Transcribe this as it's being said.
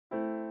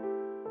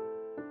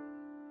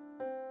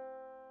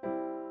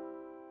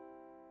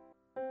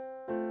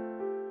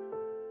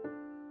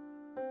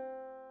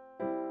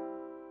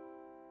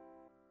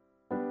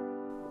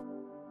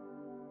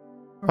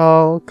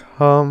I'll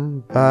come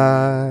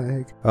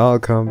back. I'll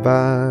come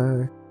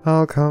back.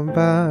 I'll come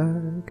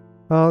back.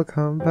 I'll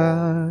come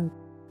back.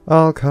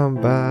 I'll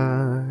come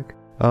back.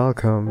 I'll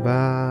come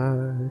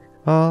back.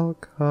 I'll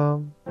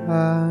come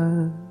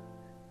back.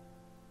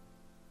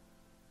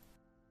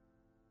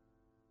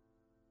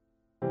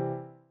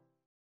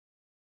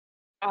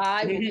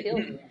 I will kill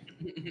you.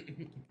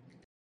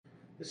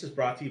 This is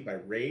brought to you by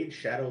Raid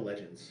Shadow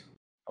Legends.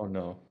 Oh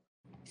no.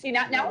 See,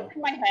 now what's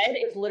in my head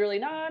is literally,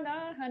 nah,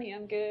 honey,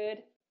 I'm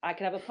good. I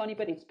could have a pony,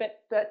 but he'd spit,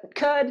 but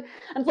could.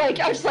 And I was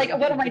just like,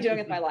 what am I doing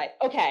with my life?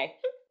 Okay.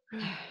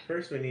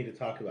 First, we need to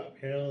talk about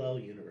parallel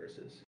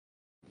universes.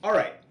 All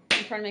right.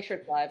 I'm trying to make sure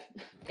it's live.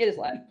 It is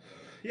live.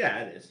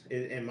 Yeah, it is.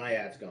 And my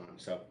ad's gone.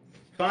 So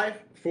 5,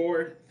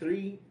 4,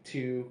 3,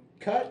 2,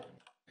 cut.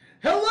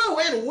 Hello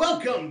and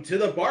welcome to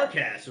the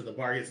Barcast, where the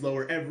bar gets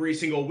lower every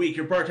single week.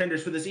 Your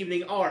bartenders for this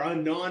evening are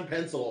Anon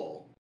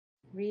Pencil,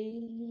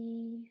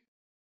 Enigmatic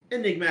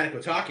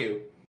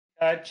Otaku,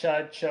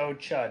 Chud,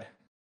 chud.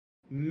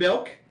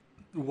 Milk,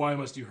 Why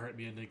must you hurt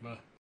me, Enigma?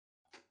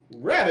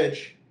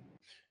 Ravage,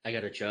 I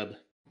got a chub.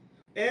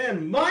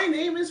 and my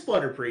name is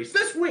Flutterpriest.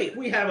 This week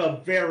we have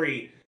a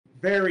very,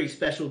 very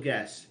special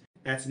guest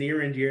that's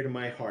near and dear to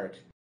my heart.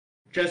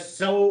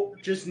 Just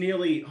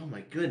nearly, oh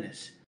my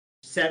goodness,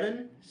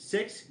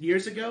 6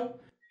 years ago,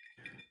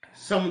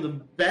 some of the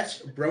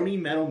best brony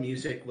metal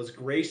music was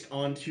graced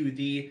onto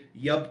the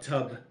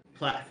YubTub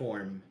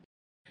platform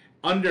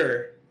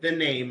under the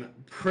name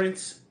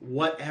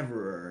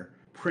PrinceWhateverer.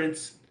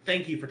 Prince,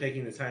 thank you for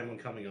taking the time when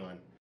coming on.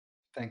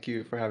 Thank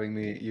you for having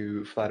me.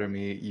 You flatter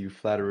me. You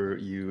flatterer.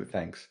 You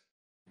thanks.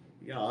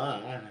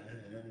 Oh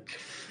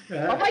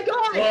my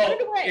god! Well, put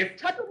it away!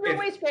 Tuck it in your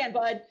waistband,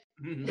 bud.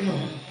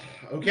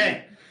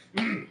 Okay.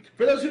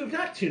 For those who have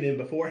not tuned in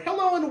before,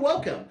 hello and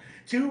welcome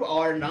to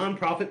our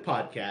nonprofit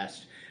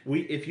podcast.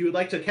 If you would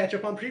like to catch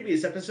up on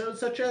previous episodes,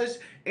 such as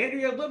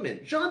Andrea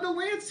Lippman, John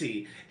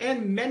Delancey,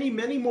 and many,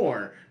 many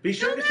more, be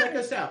sure to check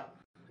us out.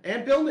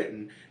 And Bill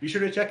Newton. Be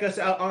sure to check us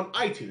out on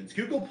iTunes,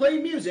 Google Play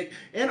Music,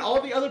 and all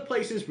the other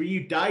places where you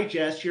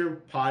digest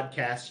your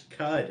podcast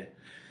cud.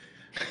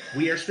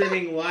 We are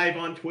streaming live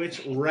on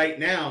Twitch right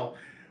now,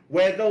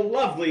 where the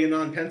lovely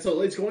Anon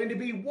Pencil is going to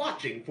be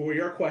watching for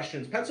your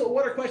questions. Pencil,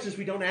 what are questions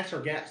we don't ask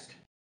our guest?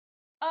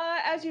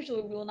 As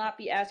usual, we will not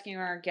be asking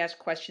our guest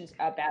questions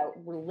about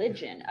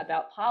religion,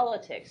 about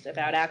politics,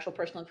 about actual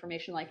personal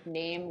information like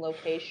name,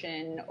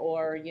 location,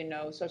 or,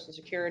 social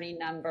security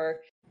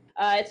number,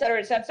 et cetera,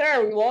 et cetera, et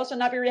cetera. We will also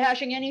not be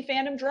rehashing any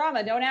fandom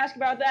drama. Don't ask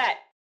about that.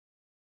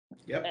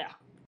 Yep. Yeah.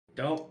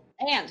 Don't.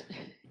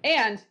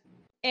 And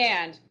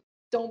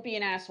don't be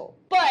an asshole.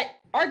 But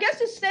our guest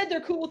has said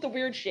they're cool with the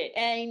weird shit,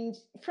 and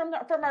from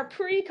our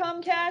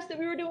pre-cum cast that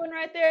we were doing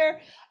right there,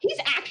 he's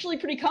actually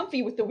pretty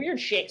comfy with the weird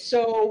shit.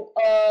 So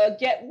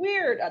get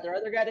weird, other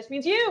guy. This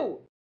means you.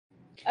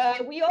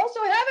 We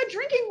also have a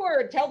drinking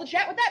word. Tell the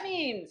chat what that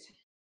means.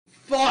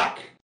 Fuck.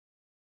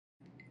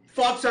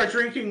 Fuck's our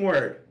drinking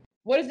word.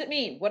 What does it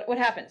mean? What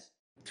happens?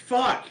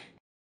 Fuck.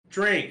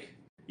 Drink.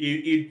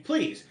 You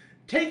please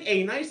take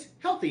a nice,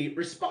 healthy,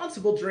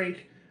 responsible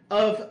drink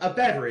of a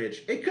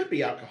beverage. It could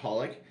be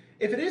alcoholic.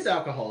 If it is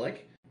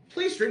alcoholic,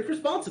 please drink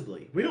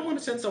responsibly. We don't want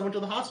to send someone to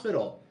the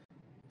hospital.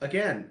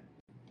 Again,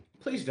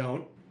 please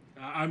don't.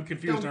 I'm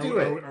confused. Don't do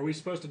it. Are we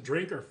supposed to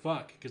drink or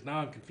fuck? Because now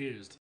I'm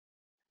confused.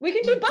 We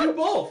can do both. Do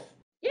both.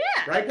 Yeah.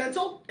 Right,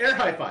 Pencil? Air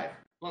high five.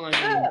 Well, I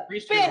mean,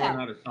 Priest will run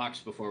out of socks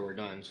before we're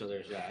done, so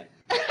there's that.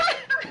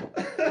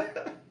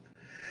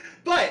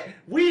 But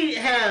we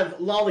have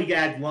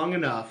lollygagged long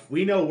enough.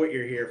 We know what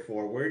you're here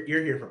for.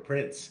 You're here for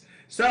Prince.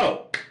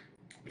 So,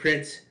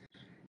 Prince,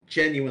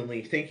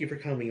 genuinely, thank you for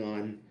coming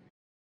on.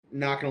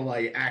 Not gonna lie,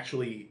 you're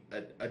actually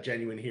a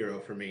genuine hero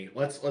for me.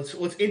 Let's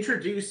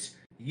introduce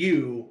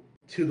you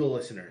to the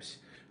listeners.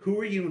 Who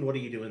are you and what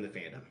do you do in the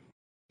fandom?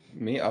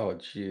 Me? Oh,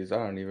 jeez,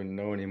 I don't even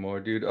know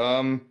anymore, dude.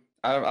 I'm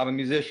a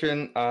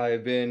musician.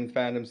 I've been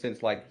fandom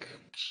since like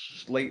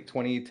late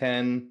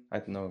 2010.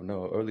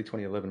 No, early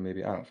 2011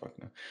 maybe. I don't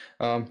fucking know.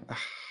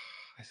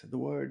 I said the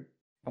word.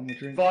 I'm gonna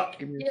drink. Fuck.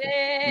 Give me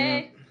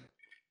Yay.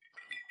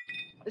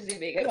 This is gonna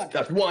be a good one.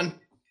 That's one.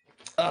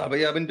 But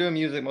yeah, I've been doing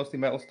music, mostly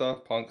metal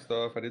stuff, punk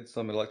stuff. I did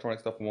some electronic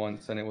stuff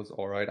once, and it was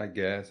all right, I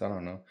guess. I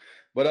don't know.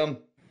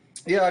 But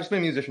yeah, I've just been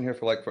a musician here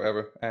for like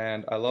forever,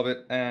 and I love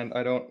it, and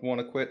I don't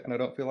want to quit, and I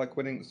don't feel like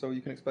quitting. So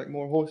you can expect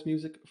more horse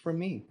music from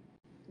me.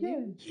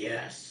 Yeah.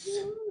 Yes.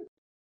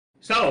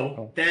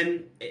 So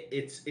then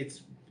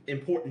it's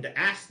important to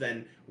ask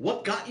then,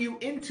 what got you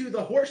into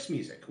the horse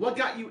music? What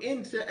got you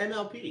into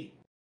MLP?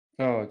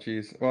 Oh,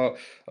 jeez. Well,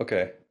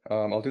 okay.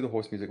 I'll do the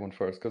horse music one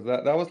first, because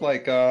that was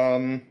like,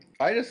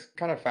 I just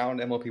kind of found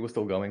MLP was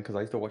still going, because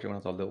I used to watch it when I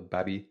was a little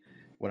babby,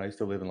 when I used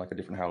to live in like a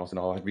different house, and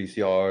all I had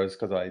VCRs,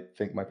 because I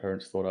think my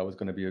parents thought I was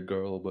going to be a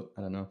girl, but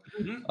I don't know.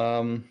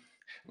 Mm-hmm.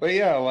 But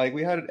yeah, like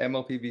we had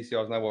MLP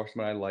VCRs, and I watched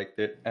them, and I liked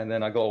it, and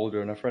then I got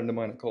older, and a friend of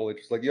mine at college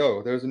was like,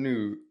 yo, there's a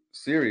new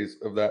series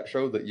of that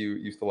show that you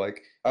used to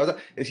like.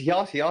 He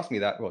asked me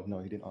that. Well, no,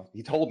 he didn't ask.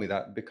 He told me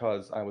that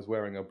because I was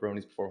wearing a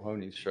Bronies Before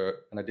Honies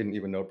shirt, and I didn't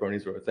even know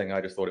Bronies were a thing.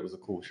 I just thought it was a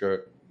cool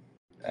shirt,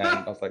 and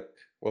I was like,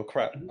 well,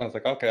 crap. I was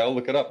like, okay, I'll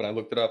look it up, and I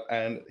looked it up,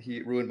 and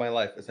he ruined my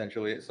life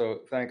essentially.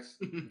 So thanks,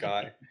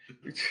 guy.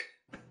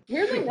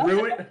 Weirdly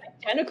enough, that's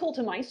identical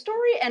to my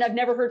story, and I've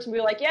never heard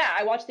somebody like, yeah,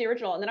 I watched the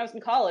original, and then I was in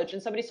college,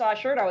 and somebody saw a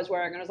shirt I was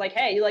wearing, and I was like,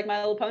 hey, you like My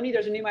Little Pony?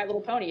 There's a new My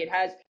Little Pony. It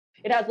has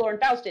Lauren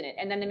Faust in it,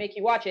 and then they make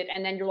you watch it,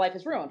 and then your life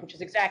is ruined, which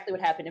is exactly what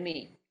happened to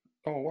me.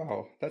 Oh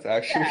wow, that's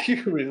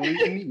actually really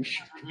niche.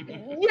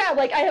 Yeah,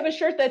 like I have a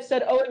shirt that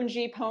said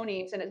OMG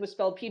Ponies, and it was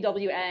spelled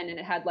PWN, and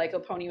it had like a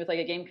pony with like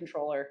a game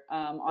controller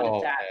on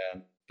its app.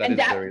 Man. And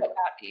that's what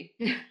got me.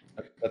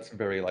 That's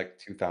very like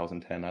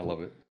 2010. I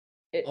love it.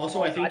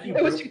 Also, I think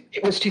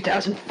it was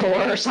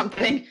 2004 or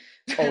something.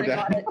 Oh,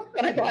 damn.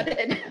 When I bought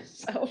it.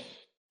 So.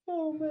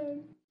 Oh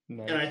man.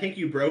 Nice. And I think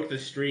you broke the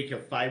streak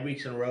of 5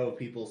 weeks in a row of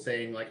people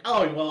saying like,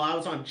 "Oh, well, I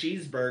was on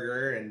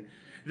Cheeseburger," and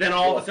then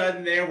all of a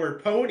sudden there were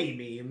pony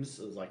memes.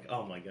 It was like,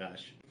 oh my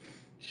gosh.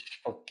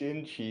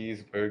 Fucking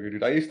Cheeseburger,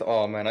 dude. I used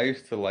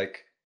to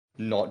like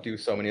not do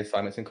so many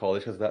assignments in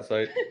college because of that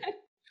site.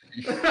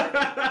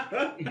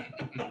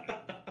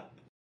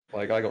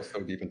 Like I got so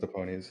deep into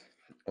ponies.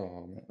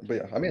 Oh man. But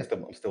yeah, I mean,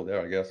 I'm still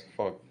there, I guess.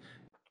 Fuck.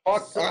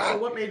 So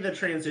what made the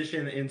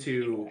transition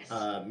into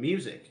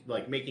music,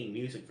 like making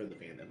music for the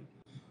fandom?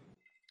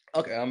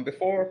 Okay,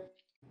 before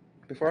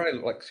I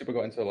like super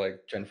got into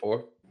like Gen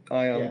 4,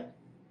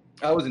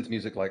 I was into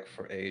music like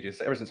for ages,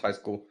 ever since high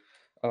school.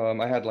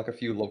 I had like a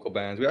few local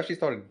bands. We actually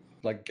started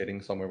like getting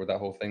somewhere with that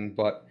whole thing,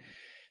 but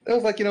there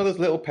was like, you know, those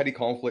little petty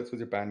conflicts with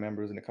your band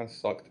members, and it kind of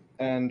sucked.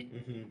 And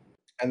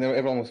and then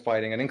everyone was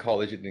fighting, and in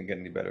college it didn't get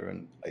any better,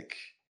 and like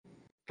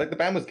the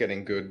band was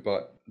getting good,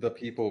 but the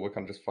people were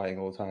kind of just fighting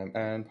all the time.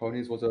 And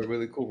Ponies was a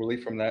really cool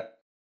relief from that.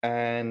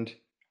 And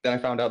then I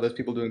found out there's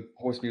people doing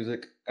horse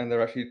music, and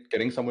they're actually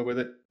getting somewhere with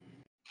it.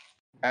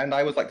 And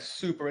I was like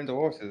super into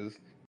horses,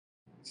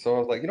 so I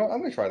was like, you know what,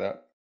 I'm gonna try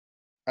that.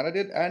 And I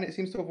did, and it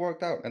seems to have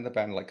worked out. And the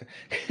band, like,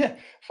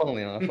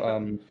 funnily enough,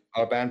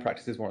 our band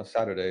practices were on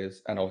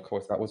Saturdays, and of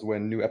course that was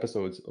when new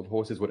episodes of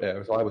Horses would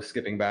air. So I was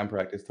skipping band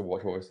practice to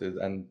watch horses,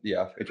 and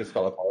yeah, it just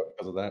fell apart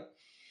because of that.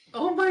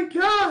 Oh my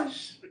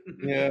gosh!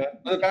 Yeah,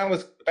 the band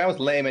was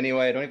lame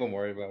anyway. Don't even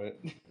worry about it.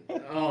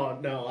 Oh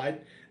no, I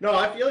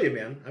feel you,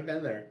 man. I've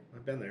been there.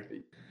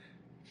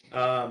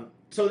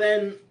 So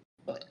then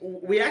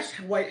we asked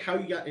how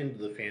you got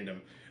into the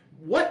fandom.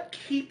 What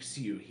keeps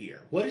you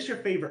here? What is your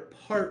favorite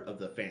part of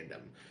the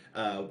fandom?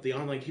 The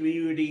online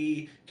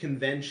community,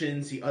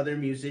 conventions, the other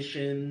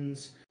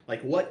musicians.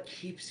 Like, what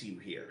keeps you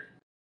here?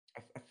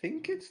 I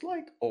think it's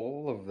like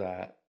all of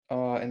that.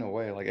 In a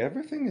way, like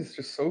everything is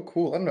just so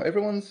cool. I don't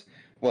know.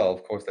 Well,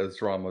 of course, there's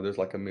drama. There's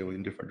like a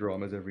million different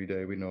dramas every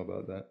day. We know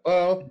about that.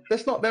 Well,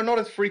 they're not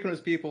as frequent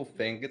as people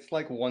think. It's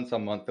like once a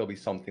month there'll be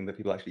something that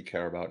people actually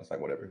care about. It's like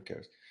whatever, who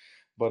cares?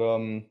 But I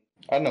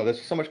don't know. There's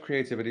so much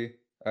creativity,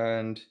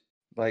 and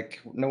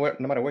like no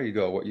matter where you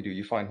go, what you do,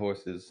 you find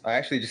horses. I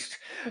actually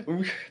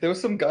there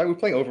was some guy we were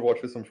playing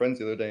Overwatch with some friends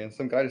the other day, and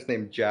some guy just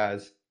named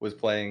Jazz was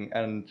playing,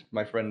 and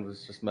my friend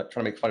was just trying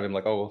to make fun of him,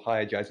 like, "Oh,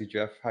 hi, Jazzy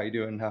Jeff, how you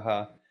doing?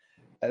 Haha."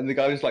 And the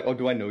guy was like, "Oh,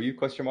 do I know you?" ?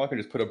 And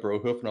just put a bro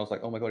hoof, and I was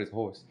like, "Oh my god, it's a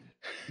horse."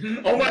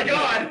 Oh my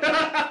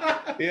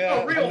god!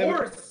 Yeah, a real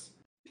horse.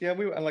 Yeah,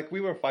 we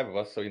were 5 of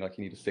us, so you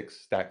need a 6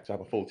 stack to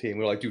have a full team.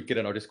 We were like, "Dude, get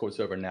in our Discord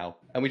server now!"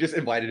 And we just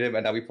invited him,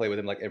 and now we play with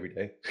him like every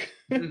day.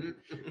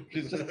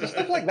 just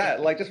stuff like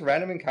that, like just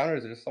random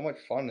encounters are just so much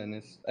fun,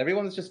 and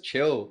everyone's just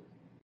chill.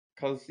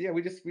 Cause yeah,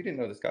 we didn't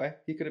know this guy.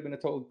 He could have been a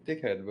total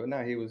dickhead, but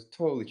now he was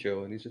totally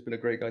chill, and he's just been a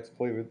great guy to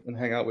play with and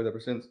hang out with ever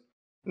since.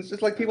 It's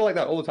just like people like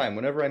that all the time.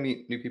 Whenever I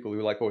meet new people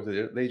who like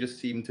horses, they just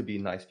seem to be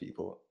nice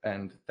people,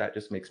 and that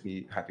just makes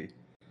me happy.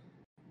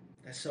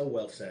 That's so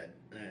well said.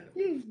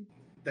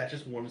 That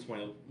just warms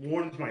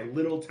my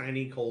little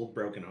tiny cold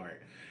broken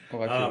heart.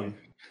 Oh, I feel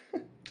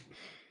you.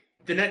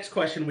 The next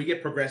question, we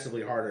get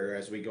progressively harder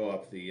as we go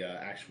up the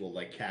actual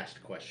like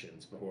cast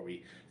questions before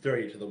we throw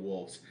you to the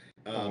wolves.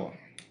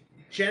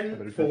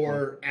 Gen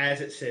 4,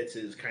 as it sits,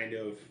 is kind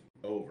of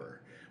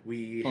over.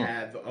 We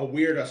have a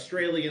weird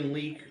Australian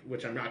leak,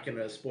 which I'm not going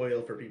to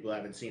spoil for people who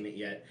haven't seen it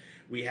yet.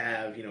 We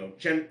have,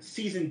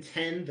 Season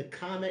 10, the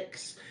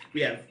comics.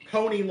 We have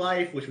Pony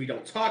Life, which we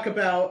don't talk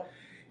about.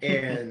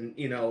 And,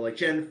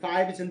 Gen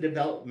 5 is in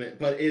development,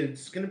 but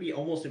it's going to be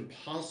almost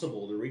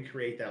impossible to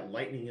recreate that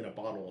lightning in a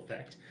bottle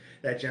effect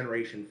that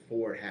Generation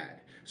 4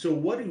 had. So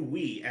what do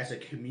we, as a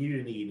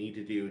community, need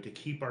to do to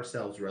keep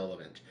ourselves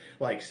relevant?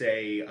 Like,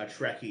 say, a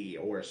Trekkie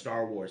or a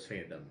Star Wars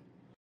fandom.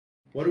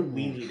 What do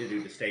we need to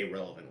do to stay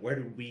relevant? Where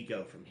do we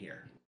go from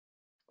here?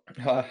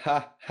 Ha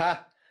ha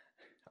ha!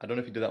 I don't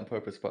know if you did that on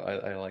purpose, but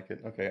I like it.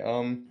 Okay.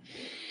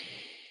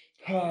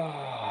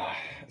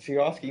 So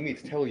you're asking me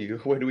to tell you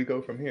where do we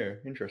go from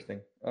here?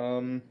 Interesting.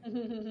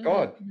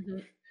 God,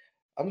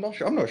 I'm not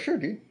sure,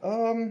 dude.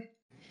 Let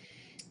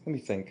me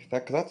think.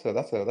 That's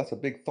a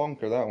big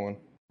thonker, that one.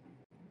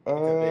 It's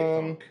a big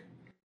thunk.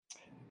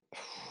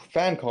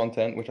 fan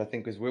content, which I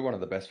think is we're one of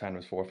the best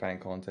fandoms for fan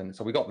content.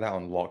 So we got that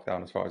on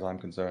lockdown, as far as I'm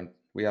concerned.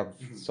 We have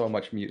so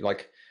much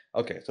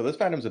okay, so those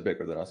fandoms are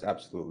bigger than us,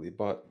 absolutely,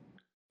 but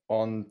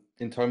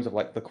in terms of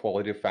like the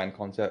quality of fan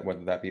content,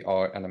 whether that be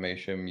art,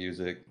 animation,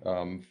 music,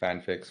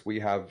 fanfics, we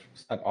have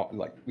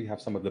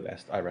some of the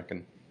best, I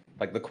reckon.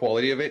 Like the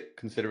quality of it,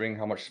 considering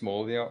how much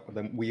smaller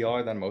we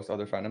are than most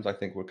other fandoms, I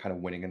think we're kind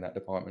of winning in that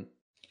department.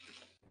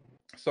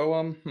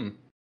 So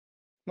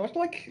not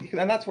like,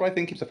 and that's what I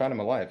think keeps a fandom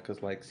alive,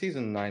 because like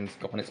season 9's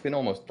gone, it's been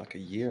almost like a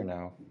year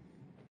now.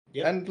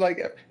 Yep. And like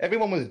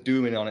everyone was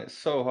dooming on it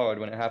so hard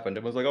when it happened.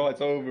 It was like, oh,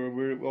 it's over,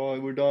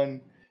 we're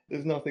done.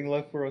 There's nothing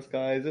left for us,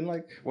 guys. And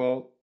like,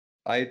 well,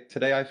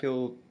 today I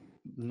feel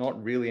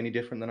not really any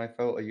different than I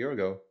felt a year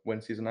ago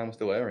when season 9 was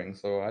still airing.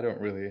 So I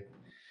don't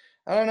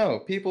know.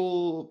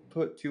 People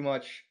put too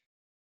much.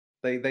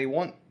 They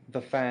want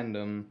the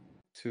fandom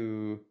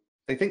to.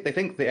 They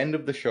think the end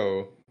of the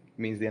show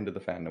means the end of the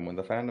fandom. When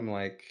the fandom,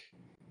 like,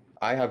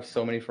 I have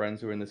so many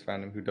friends who are in this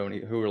fandom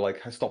who are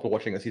like stopped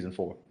watching at season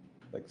 4.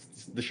 Like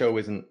the show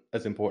isn't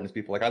as important as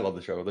people. Like I love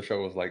the show. The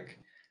show was like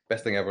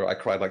best thing ever. I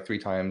cried like 3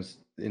 times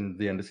in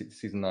the end of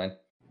season 9.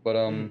 But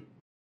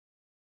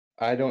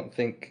I don't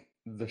think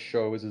the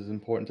show is as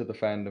important to the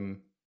fandom.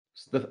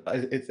 I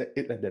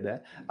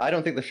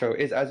don't think the show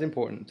is as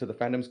important to the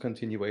fandom's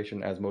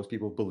continuation as most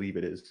people believe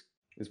it is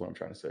what I'm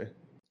trying to say.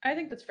 I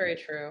think that's very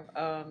true.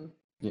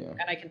 Yeah.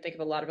 And I can think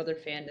of a lot of other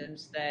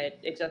fandoms that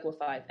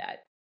exemplify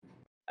that.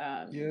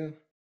 Yeah.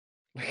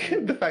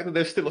 Like, the fact that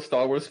there's still a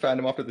Star Wars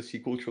fandom after the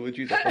sequel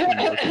trilogy is a fucking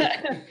miracle.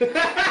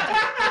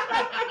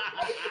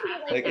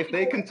 Like, if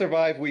they can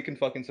survive, we can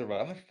fucking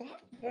survive.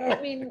 I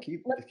mean,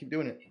 let's keep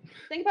doing it.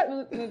 Think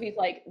about movies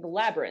like The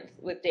Labyrinth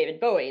with David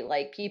Bowie.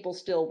 Like, people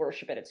still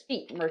worship at its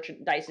feet.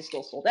 Merchandise is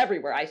still sold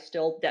everywhere. I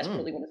still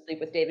desperately want to sleep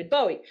with David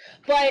Bowie.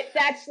 But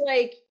that's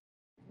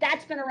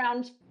been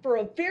around for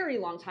a very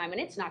long time, and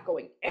it's not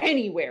going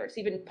anywhere. It's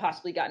even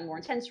possibly gotten more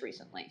intense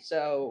recently.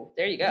 So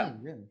there you go.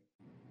 Yeah.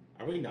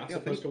 Are we not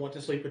supposed to want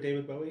to sleep with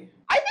David Bowie?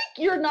 I think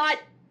you're not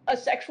a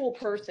sexual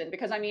person,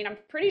 because I mean, I'm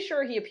pretty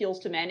sure he appeals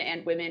to men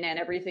and women and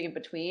everything in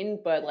between,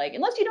 but like,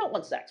 unless you don't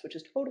want sex, which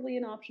is totally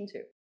an option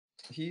too.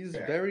 He's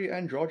very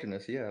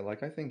androgynous, yeah.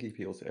 Like, I think he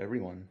appeals to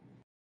everyone.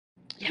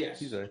 Yes.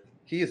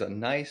 He is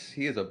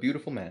a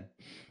beautiful man.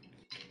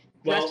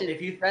 Well,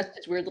 rest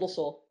his weird little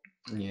soul.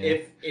 Yeah.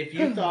 If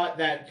you thought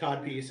that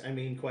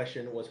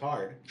question was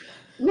hard,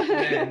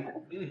 then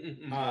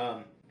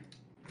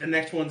the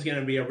next one's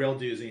gonna be a real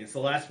doozy. It's the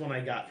last one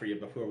I got for you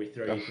before we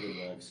throw you to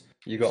the wolves.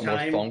 You got more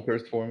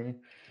bonkers for me?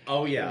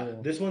 Oh yeah.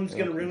 This one's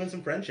gonna ruin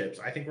some friendships.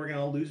 I think we're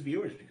gonna lose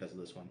viewers because of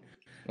this one.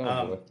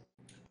 Boy.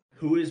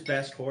 Who is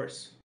best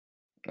horse?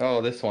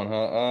 Oh, this one,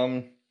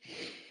 huh?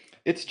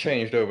 It's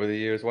changed over the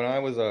years. When I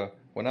was a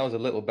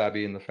little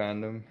babby in the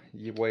fandom,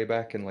 way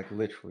back in like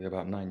literally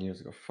about 9 years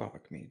ago.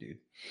 Fuck me, dude.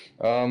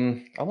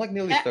 I'm like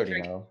nearly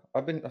 30 now.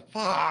 I've been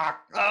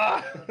fuck.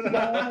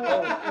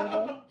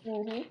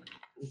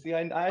 See,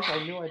 I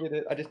knew I did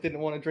it. I just didn't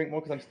want to drink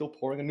more because I'm still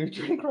pouring a new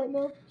drink right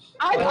now.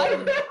 I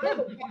have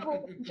a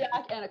bottle of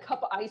Jack and a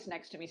cup of ice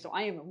next to me, so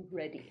I am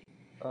ready.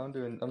 I'm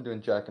doing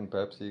Jack and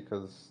Pepsi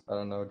because I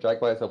don't know. Jack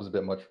by itself is a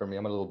bit much for me.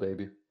 I'm a little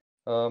baby.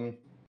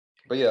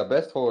 But yeah,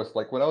 best horse.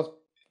 Like when I was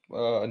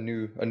a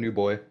new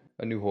boy,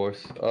 a new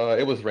horse.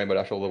 It was Rainbow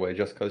Dash all the way,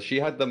 just because she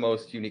had the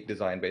most unique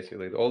design.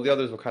 Basically, all the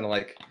others were kind of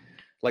like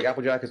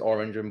Applejack is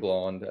orange and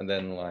blonde, and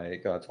then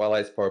like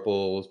Twilight's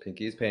purples,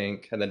 Pinky's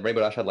pink, and then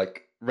Rainbow Dash had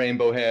like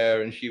rainbow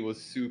hair, and she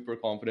was super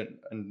confident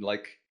and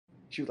like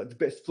she was like the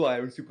best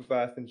flyer and super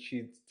fast, and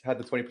she had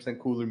the 20%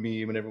 cooler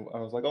meme, and everyone, I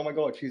was like, oh my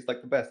god, she's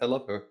like the best. I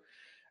love her.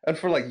 And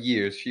for like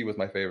years, she was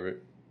my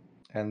favorite.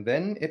 And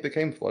then it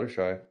became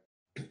Fluttershy.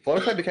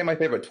 Fluttershy became my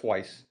favorite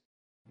twice.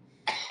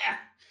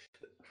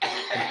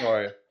 I'm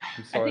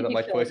sorry that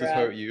my choices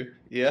hurt you.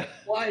 Yeah.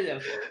 Why though?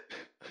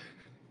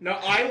 No,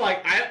 I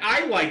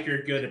like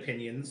your good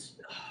opinions.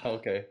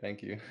 Okay,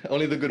 thank you.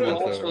 Only the good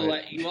ones. Though,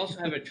 right? You also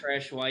have a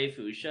trash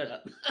waifu. Shut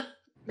up.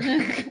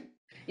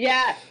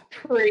 Yeah,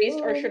 priest,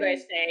 or should I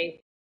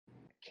say,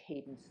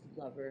 Cadence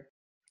lover.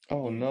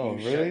 Oh no,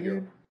 really,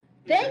 dude?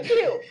 Thank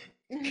you.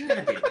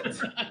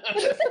 The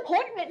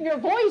disappointment in your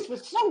voice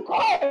was so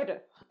good.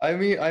 I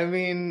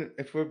mean,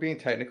 if we're being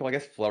technical, I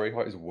guess Flurry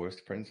Heart is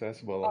worst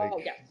princess, but like,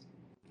 oh yes,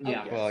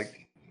 yeah, well,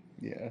 like,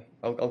 yeah,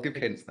 I'll give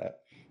Cadence that.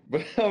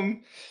 But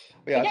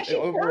yeah, she's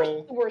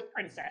overall, the worst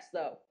princess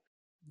though.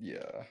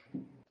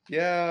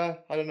 Yeah,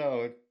 I don't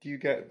know. Do you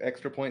get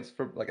extra points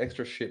for like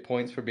extra shit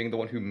points for being the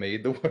one who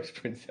made the worst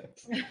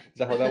princess? Is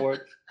that how that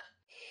works?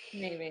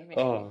 Maybe.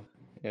 Oh,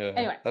 yeah.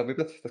 Anyway,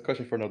 that's the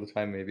question for another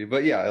time, maybe.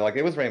 But yeah, like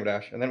it was Rainbow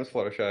Dash, and then it was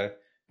Fluttershy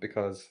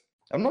because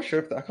I'm not sure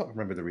if I can't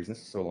remember the reason.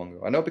 This is so long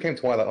ago. I know it became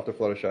Twilight after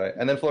Fluttershy,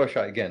 and then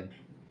Fluttershy again.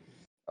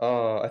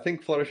 I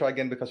think Fluttershy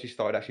again because she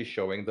started actually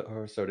showing that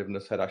her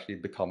assertiveness had actually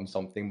become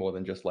something more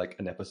than just like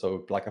an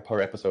episode, like a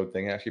per episode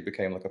thing. It actually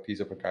became like a piece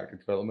of her character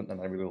development,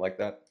 and I really like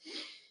that.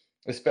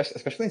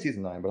 Especially in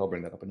season 9, but I'll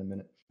bring that up in a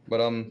minute. But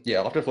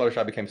yeah, after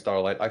Fluttershy became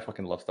Starlight, I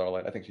fucking love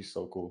Starlight. I think she's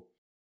so cool.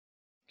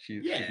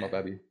 She's my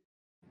baby.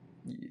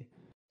 Yeah.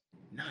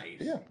 Nice.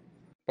 Yeah.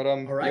 But All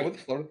yeah, right. with the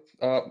Florida,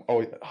 oh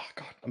God,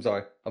 I'm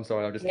sorry, I'm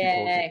just keep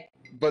talking. Yay.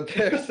 But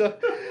there's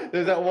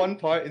that one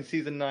part in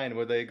season 9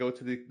 where they go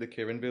to the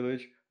Kirin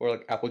village where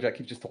like Applejack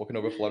keeps just talking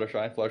over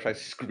Fluttershy, and Fluttershy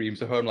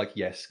screams at her. I'm like,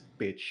 yes,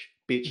 bitch,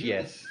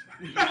 yes,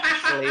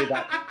 slay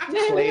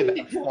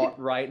that thought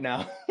right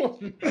now.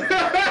 It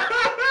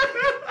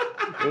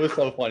was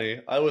so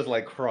funny. I was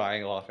like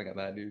crying laughing at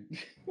that, dude.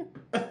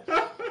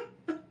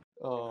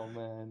 Oh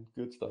man,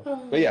 good stuff.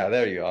 But yeah,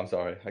 there you go. I'm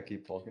sorry, I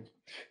keep talking.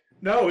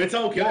 No, it's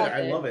all good. Love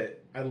I it. love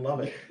it. I love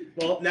it.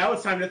 Well, now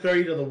it's time to throw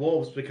you to the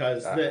wolves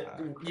because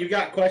you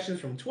got questions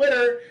from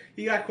Twitter,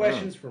 you got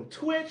questions from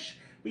Twitch,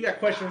 we got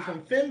questions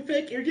from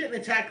FimFic. You're getting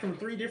attacked from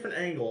 3 different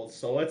angles.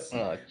 So let's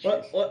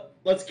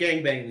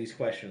gangbang these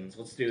questions.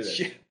 Let's do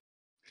this.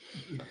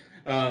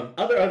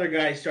 Other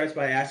guy starts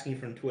by asking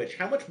from Twitch,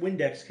 how much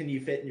Windex can you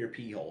fit in your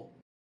pee hole?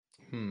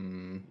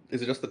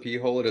 Is it just the pee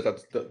hole, or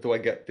do I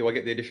get the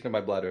addition of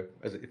my bladder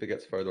as if it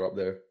gets further up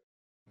there?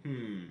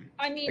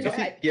 I mean,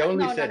 he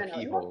only no, said no.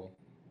 pee hole.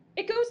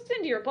 It goes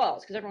into your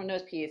balls because everyone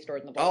knows pee is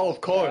stored in the balls. Oh, of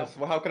course.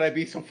 So. Well, how could I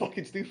be so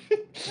fucking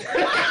stupid?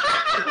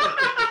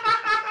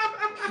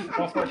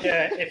 Don't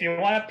forget, if you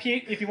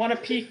want to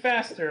pee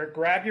faster,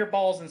 grab your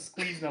balls and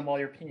squeeze them while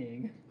you're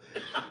peeing.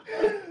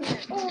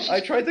 I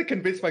tried to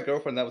convince my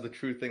girlfriend that was a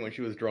true thing when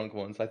she was drunk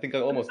once. I think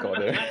I almost got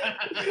there.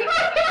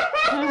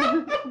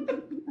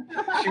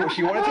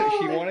 she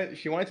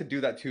wanted to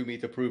do that to me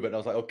to prove it. And I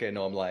was like, okay,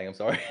 no, I'm lying. I'm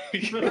sorry.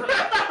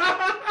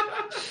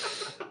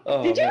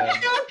 Oh, Did you man.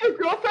 have your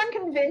girlfriend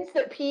convinced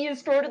that pee is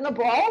stored in the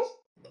balls?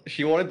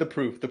 She wanted the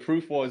proof. The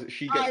proof was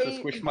she gets to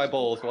squish my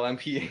balls while I'm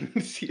peeing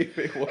to see if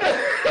it works.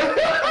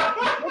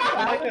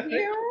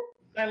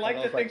 I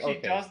like to think she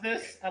does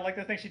this. I like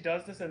to think she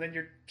does this, and then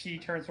your pee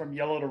turns from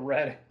yellow to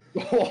red.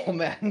 Oh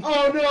man!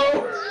 Oh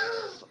no!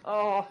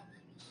 Oh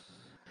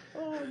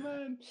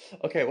man!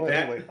 Okay,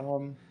 wait.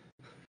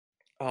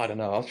 I don't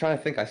know. I was trying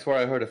to think. I swear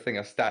I heard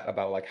a stat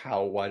about like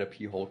how wide a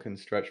pee hole can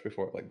stretch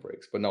before it like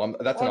breaks. But no,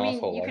 that's an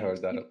asshole. I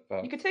heard that.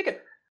 You could take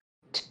it,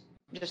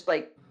 just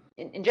like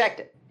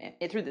inject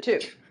it through the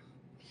tube.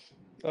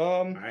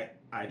 I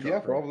yeah,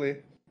 probably.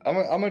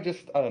 I'm a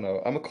just, I don't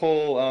know. I'm a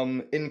call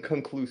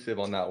inconclusive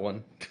on that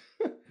one.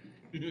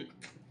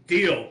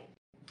 Deal.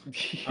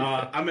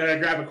 I'm gonna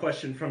grab a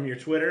question from your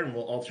Twitter, and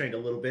we'll alternate a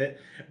little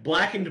bit.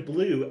 Black and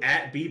Blue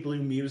at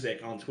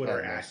 @BBlueMusic on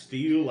Twitter asks, "Do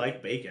you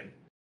like bacon?"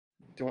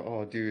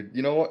 Oh, dude,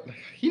 you know what?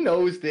 He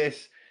knows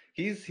this.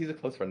 He's a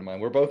close friend of mine.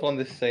 We're both on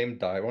this same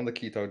diet. We're on the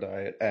keto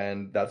diet,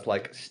 and that's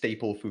like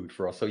staple food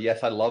for us. So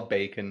yes, I love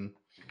bacon.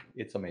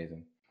 It's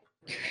amazing.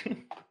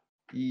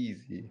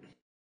 Easy.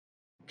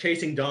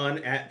 Chasing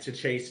Dawn at To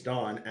Chase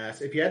Dawn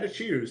asks, if you had to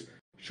choose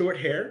short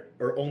hair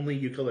or only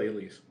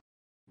ukuleles?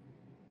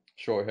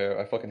 Short hair.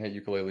 I fucking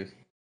hate ukuleles.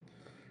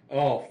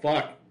 Oh,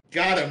 fuck.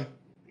 Got him.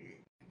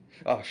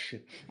 Oh,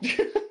 shit.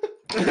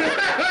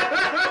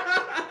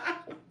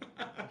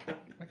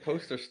 My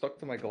coaster stuck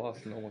to my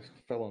glass and almost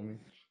fell on me.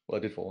 Well,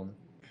 it did fall on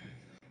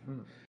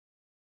me.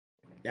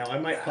 Now, I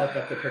might fuck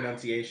up the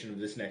pronunciation of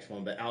this next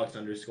one, but Alex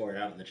 _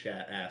 out in the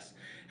chat asks,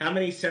 how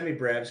many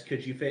semi-brevs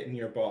could you fit in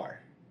your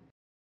bar?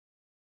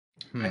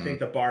 I think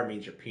the bar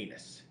means your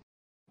penis.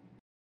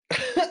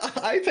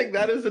 I think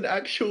that is an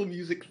actual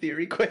music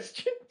theory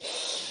question.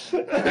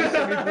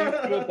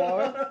 A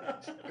bar?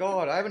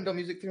 God, I haven't done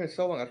music theory in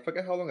so long. I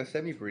forget how long a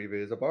semi-breve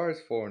is. A bar is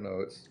 4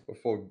 notes, or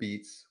 4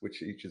 beats,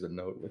 which each is a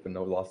note. If a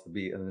note lost a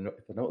beat, and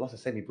if the note lost a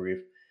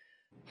semi-breve.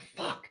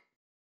 Fuck.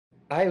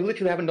 I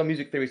literally haven't done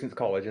music theory since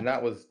college, and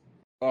that was...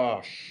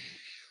 I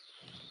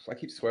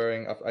keep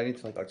swearing. I need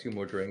to like 2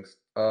 more drinks.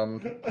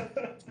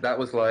 That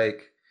was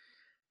like...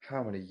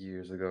 How many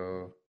years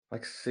ago?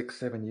 Like 6,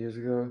 7 years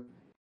ago?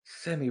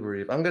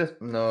 Semi-breve. I'm gonna...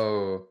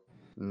 No,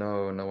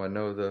 I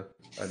know the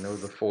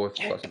 4th.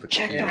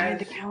 Check behind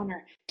the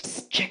counter.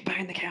 Just check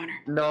behind the counter.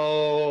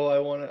 No, I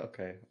wanna...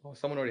 Okay. Oh,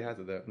 someone already has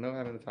it there. No,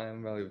 having the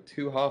time value of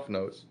 2 half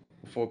notes,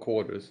 4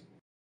 quarters.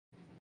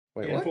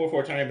 Wait, and what?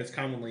 4/4 time is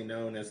commonly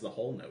known as the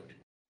whole note.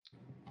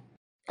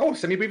 Oh,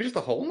 semi-breve is just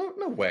a whole note?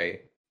 No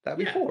way. That'd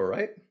be 4,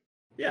 right?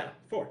 Yeah,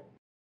 4.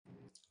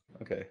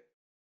 Okay.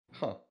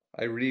 Huh.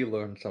 I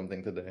relearned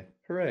something today.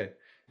 Hooray.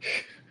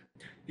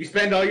 You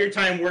spend all your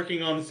time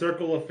working on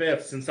circle of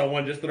fifths, and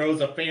someone just throws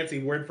a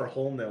fancy word for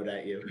whole note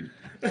at you.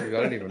 Dude,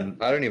 I don't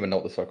even know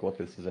what the circle of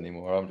fifths is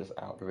anymore. I'm just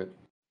out of it.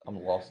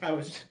 I'm lost.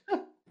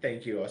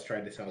 Thank you. I was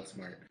trying to sound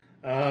smart.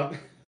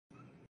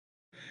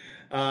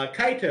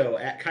 Kaito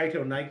at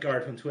Kaito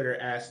Nightguard from Twitter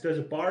asks, does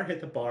a bar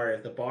hit the bar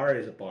if the bar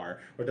is a bar,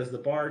 or does the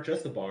bar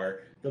just the bar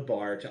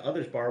to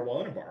others bar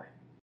while in a bar?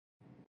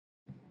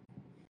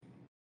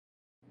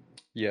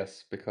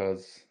 Yes,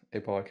 because a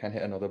bar can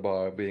hit another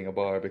bar being a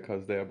bar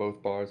because they are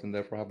both bars and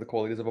therefore have the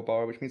qualities of a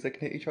bar, which means they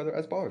can hit each other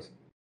as bars.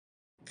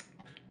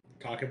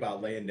 Talk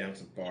about laying down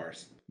some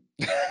bars.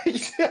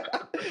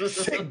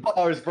 Sick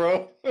bars,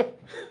 bro.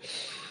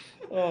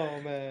 Oh,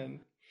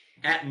 man.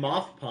 At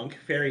Mothpunk,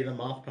 Fairy the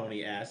Moth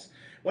Pony asks,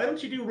 why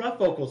don't you do rough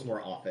vocals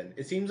more often?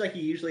 It seems like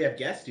you usually have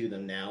guests do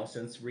them now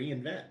since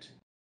Reinvent.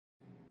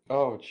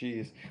 Oh,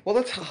 jeez. Well,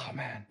 oh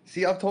man.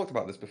 See, I've talked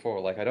about this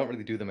before. Like, I don't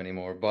really do them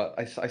anymore, but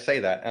I say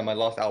that. And my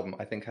last album,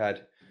 I think,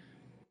 had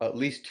at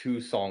least 2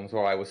 songs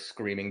where I was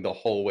screaming the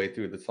whole way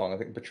through the song. I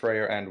think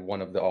Betrayer and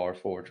one of the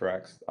R4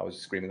 tracks, I was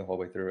screaming the whole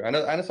way through. I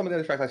know some of the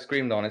other tracks I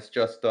screamed on. It's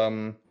just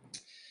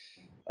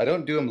I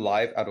don't do them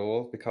live at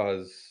all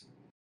because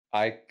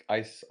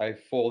I've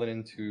fallen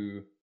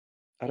into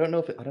I don't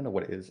know I don't know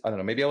what it is. I don't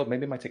know.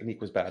 Maybe my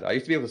technique was bad. I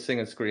used to be able to sing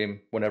and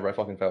scream whenever I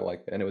fucking felt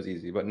like it, and it was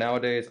easy. But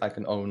nowadays I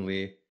can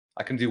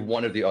do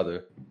one or the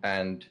other.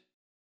 And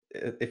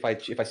if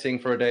I sing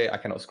for a day, I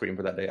cannot scream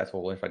for that day at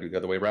all. If I do the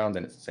other way around,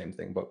 then it's the same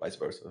thing, but vice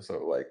versa.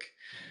 So like,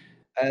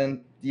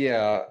 and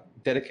yeah,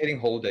 dedicating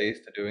whole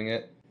days to doing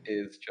it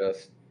is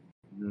just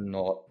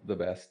not the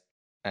best,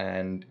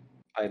 and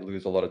I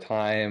lose a lot of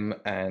time,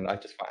 and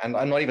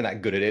I'm not even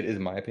that good at it, is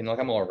my opinion. Like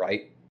I'm all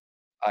right.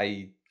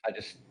 I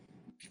just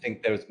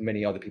think there's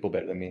many other people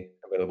better than me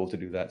available to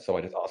do that, so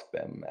I just ask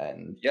them,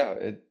 and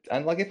yeah,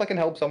 and like if I can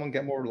help someone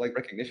get more like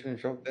recognition and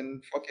stuff,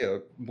 then fuck yeah,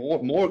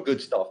 more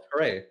good stuff,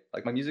 hooray!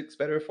 Like my music's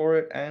better for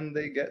it, and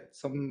they get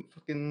some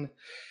fucking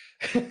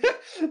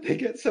they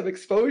get some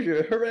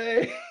exposure,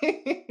 hooray!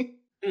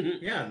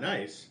 Yeah,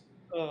 nice.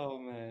 Oh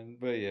man,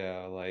 but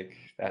yeah, like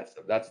that's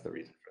the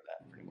reason for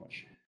that, pretty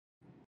much.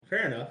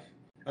 Fair enough.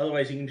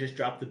 Otherwise, you can just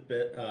drop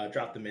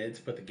the mids,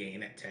 put the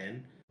gain at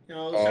 10. You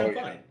know, it'll Oh, sound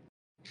yeah. fine.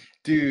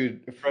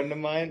 Dude, a friend of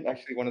mine,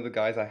 actually one of the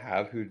guys I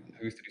have who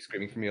used to do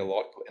screaming for me a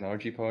lot, an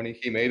RG Pony,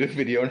 he made a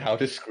video on how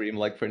to scream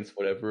like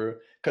PrinceWhateverer,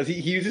 because he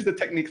uses the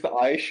techniques that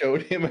I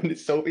showed him, and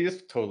it's so, he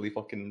just totally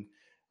fucking,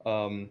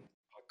 oh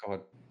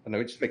god, I know,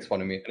 it just makes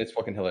fun of me, and it's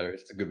fucking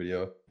hilarious. It's a good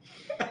video.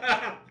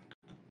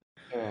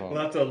 We'll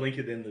have to link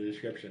it in the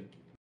description.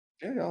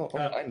 Yeah, I'll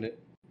find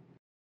it.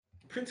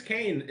 Prince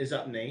Kane is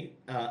up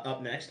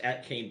next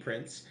at Kane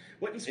Prince.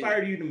 What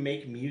inspired you to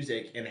make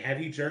music, and have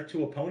you jerked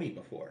to a pony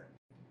before?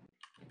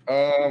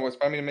 What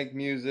inspired me to make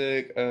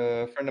music?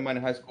 A friend of mine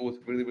in high school was a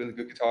really, really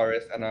good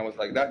guitarist, and I was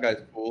like, that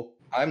guy's cool.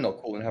 I'm not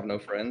cool and have no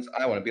friends.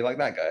 I want to be like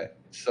that guy.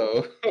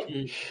 So, What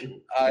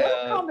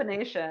a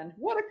combination!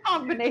 What a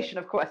combination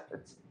of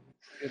questions.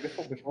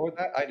 Before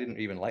that, I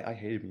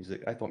hated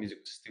music. I thought music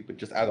was stupid,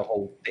 just as a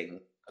whole thing.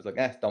 I was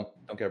like, don't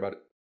care about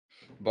it.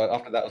 But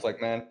after that, I was like,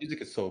 man,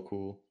 music is so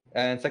cool.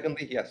 And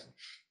secondly, yes.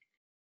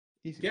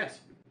 Easy.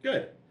 Yes,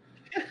 good.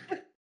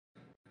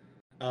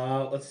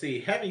 Let's see,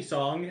 Heavy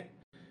Song,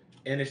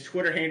 and his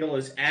Twitter handle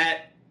is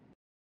at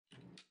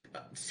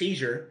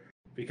Seizure,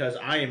 because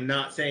I am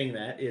not saying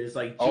that. It is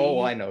like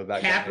I know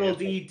that capital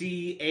guy.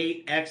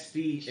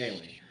 DD8XD.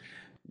 Anyway.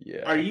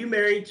 Yeah. Are you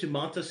married to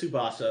Manta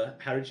Subasa?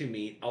 How did you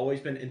meet?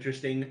 Always been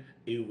interesting.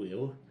 You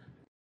will.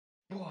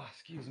 Oh,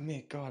 excuse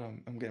me. God,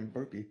 I'm getting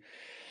burpy.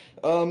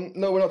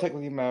 No, we're not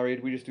technically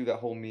married. We just do that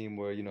whole meme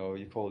where, you know,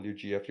 you call your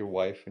GF your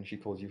wife and she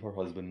calls you her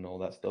husband and all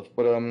that stuff.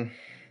 But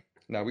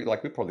no, we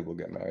probably will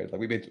get married.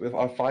 Like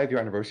our 5-year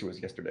anniversary was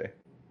yesterday.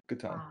 Good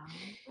time.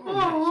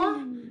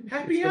 Aww,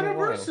 happy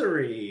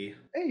anniversary!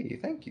 Hey,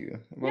 thank you.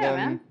 But, Yeah,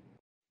 man.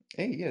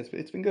 Hey, yeah,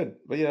 it's been good.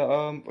 But yeah,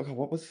 okay,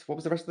 what was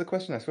the rest of the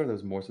question? I swear there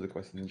was more to the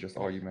question than just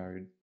are you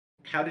married?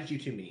 How did you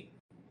two meet?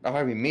 How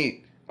did we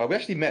meet? We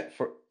actually met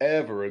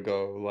forever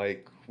ago,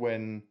 like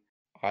when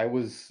I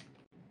was,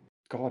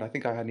 God, I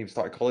think I hadn't even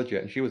started college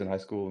yet, and she was in high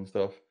school and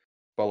stuff.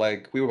 But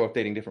like we were both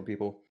dating different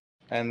people,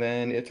 and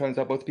then it turns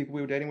out both the people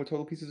we were dating were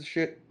total pieces of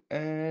shit,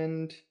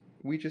 and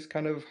we just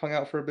kind of hung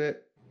out for a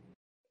bit,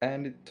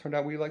 and it turned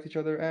out we liked each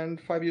other, and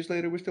 5 years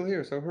later we're still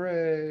here, so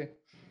hooray!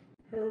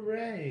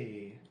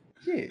 Hooray!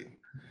 Yeah, it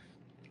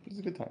was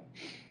a good time.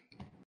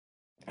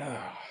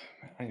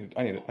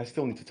 I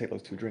still need to take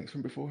those 2 drinks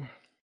from before.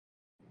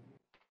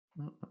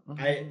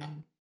 I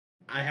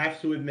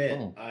have to admit,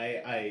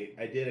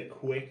 I did a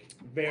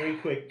very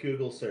quick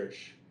Google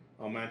search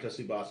on Manta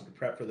Subasa to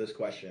prep for this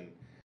question,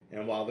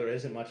 and while there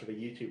isn't much of a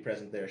YouTube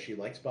present there, she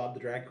likes Bob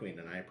the Drag Queen,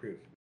 and I approve.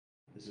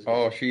 This is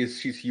good.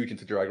 She's huge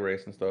into Drag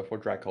Race and stuff, or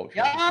drag culture.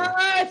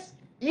 Yes!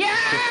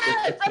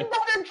 Yes! Another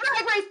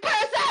Drag Race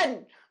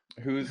person!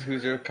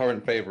 Who's your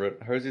current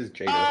favorite? Hers is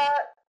Jada.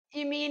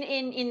 You mean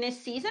in this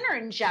season or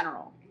in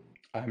general?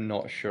 I'm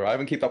not sure. I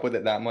haven't kept up with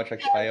it that much.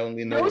 I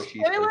only know what she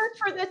says. No spoilers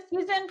for this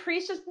season.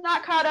 Priest is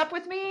not caught up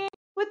with me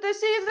with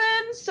this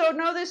season, so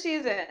no this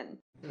season.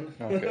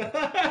 Okay.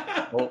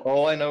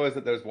 all I know is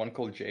that there's one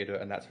called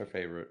Jada, and that's her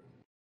favorite.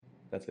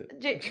 That's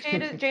it.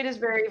 Jada's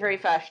very, very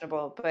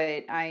fashionable,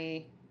 but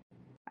I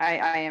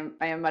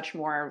am much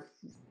more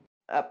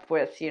up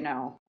with, you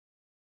know.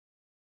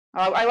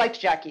 I liked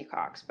Jackie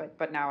Cox,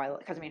 but now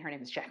because her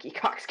name is Jackie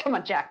Cox. Come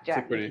on, Jack.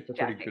 It's a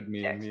pretty good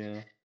meme,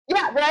 yeah.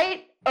 Yeah,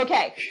 right?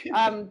 Okay.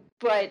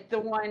 But the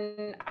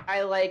one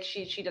I like,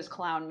 she does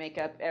clown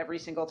makeup every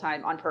single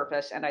time on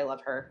purpose, and I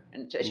love her.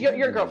 And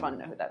your girlfriend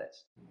know who that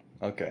is.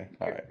 Okay,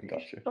 alright,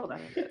 gotcha.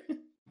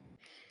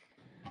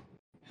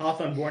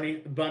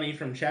 Hawthorne Bunny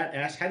from chat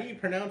asks, how do you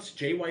pronounce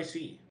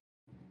JYC?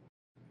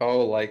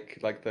 Oh, like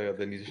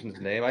the musician's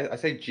name? I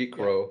say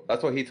G-Crow. Yeah.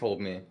 That's what he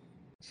told me.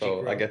 So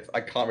G-Crow. I guess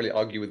I can't really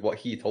argue with what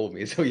he told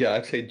me. So yeah,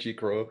 I'd say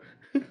G-Crow.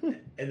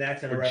 And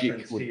that's in a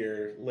reference to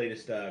your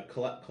latest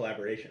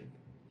collaboration.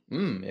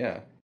 Yeah.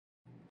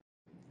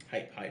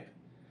 Hype.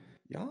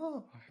 Yeah.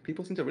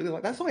 People seem to really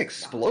like that song.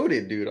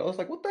 Exploded, dude. I was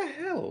like, what the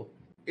hell?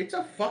 It's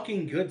a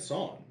fucking good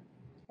song.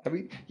 I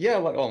mean, yeah,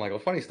 like, oh my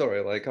god, funny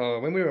story. Like,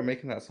 when we were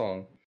making that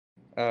song,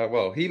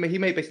 well,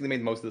 basically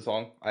made most of the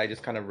song. I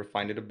just kind of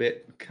refined it a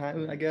bit,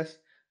 kind of, I guess.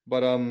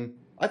 But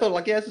I thought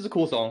like, yeah, this is a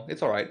cool song.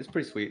 It's all right. It's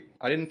pretty sweet.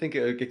 I didn't think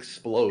it would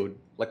explode,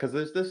 like, cause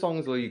there's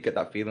songs where you get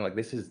that feeling like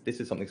this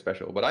is something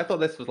special. But I thought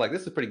this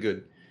is pretty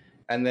good.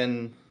 And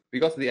then we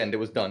got to the end. It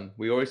was done.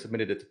 We already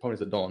submitted it to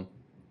Ponies at Dawn,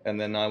 and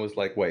then I was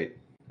like, wait,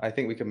 I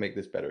think we can make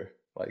this better.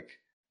 Like,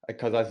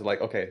 because I was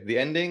like, okay, the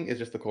ending is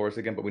just the chorus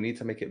again, but we need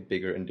to make it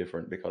bigger and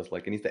different because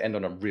like it needs to end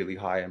on a really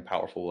high and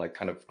powerful like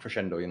kind of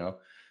crescendo, you know.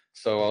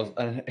 So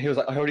and he was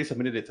like, I already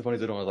submitted it to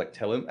Ponies at Dawn. I was like,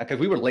 tell him, because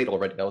we were late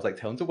already. I was like,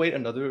 tell him to wait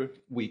another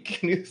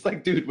week. And he was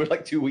like, dude, we're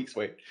like 2 weeks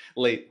late.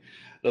 And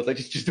I was like,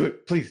 just do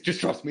it, please, just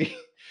trust me.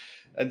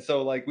 And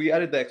so like we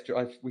added the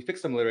extra, we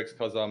fixed some lyrics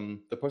because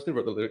the person who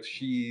wrote the lyrics,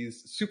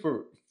 she's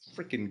super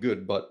freaking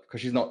good, but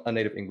because she's not a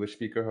native English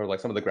speaker, her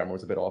like some of the grammar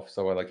was a bit off.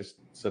 So I like just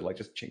said like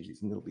just change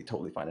these and it'll be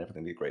totally fine.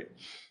 Everything will be great.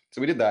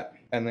 So we did that,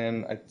 and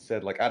then I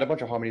said like add a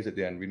bunch of harmonies at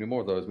the end. We knew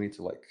more of those. We need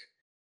to like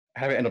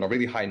have it end on a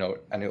really high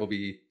note, and it will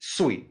be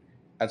sweet.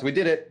 And so we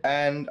did it,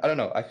 and I don't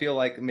know. I feel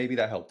like maybe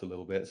that helped a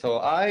little bit. So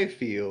I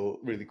feel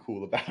really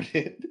cool about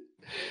it.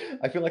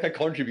 I feel like I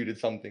contributed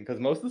something because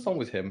most of the song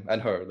was him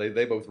and her.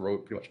 They both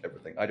wrote pretty much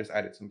everything. I just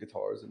added some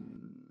guitars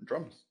and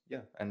drums,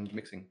 yeah, and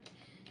mixing.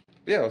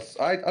 But yeah,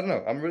 I don't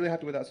know. I'm really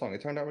happy with that song.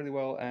 It turned out really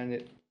well, and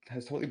it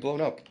has totally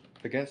blown up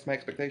against my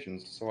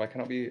expectations. So I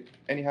cannot be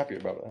any happier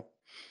about that.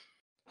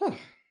 Huh.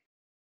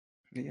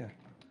 Yeah.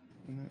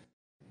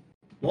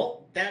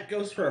 Well, that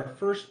goes for our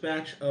first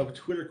batch of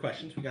Twitter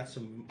questions. We got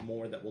some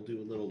more that we'll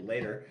do a little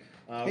later.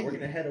 We're going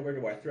to head over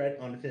to our thread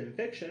on Film and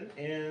Fiction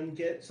and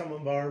get some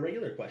of our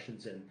regular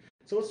questions in.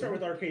 So let's start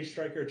with Arcade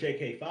Striker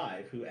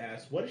JK5, who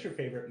asks, what is your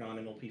favorite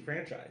non-MLP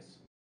franchise?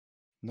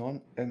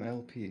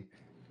 Non-MLP?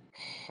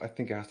 I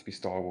think it has to be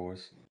Star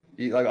Wars.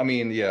 Like, I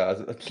mean, yeah,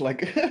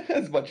 like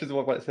as much as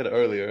what I said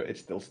earlier, it's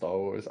still Star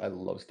Wars. I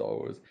love Star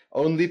Wars.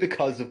 Only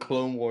because of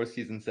Clone Wars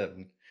Season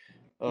 7.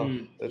 Oh,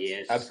 that's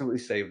yes. absolutely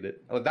saved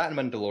it. Oh, that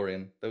and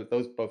Mandalorian.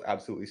 Those both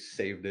absolutely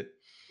saved it.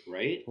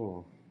 Right?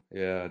 Oh,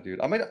 yeah,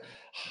 dude. I mean,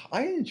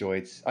 I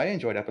enjoyed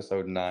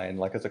episode 9,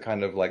 like as a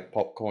kind of like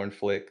popcorn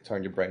flick,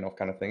 turn your brain off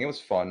kind of thing. It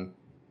was fun.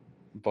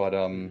 But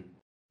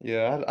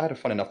yeah, I had a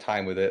fun enough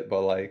time with it,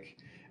 but like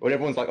when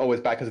everyone's like, oh,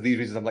 it's bad because of these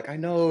reasons, I'm like, I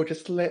know,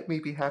 just let me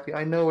be happy.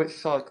 I know it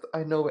sucked.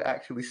 I know it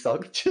actually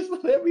sucked. Just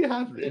let me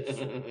have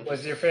this.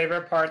 Was your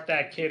favorite part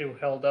that kid who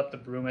held up the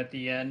broom at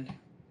the end?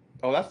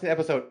 Oh, that's the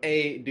episode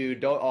 8,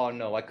 dude. Don't. Oh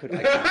no, I couldn't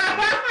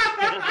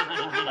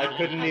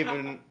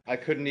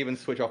even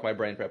switch off my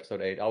brain for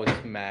episode 8. I was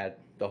just mad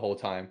the whole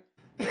time.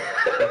 Like,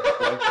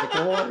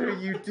 what are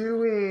you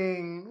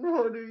doing?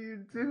 What are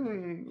you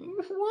doing?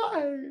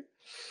 Why?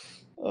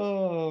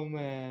 Oh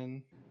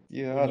man.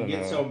 Yeah, I don't know. When you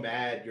get so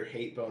mad, your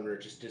hate boner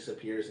just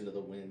disappears into the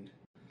wind.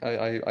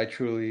 I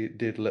truly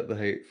did let the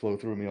hate flow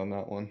through me on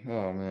that one.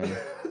 Oh man.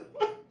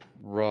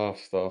 Rough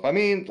stuff. I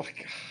mean,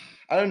 like,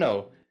 I don't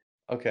know.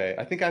 Okay,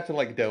 I think I have to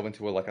like delve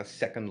into a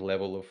second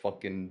level of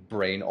fucking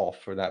brain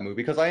off for that movie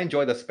because I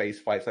enjoy the space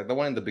fights, like the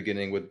one in the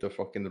beginning with the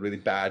really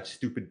bad,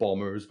 stupid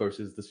bombers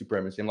versus the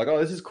supremacy. I'm like, oh,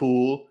 this is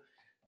cool.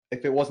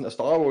 If it wasn't a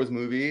Star Wars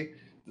movie,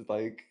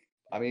 like,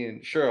 I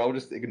mean, sure, I'll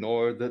just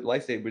ignore that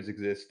lightsabers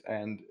exist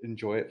and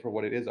enjoy it for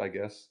what it is, I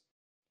guess.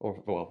 Or,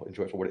 well,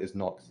 enjoy it for what it is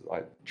not, 'cause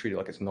I treat it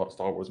like it's not a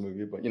Star Wars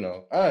movie, but, you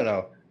know, I don't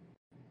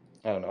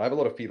know. I have a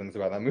lot of feelings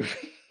about that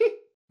movie.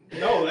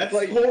 No, that's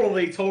like,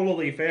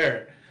 totally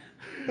fair.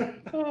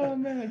 Oh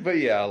man, but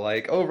yeah,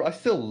 like I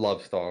still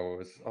love Star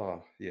Wars.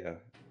 Oh yeah,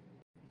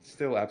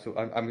 still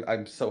absolutely.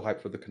 I'm so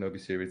hyped for the Kenobi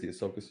series, the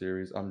Ahsoka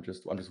series. I'm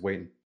just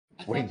waiting.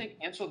 I thought they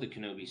canceled the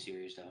Kenobi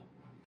series though.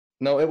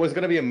 No, it was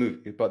gonna be a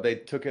movie, but they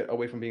took it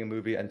away from being a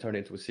movie and turned it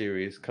into a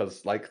series.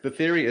 Because like the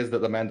theory is that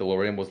the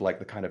Mandalorian was like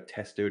the kind of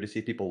tester to see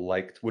if people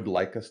would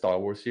like a Star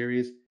Wars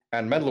series,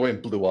 and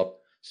Mandalorian blew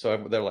up.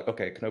 So they're like,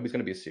 okay, Kenobi's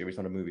gonna be a series,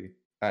 not a movie.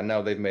 And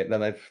now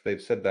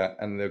they've said that,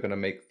 and they're gonna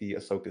make the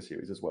Ahsoka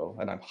series as well,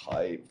 and I'm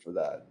hyped for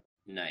that.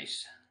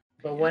 Nice.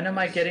 But when am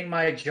I getting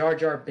my Jar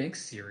Jar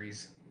Binks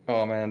series?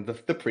 Oh man, the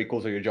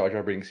prequels are your Jar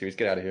Jar Binks series.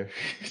 Get out of here.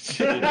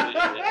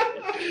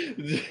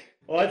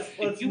 Let's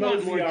if you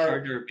want more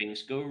Jar Jar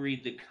Binks, go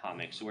read the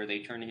comics where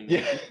they turn him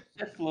into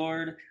Sith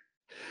Lord.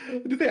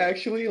 Did they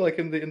actually, like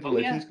in the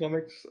Legends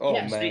comics? Oh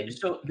yes, man.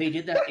 So they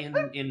did that in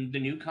the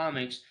new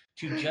comics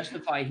to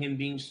justify him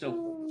being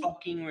so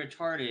fucking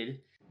retarded.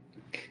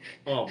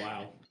 Oh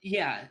wow.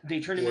 Yeah, they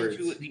turned him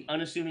into the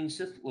unassuming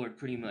Sith Lord,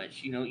 pretty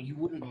much. You know, you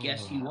wouldn't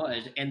guess he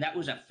was, and that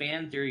was a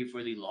fan theory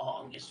for the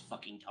longest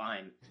fucking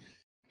time.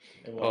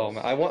 Oh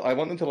man, I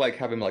want them to like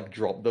have him like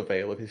drop the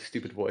veil of his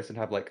stupid voice and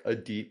have like a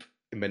deep,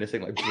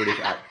 menacing like British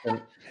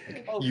accent.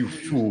 Like, you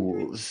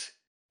fools!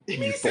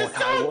 You thought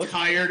I was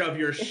tired of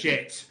your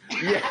shit.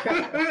 Yeah.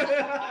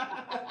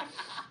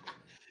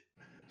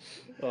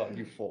 Oh,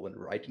 you've fallen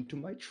right into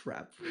my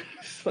trap.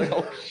 It's like,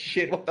 oh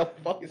shit, what the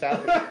fuck is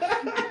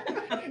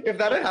happening? If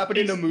that had happened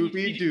in a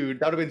movie, dude,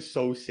 that would have been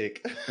so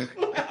sick.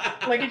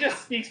 Like he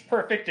just speaks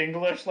perfect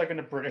English, like in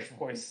a British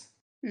voice.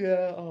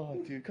 Yeah,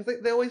 oh dude, because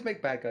they always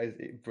make bad guys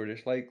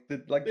British. Like They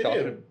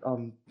Doctor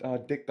do.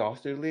 Dick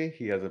Dastardly,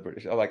 he has a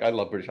British. I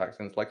love British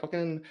accents. Like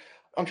fucking,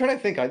 I'm trying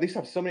to think. I at least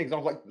have so many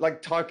examples.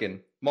 Like Tarkin,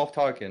 Moff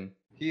Tarkin,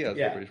 he has a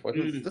Yeah. British voice.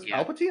 Does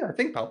Yeah. Palpatine? I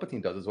think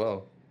Palpatine does as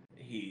well.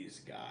 He's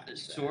got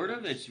Sort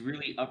of. It's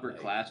really upper like-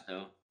 class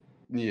though.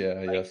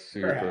 Yeah, yeah,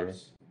 super.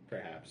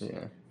 Perhaps.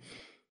 Yeah.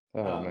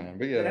 Oh man,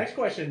 but yeah. The next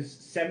question's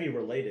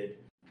semi-related.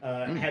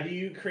 Mm. Have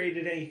you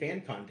created any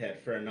fan content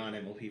for a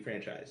non-MLP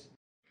franchise?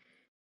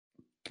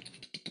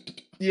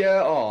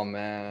 Yeah. Oh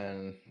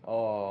man. Why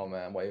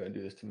are you gonna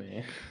do this to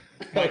me?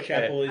 Mike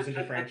Chappell isn't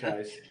a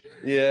franchise.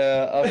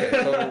 Yeah.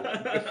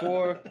 Okay.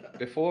 So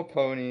before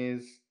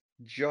Ponies,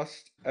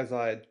 just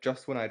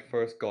when I'd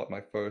first got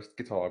my first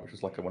guitar, which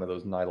was like one of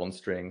those nylon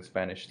string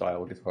Spanish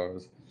style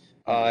guitars,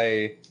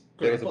 there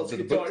was Grandpa's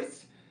the book.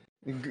 guitars.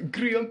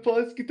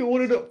 Grandpa's guitar,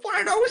 one of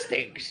those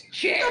things.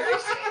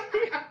 Cheers.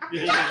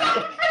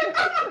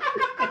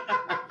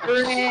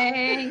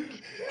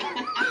 Frank.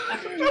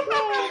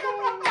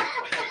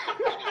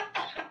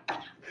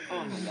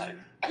 Oh my god.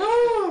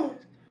 Oh,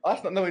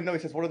 That's not. No, he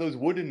says one of those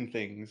wooden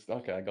things.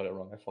 Okay, I got it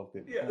wrong. I fucked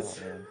it. Yes.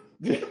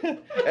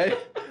 Oh, man.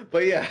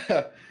 But yeah.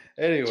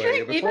 Anyway, Drink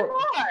even before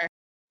more.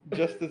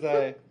 just as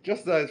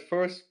I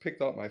first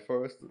picked up my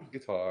first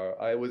guitar,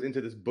 I was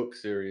into this book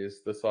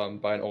series. This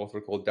by an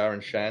author called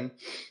Darren Shan,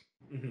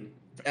 Mhm.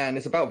 and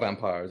it's about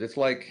vampires. It's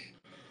like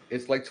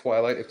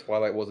Twilight if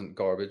Twilight wasn't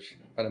garbage.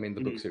 And I mean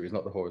the book series,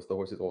 not the horse. The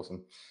horse is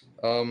awesome.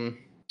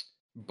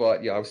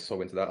 But yeah, I was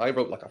so into that. I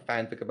wrote like a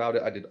fanfic about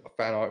it. I did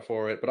fan art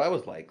for it, but I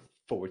was like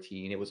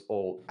 14. It was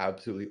all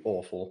absolutely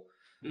awful.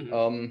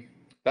 Mhm.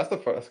 That's the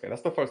first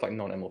like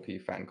non-MLP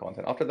fan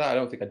content. After that, I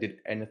don't think I did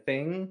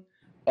anything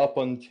up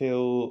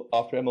until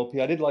after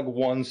MLP. I did like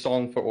one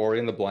song for Ori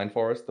and the Blind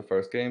Forest, the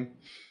first game,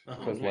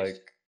 because nice.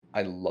 like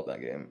I love that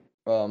game.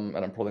 And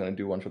I'm probably gonna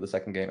do one for the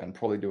second game, and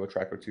probably do a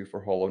track or two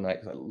for Hollow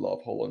Knight because I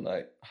love Hollow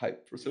Knight.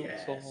 Hype for Silk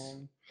Yes.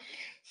 Song,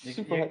 You-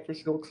 super you- hype for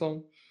Silk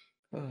Song.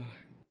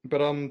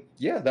 But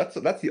yeah, that's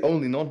the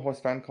only non-horse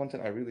fan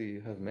content I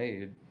really have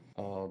made.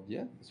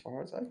 Yeah, as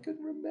far as I can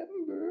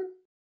remember.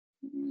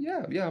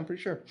 Yeah, I'm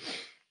pretty sure.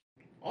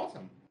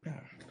 Awesome.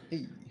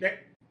 Hey.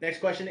 Next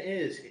question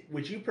is: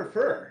 would you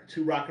prefer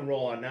to rock and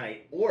roll all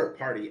night or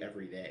party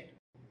every day?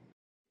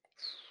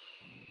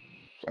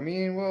 I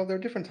mean, well, there are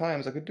different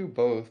times. I could do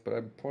both, but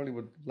I probably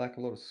would lack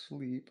a lot of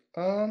sleep.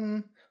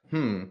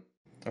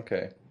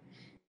 Okay.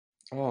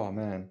 Oh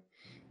man,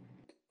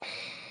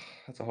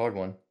 that's a hard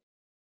one.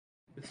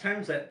 It's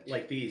times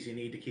like these you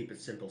need to keep it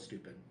simple,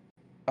 stupid.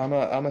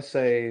 I'ma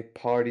say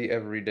party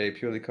every day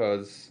purely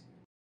because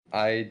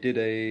I did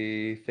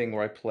a thing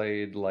where I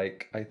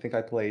think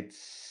I played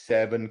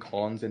 7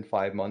 cons in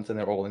 5 months, and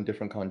they're all in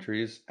different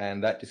countries,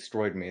 and that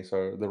destroyed me.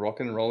 So the rock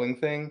and rolling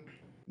thing,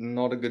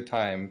 not a good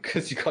time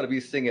because you gotta be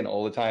singing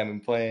all the time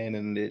and playing,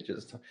 and it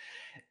just,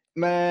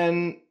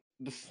 man,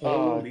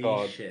 Holy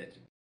God, shit!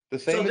 the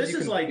same So as this you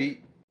is can like-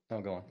 beat.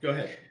 Oh, go on. Go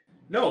ahead.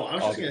 No, I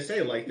was just Okay. gonna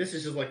say like this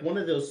is just like one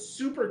of those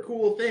super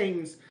cool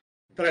things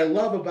that I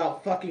love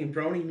about fucking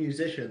brony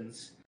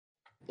musicians.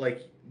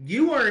 Like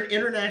you are an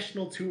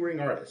international touring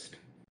artist.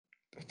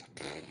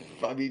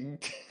 I mean,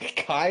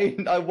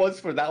 I was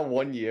for that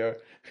 1 year.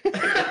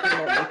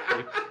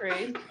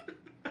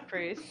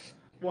 Praise.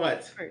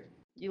 What?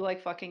 You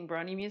like fucking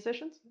brony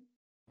musicians?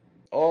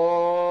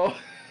 Oh,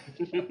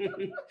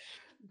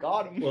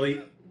 got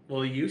him.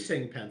 Will you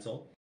sing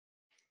Pencil?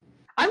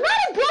 I'm not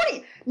a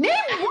brony! Name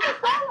one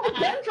song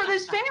I've done for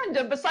this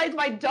fandom besides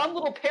my dumb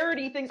little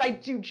parody things I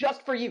do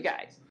just for you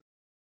guys.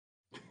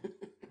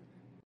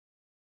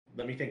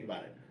 Let me think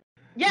about it.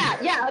 Yeah,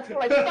 that's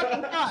what I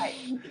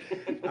fucking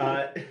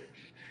thought.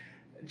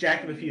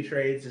 Jack of a Few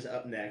Trades is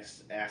up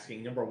next,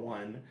 asking number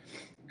 1.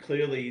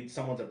 Clearly,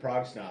 someone's a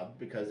prog snob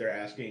because they're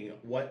asking,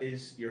 "What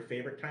is your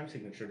favorite time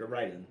signature to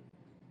write in?"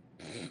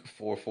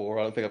 4/4.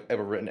 I don't think I've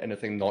ever written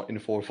anything not in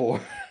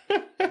 4/4.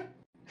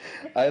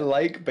 I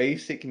like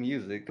basic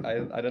music.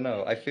 I don't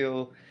know. I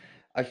feel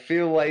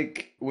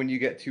like when you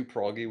get too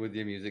proggy with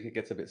your music, it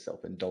gets a bit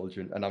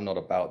self-indulgent, and I'm not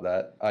about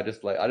that. I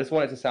just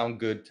want it to sound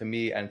good to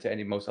me and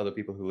to most other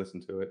people who listen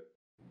to it.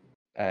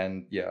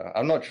 And yeah,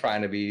 I'm not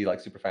trying to be like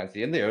super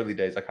fancy. In the early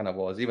days, I kind of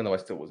was, even though I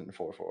still wasn't in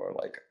 4/4.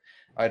 Like,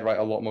 I'd write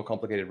a lot more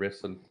complicated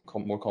riffs and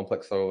more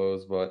complex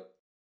solos, but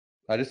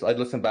I'd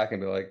listen back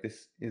and be like,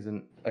 this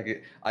isn't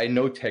like I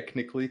know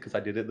technically because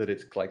I did it that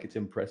it's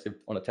impressive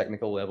on a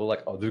technical level.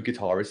 Like other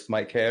guitarists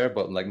might care,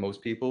 but like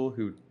most people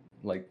who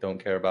like don't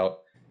care about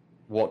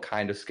what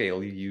kind of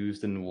scale you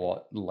used and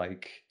what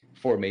like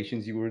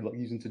formations you were like,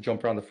 using to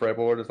jump around the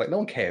fretboard. It's like no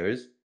one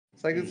cares.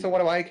 It's like so what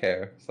do I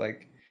care? It's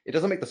like it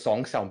doesn't make the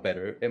song sound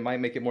better. It might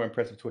make it more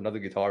impressive to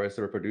another guitarist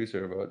or a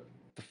producer, but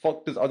the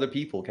fuck does other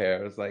people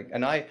care? It's like,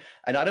 and I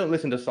don't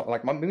listen to songs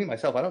like me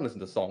myself. I don't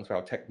listen to songs for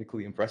how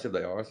technically impressive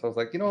they are. So I was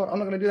like, you know what? I'm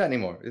not gonna do that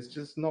anymore. It's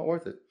just not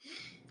worth it.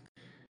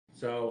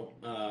 So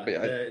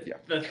yeah.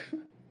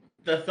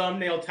 the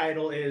thumbnail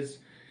title is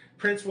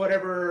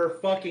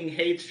PrinceWhateverer fucking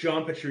hates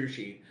John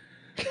Petrucci.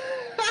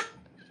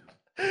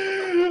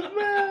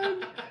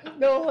 Man,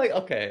 no, like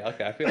okay. I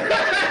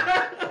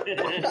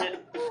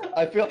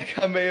feel like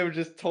I may have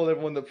just told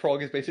everyone that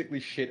prog is basically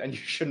shit and you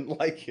shouldn't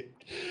like it.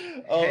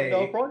 Hey.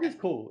 No, prog is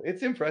cool.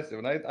 It's impressive,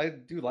 and I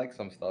do like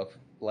some stuff.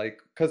 Like,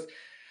 because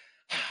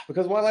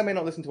while I may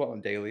not listen to it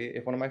on daily,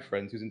 if one of my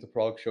friends who's into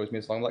prog shows me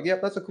a song, I'm like,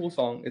 yep, that's a cool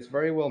song. It's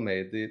very well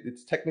made.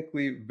 It's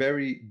technically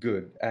very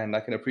good, and I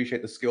can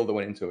appreciate the skill that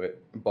went into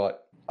it.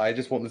 But I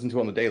just won't listen to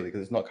it on the daily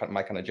because it's not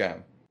my kind of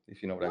jam.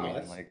 If you know what I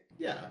mean. Like,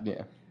 yeah,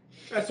 yeah.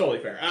 that's totally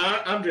fair.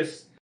 I'm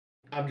just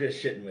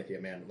shitting with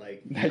you, man.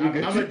 Like,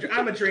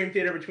 I'm a Dream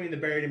Theater Between the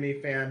Buried and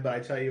Me fan, but I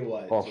tell you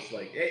what, it's just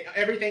like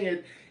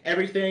everything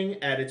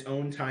at its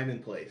own time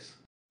and place.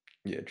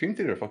 Yeah, Dream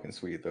Theater are fucking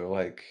sweet though.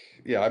 Like,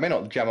 yeah, I may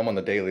not jam them on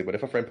the daily, but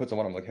if a friend puts them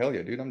on, I'm like, hell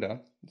yeah, dude, I'm down.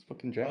 Let's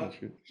fucking jam and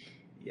shit.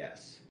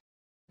 Yes.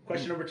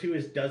 Question number 2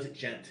 is, does it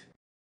gent?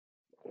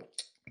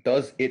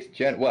 Does it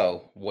gent?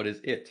 Well, what is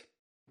it?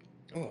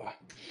 Oh.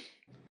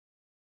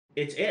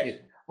 It's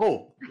it.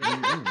 Oh.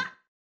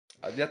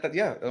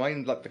 Yeah. I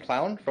mean, like the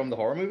clown from the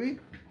horror movie.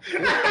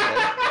 Like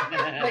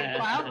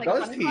clown? Like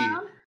Does funny he?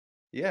 clown?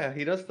 Yeah,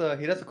 he does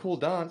a cool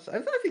dance. I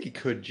think he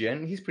could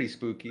gent. He's pretty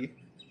spooky.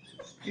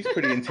 He's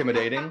pretty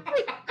intimidating.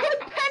 Wait, could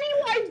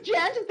Pennywise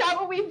gent? Is that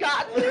what we've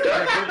got?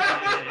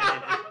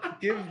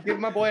 Give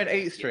my boy an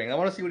 8-string. I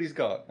want to see what he's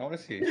got. I want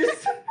to see.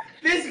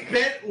 This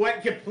bit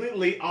went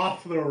completely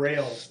off the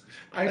rails.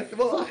 I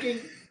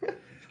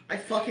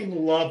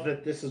fucking love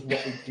that this is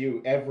what we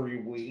do every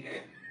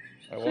week.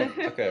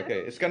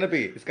 Okay. It's gonna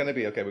be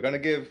okay. We're gonna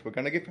give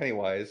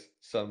Pennywise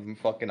some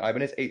fucking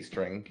Ibanez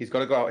 8-string. He's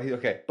gotta go out.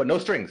 But no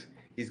strings.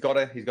 He's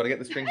gotta get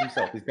the strings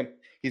himself.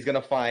 He's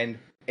gonna find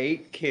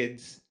 8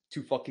 kids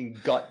to fucking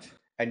gut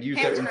and use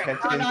their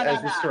intestines as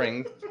the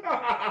strings.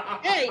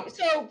 Hey,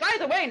 so by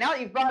the way, now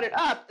that you've brought it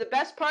up, the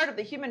best part of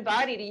the human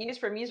body to use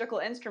for a musical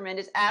instrument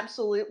is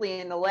absolutely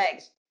in the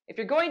legs. If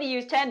you're going to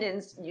use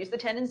tendons, use the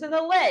tendons in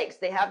the legs.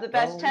 They have the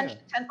best tensile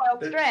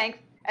strength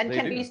and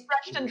can be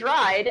stretched and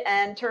dried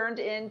and turned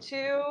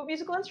into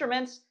musical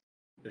instruments.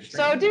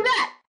 So do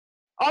that.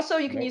 Also,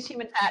 you can use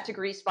human fat to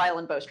grease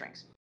violin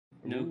bowstrings.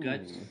 No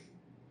guts.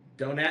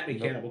 Don't at me,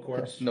 Cannibal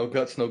Corpse. No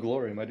guts, no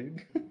glory, my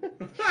dude.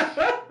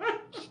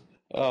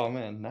 Oh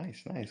man,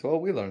 nice. Well,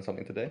 we learned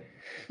something today.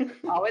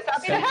 Always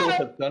happy to Central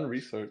help. has done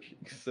research,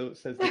 so it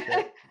says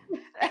the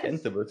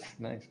Entibus.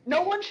 Nice.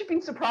 No one should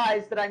be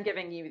surprised that I'm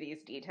giving you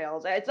these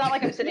details. It's not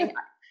like I'm sitting.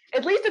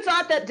 At least it's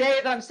not that day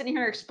that I'm sitting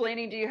here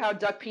explaining to you how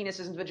duck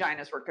penises and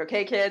vaginas work.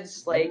 Okay,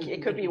 kids? Like,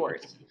 it could be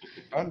worse.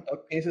 Aren't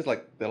duck penises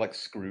they're like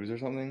screws or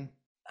something?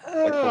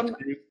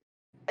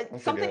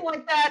 Something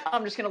like that.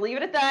 I'm just gonna leave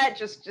it at that.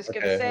 Just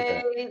gonna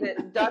say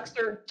that ducks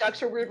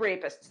are weird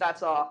rapists.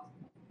 That's all.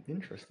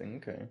 Interesting.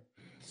 Okay.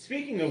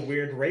 Speaking of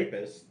weird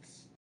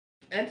rapists,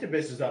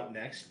 Entibus is up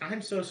next.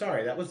 I'm so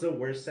sorry. That was the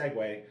worst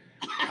segue.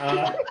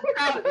 I'm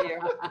proud of you.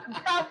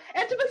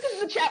 Entibus is in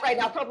the chat right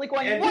now, probably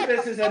going.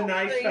 Entibus is a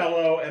nice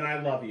fellow, and I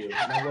love you.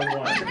 Number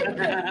one.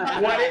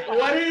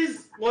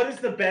 What is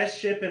the best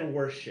ship and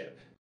worst ship?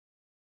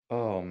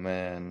 Oh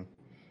man.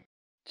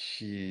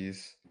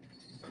 Jeez.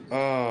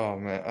 Oh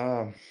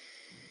man.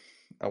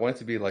 I wanted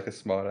to be like a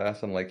smart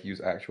ass and like use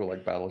actual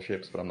like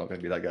battleships, but I'm not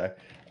gonna be that guy.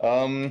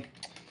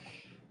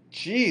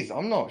 Jeez,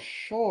 I'm not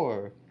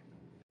sure.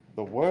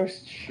 The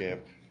worst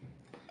ship.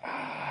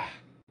 I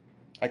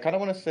kind of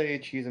want to say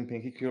Cheese and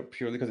Pinky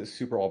purely because it's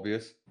super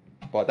obvious,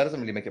 but that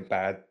doesn't really make it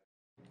bad.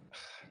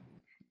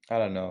 I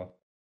don't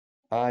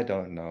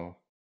know.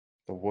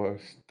 The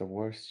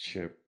worst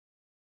ship.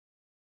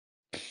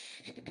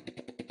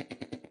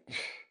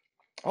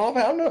 Oh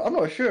man, I'm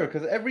not sure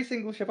because every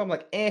single ship I'm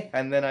like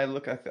and then I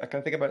kind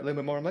of think about it a little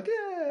bit more. I'm like,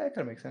 yeah, that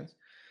kind of makes sense.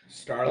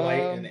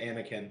 Starlight and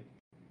Anakin.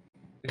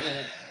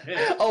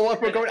 Oh, if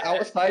we're going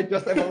outside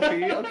just MOP,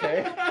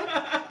 okay.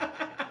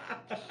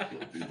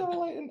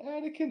 Starlight and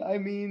Anakin, I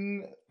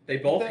mean... They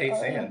both hate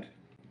sand.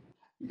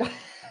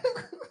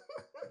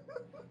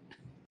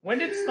 When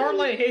did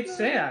Starlight hate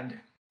sand?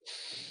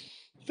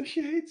 Does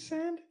she hate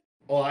sand?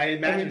 Well, I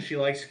imagine she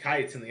likes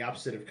kites, and the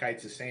opposite of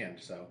kites is sand,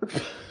 so...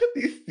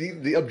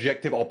 the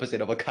objective opposite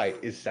of a kite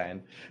is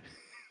sand.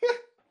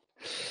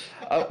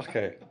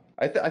 Okay.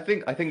 I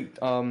think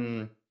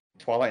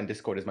Twilight and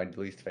Discord is my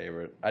least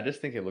favorite. I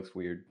just think it looks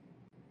weird.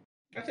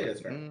 I think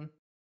that's fair.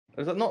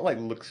 Does it not like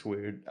looks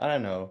weird? I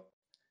don't know.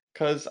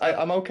 Cause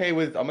I'm okay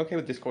with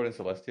Discord and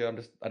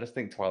Celestia. I just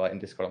think Twilight and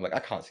Discord. I'm like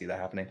I can't see that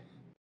happening.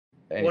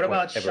 What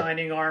about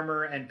Shining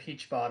Armor and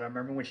Peach Bottom?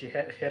 Remember when she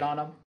hit on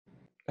him?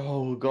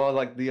 Oh god,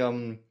 like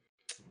the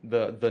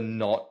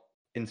knot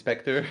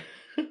inspector.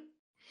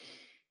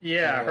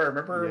 Yeah, her.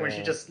 Remember when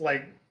she just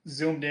like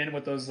zoomed in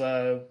with those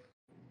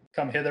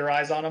come hither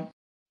eyes on him?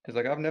 It's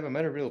like I've never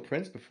met a real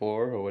prince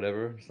before or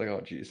whatever. It's like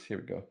oh jeez, here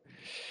we go.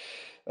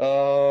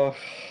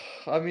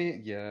 I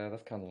mean, yeah,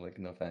 that's kind of like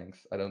no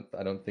thanks. I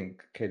don't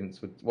think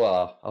Cadence would.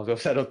 Well, I was gonna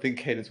say I don't think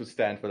Cadence would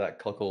stand for that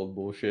cuckold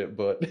bullshit,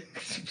 but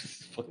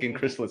fucking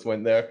Chrysalis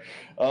went there.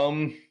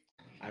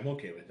 I'm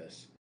okay with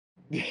this.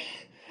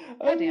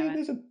 I damn mean,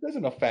 it. there's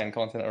enough fan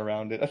content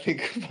around it. I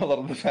think a lot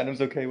of the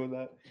fandom's okay with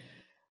that.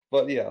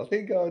 But yeah, I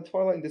think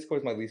Twilight and Disco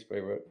is my least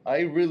favorite.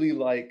 I really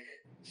like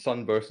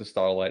Sunburst and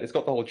Starlight. It's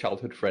got the whole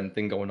childhood friend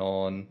thing going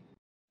on,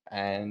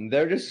 and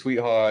they're just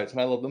sweethearts,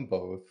 and I love them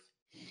both.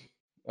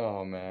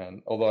 Oh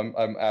man! Although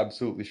I'm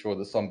absolutely sure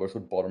that Sunburst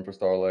would bottom for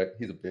Starlight.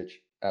 He's a bitch.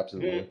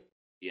 Absolutely.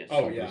 Yes.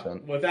 Oh yeah,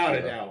 100%. without a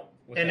Yeah. doubt.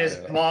 And Without his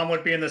a doubt. mom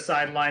would be in the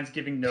sidelines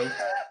giving notes.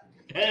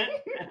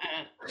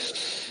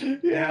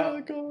 Now-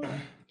 God.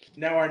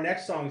 Now our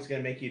next song is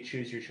going to make you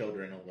choose your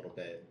children a little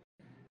bit.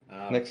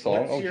 Next song.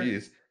 what's Oh your-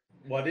 jeez.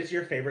 What is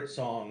your favorite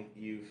song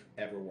you've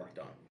ever worked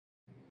on?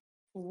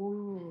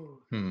 Ooh.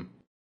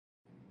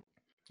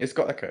 It's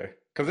got okay.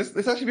 Because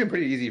this actually been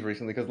pretty easy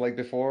recently. Because like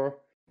before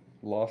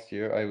last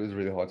year, it was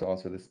really hard to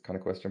answer this kind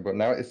of question. But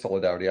now it's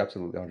Solidarity.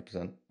 Absolutely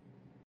 100%.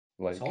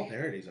 Like.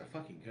 Solidarity is a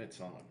fucking good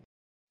song.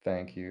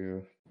 Thank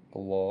you a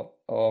lot.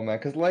 Oh man,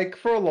 because like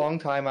for a long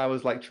time I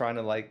was like trying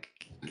to like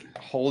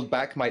hold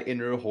back my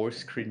inner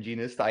horse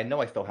cringiness that I know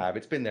I still have.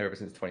 It's been there ever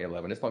since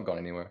 2011. It's not gone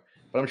anywhere.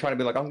 But I'm trying to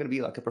be like, I'm gonna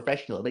be like a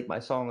professional, make my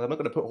songs. I'm not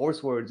gonna put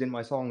horse words in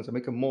my songs and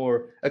make them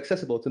more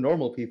accessible to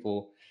normal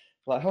people.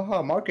 Like,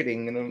 haha,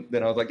 marketing. And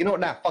then I was like, you know what?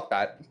 Nah, fuck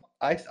that.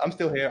 I'm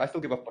still here. I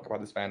still give a fuck about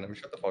this fandom.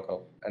 Shut the fuck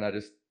up. And I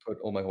just put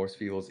all my horse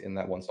feels in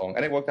that one song,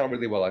 and it worked out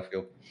really well. I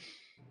feel.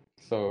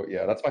 So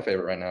yeah, that's my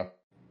favorite right now.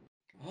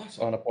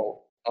 Awesome.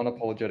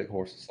 Unapologetic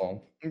horse song.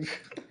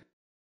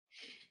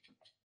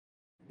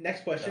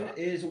 Next question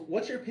is,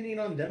 what's your opinion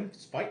on them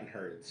fighting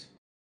herds?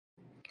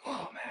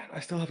 Oh man, I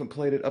still haven't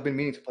played it. I've been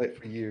meaning to play it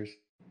for years.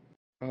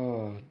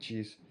 Oh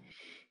jeez.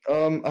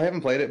 I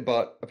haven't played it,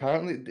 but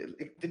apparently,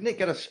 didn't it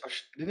get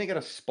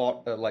a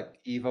spot at like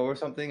Evo or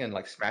something, and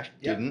like Smash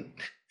Yep. didn't?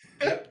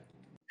 Yep.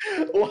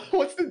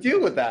 What's the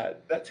deal with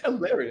that? That's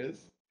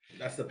hilarious.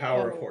 That's the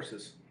power of Oh.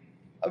 horses.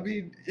 I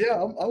mean,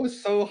 yeah, I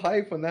was so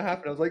hyped when that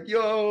happened. I was like,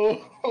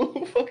 yo,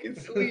 fucking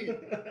sweet.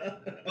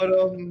 But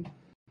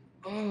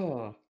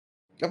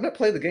I've not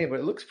played the game, but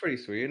it looks pretty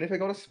sweet. And if it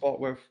got a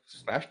spot where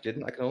Smash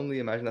didn't, I can only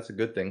imagine that's a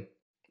good thing.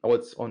 Oh,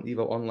 it's on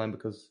Evo Online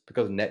because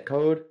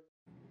netcode.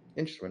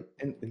 Instrument.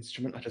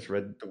 I just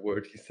read the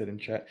word he said in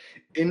chat.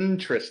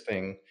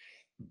 Interesting.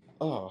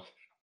 Oh,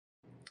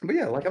 but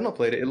yeah, like I've not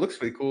played it. It looks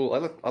really cool.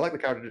 I like the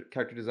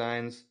character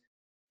designs.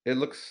 It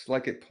looks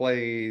like it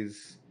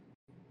plays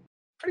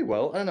pretty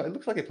well. I don't know. It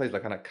looks like it plays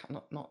like kind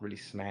of not really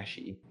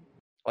smashy,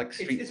 like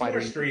Street It's Fighter.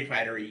 more Street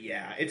Fighter,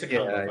 yeah. It's a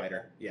combo Yeah.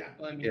 fighter, yeah.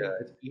 Well, I mean,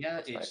 Yeah,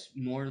 it's nice.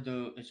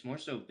 more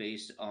so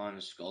based on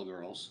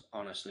Skullgirls,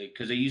 honestly,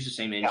 because they use the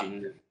same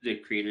engine. That the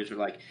creators are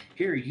like,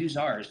 here, use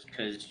ours,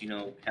 because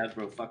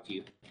Hasbro fucked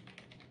you.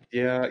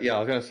 Yeah. I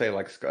was gonna say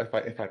like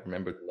if I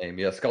remember the name,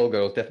 yeah,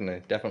 Skullgirls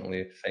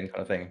definitely same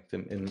kind of thing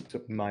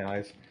to my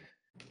eyes.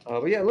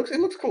 But yeah, it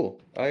looks cool.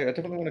 I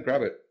definitely want to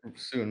grab it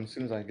soon, as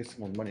soon as I get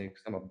some more money,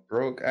 because I'm a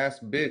broke ass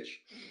bitch.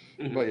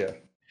 But yeah,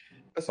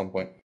 at some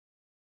point.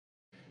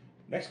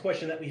 Next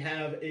question that we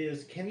have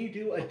is, can you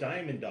do a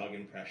Diamond Dog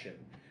impression?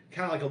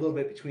 Kind of like a little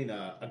bit between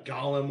a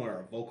Golem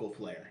or a vocal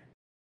flare.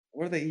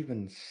 What do they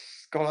even?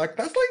 Like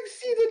that's like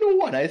season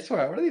 1. I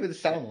swear. What do they even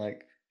sound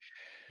like?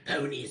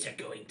 Ponies are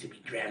going to be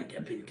ground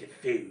up into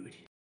food.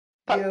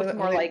 But Yeah, with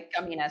more I- like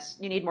gumminess.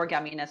 You need more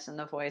gumminess in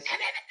the voice.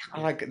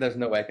 There's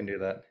no way I can do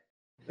that.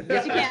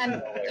 Yes, you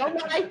can. Don't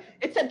lie.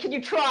 It said, "Can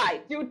you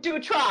try? Do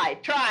try.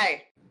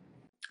 Try."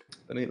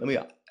 Let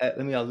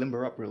me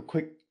limber up real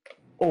quick.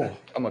 Oh,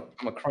 I'm a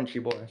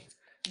crunchy boy.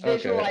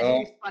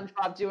 Visualizing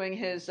SpongeBob doing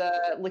his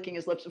licking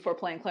his lips before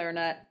playing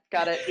clarinet.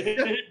 Got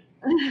it.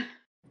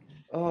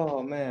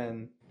 Oh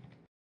man,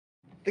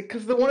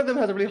 because the one of them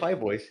has a really high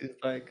voice. It's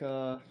like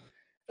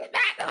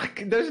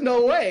there's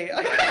no way.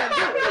 I can't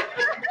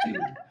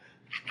do it.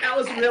 That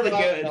was really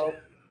good.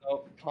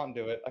 No, can't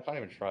do it. I can't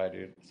even try,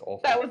 dude. It's awful.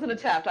 That was an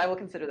attempt. I will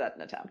consider that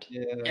an attempt.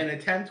 Yeah. An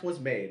attempt was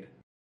made.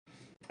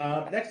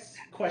 Next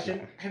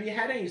question. Have you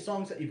had any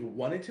songs that you've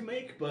wanted to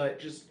make but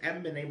just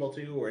haven't been able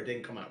to, or it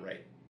didn't come out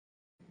right?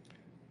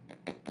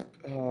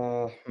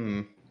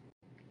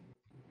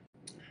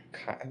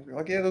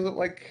 Like yeah, there's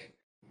like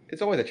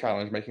it's always a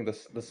challenge making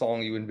the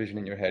song you envision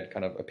in your head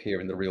kind of appear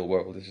in the real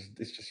world.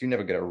 It's just you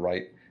never get it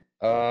right.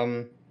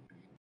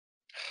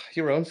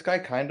 Your Own Sky,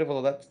 kind of,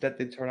 although that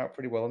did turn out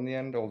pretty well in the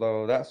end.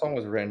 Although that song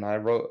was written,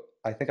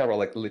 I think I wrote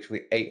like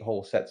literally 8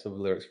 whole sets of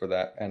lyrics for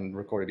that and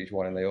recorded each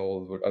one, and I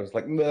was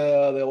like,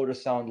 no, they all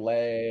just sound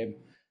lame.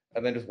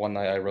 And then just one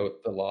night I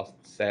wrote the last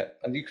set,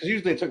 and because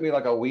usually it took me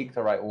like a week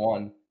to write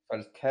one, so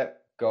I just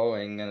kept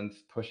going and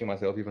pushing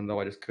myself, even though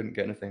I just couldn't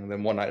get anything. And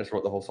then one night I just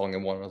wrote the whole song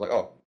in one, and I was like,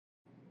 oh,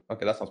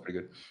 okay, that sounds pretty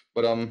good.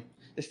 But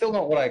it's still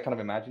not what I kind of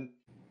imagined,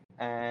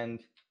 and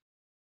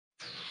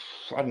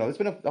I don't know.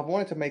 I've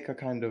wanted to make a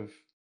kind of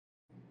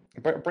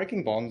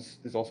Breaking Bonds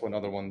is also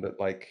another one that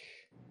like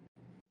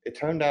it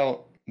turned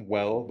out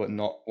well, but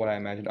not what I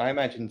imagined. I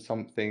imagined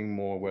something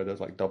more where there's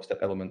like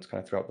dubstep elements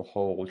kind of throughout the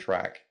whole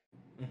track,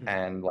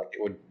 and like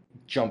it would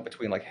jump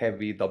between like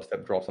heavy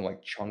dubstep drops and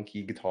like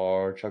chunky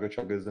guitar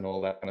chuggas and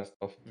all that kind of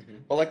stuff.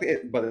 But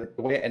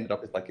the way it ended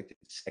up is like it's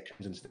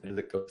sections instead as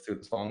it goes through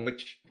the song,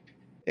 which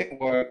it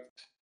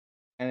worked,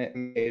 and it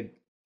made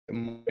it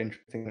more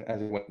interesting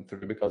as it went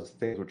through because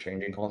things were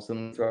changing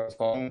constantly throughout the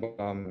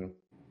song.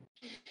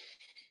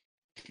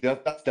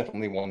 But that's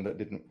definitely one that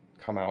didn't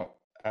come out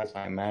as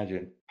I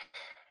imagined. I'm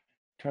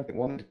trying to think,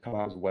 one did come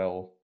out as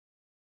well.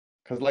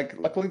 Because, like,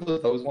 luckily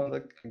those ones,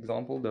 like,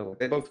 example,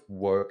 they both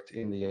worked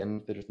in the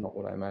end. They're just not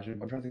what I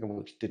imagined. I'm trying to think of one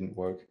that just didn't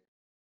work.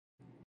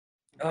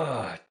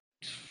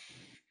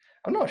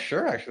 I'm not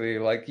sure, actually.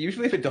 Like,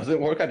 usually if it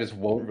doesn't work, I just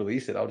won't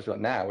release it. I'll just be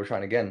like, nah, we're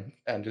trying again.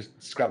 And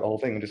just scrap the whole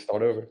thing and just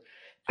start over.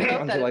 I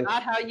hope that Until is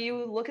not how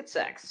you look at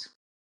sex.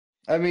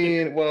 I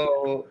mean,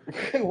 well,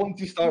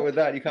 once you start with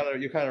that, you kind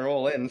of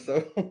roll in,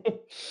 so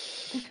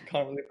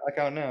can't really back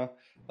out now.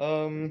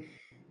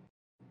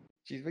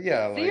 Geez, but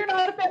yeah, So like you're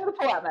not a fan of the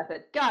pull-out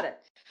method. Got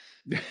it.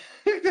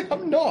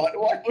 I'm not.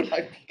 Why would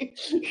I be?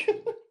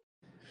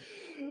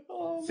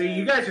 Oh, See,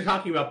 you man. guys are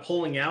talking about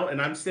pulling out,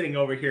 and I'm sitting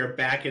over here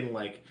back in,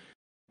 like,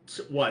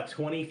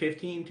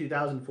 2015,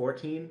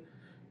 2014?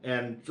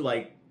 And,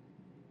 like,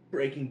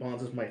 Breaking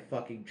Bonds is my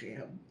fucking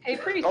jam. Hey,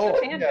 priest, Oh,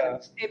 the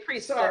tangents. yeah. Hey,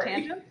 priest, Sorry. the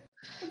tangent.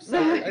 I'm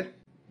sorry.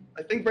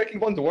 I think Breaking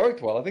Bonds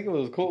worked well. I think it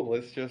was cool.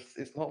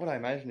 It's not what I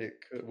imagined it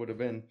would have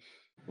been.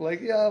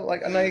 Like, yeah,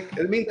 like, and like,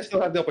 it means I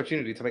still have the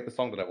opportunity to make the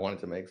song that I wanted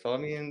to make. So, I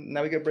mean,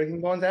 now we get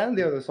Breaking Bonds and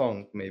the other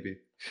song, maybe.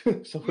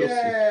 So we'll see.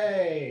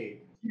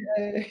 Yay!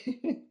 Yay!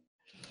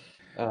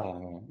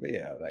 But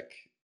yeah, like,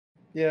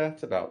 yeah,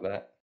 it's about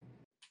that.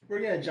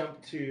 We're going to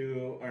jump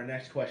to our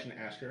next question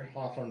asker,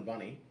 Hawthorne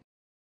Bunny,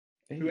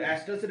 who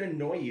asked, does it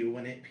annoy you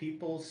when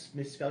people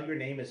misspell your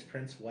name as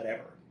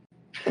PrinceWhateverer?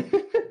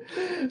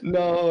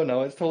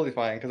 No, it's totally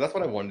fine because that's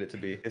what I wanted it to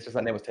be. It's just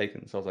that name was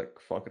taken, so I was like,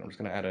 "Fuck it, I'm just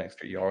gonna add an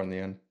extra ER in the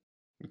end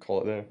and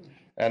call it there,"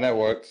 and that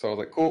worked. So I was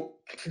like, "Cool."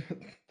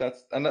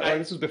 This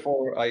was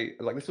before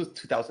this was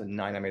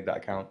 2009. I made that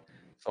account,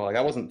 so like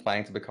I wasn't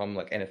planning to become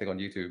like anything on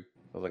YouTube.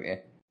 I was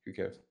like, who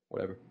cares,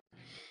 whatever.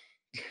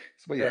 So,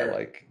 but yeah, Fair.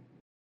 like,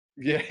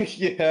 yeah.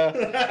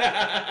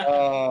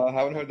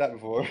 Haven't heard that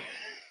before.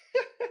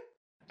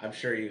 I'm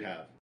sure you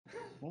have.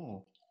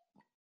 Oh.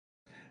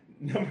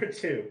 Number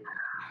 2.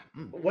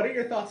 What are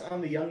your thoughts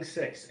on the Young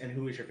Six, and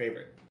who is your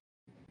favorite?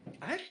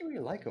 I actually really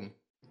like him.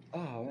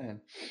 Oh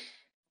man.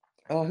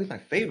 Oh, who's my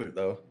favorite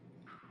though?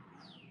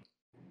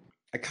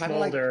 I kind of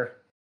like. Smolder.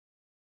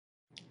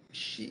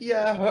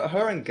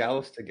 Her and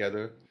Gallus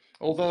together.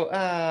 Although,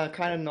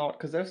 kind of not,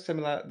 because they're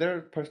similar.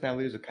 Their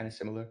personalities are kind of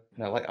similar,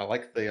 and I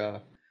like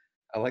the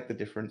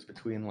difference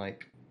between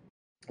like,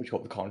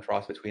 the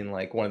contrast between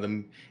like one of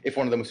them. If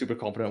one of them was super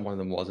competent, one of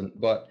them wasn't.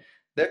 But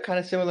they're kind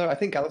of similar. I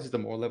think Gallus is the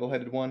more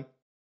level-headed one,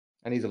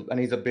 and he's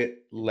a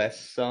bit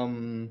less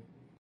what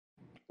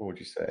would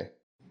you say?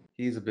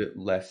 He's a bit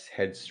less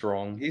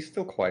headstrong. He's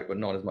still quite, but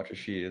not as much as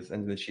she is,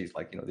 and then she's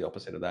like the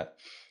opposite of that.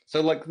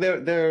 So like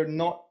they're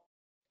not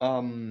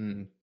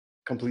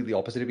completely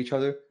opposite of each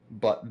other,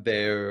 but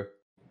they're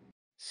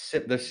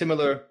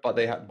similar, but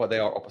they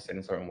are opposite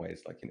in certain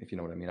ways. Like, if you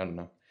know what I mean. I don't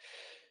know.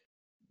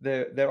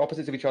 They're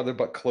opposites of each other,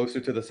 but closer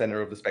to the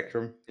center of the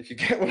spectrum. If you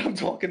get what I'm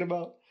talking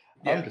about.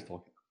 Yeah. I'm just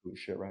talking absolute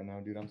shit right now,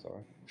 dude. I'm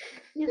sorry.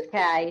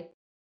 Okay.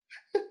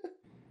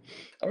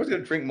 I was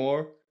gonna drink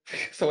more,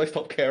 so I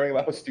stopped caring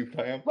about how stupid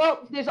I am.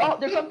 Well, there's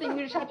something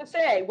you just have to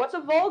say. What's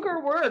a vulgar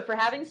word for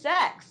having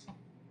sex?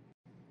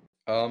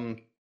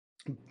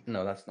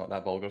 No, that's not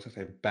that vulgar. I was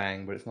gonna say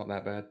bang, but it's not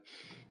that bad.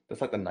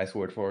 That's like the nice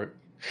word for it.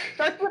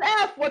 Starts with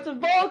F. What's a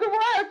vulgar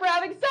word for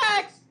having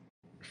sex?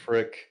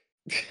 Frick.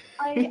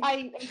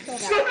 I'm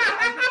so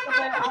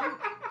mad.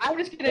 I'm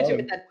just gonna do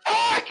it then.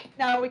 Fuck!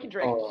 Now we can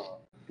drink. Oh,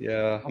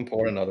 yeah, I'm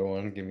pouring another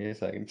one. Give me a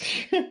second.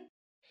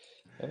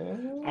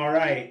 All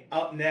right,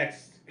 up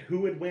next, who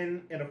would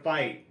win in a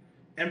fight?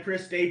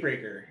 Empress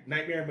Daybreaker,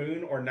 Nightmare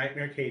Moon, or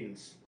Nightmare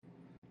Cadence?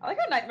 I like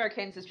how Nightmare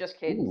Cadence is just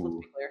Cadence. Ooh.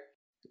 Let's be clear.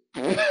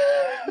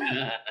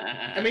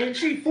 I mean,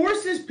 she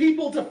forces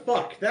people to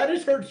fuck. That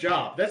is her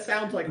job. That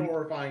sounds like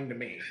horrifying to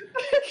me.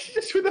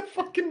 Just with a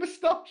fucking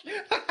moustache.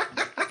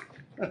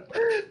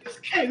 This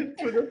kid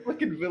with a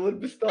fucking villain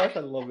moustache. I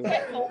love it.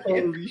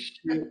 Holy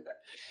shit.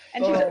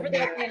 And she's over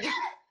there,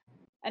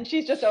 and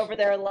she's just over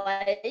there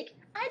like,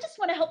 I just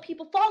want to help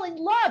people fall in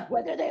love,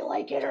 whether they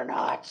like it or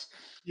not.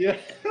 Yeah.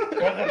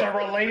 Whether they're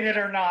related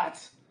or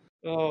not.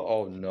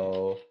 Oh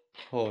no.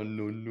 Oh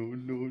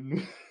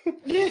no.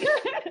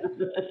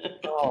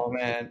 Oh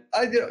man.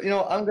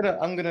 I'm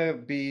gonna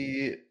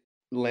be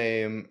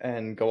lame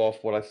and go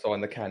off what I saw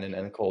in the canon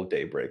and call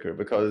Daybreaker,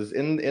 because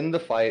in the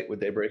fight with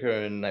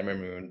Daybreaker and Nightmare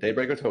Moon,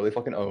 Daybreaker totally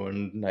fucking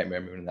owned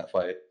Nightmare Moon in that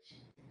fight.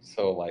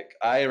 So like,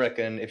 I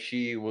reckon if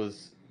she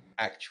was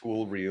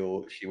actual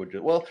real, she would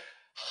just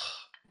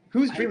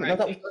who's dreaming? No,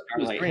 that was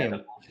Starlight Dream. had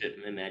a bullshit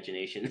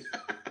imagination.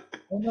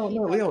 Oh, no,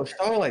 Leo, it was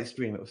Starlight's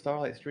dream. It was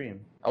Starlight's dream.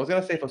 I was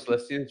gonna say if it was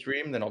Celestia's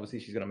dream, then obviously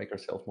she's gonna make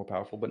herself more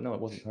powerful, but no,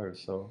 it wasn't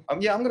hers. So I'm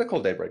gonna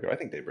call Daybreaker. I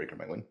think Daybreaker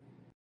might win.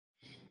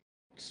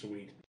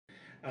 Sweet.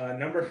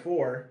 Number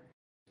 4.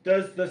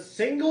 Does the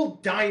single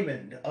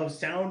diamond of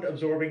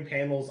sound-absorbing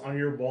panels on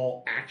your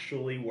wall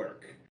actually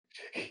work?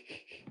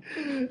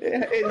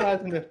 It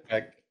has an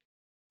effect.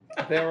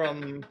 They're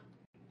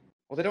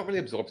Well, they don't really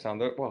absorb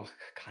sound. Well,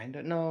 kind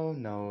of.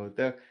 No.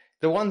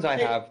 The ones I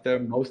have, they're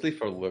mostly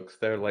for looks.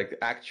 They're like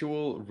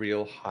actual,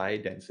 real high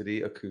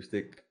density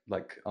acoustic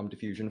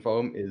diffusion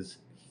foam is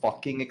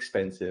fucking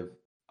expensive.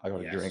 I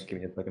got a drink. Give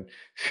me a second.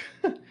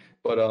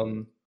 but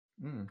mm.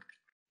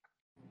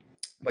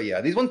 but yeah,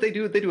 these ones they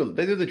do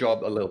the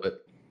job a little bit.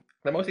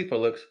 They're mostly for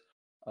looks.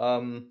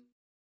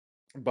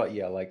 But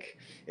yeah, like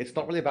it's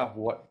not really about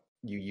what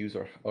you use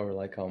or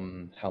like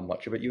how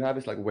much of it you have.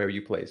 It's like where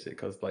you place it,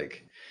 because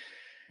like.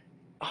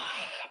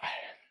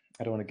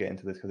 I don't want to get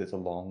into this because it's a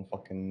long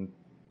fucking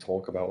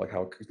talk about like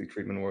how acoustic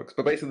treatment works.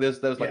 But basically,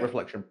 there's like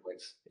reflection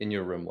points in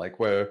your room, like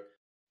where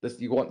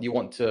you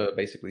want to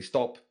basically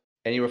stop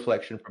any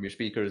reflection from your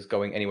speakers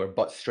going anywhere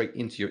but straight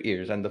into your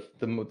ears. And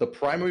the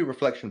primary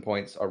reflection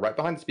points are right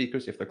behind the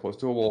speakers if they're close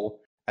to a wall,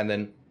 and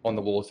then on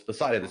the walls to the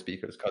side of the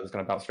speakers, because it's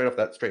going to bounce straight off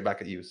that straight back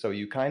at you. So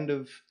you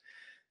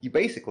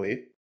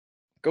basically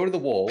go to the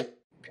wall,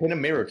 pin a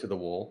mirror to the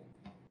wall,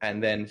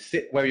 and then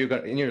sit where you're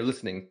going in your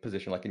listening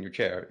position, like in your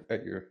chair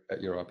at your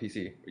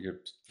PC, or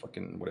your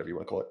fucking whatever you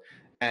want to call it,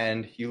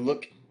 and you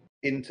look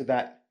into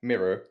that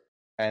mirror,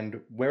 and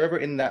wherever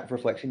in that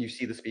reflection you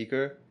see the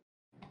speaker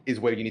is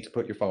where you need to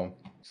put your phone.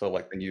 So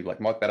like then you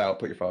like mark that out,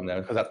 put your phone there,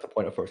 because that's the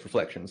point of first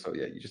reflection. So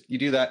yeah, you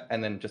do that,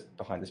 and then just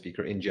behind the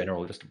speaker in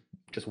general,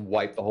 just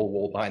wipe the whole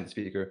wall behind the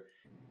speaker,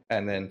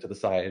 and then to the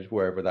side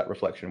wherever that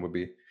reflection would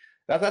be.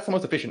 That's the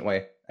most efficient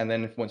way. And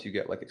then once you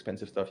get like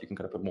expensive stuff, you can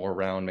kind of put more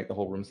around, make the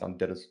whole room sound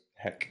dead as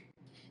heck.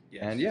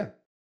 Yes. And yeah,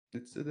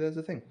 there's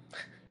a thing.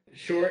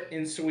 Short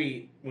and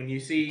sweet. When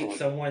you see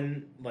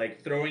someone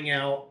like throwing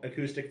out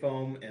acoustic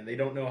foam and they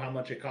don't know how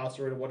much it costs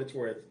or what it's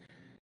worth,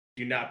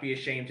 do not be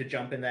ashamed to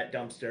jump in that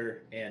dumpster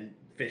and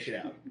fish it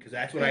out, because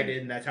that's what I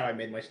did, and that's how I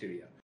made my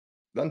studio.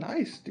 Oh,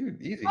 nice,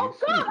 dude. Easy. Oh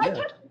god, I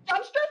touched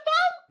dumpster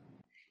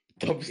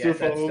foam. Dumpster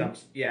foam.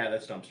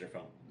 That's dumpster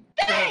foam.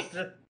 Thanks.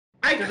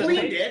 I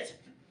cleaned it.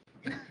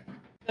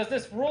 Does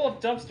this rule of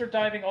dumpster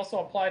diving also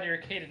apply to your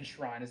Cadence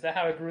shrine? Is that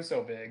how it grew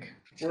so big?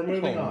 We're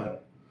moving on.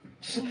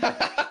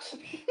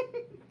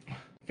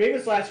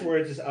 Famous Last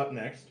Words is up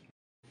next.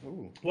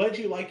 Ooh. What did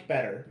you like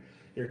better,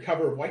 your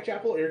cover of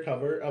Whitechapel or your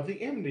cover of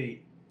the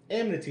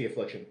Amity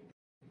Affliction?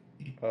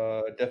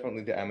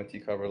 Definitely the Amity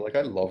cover. Like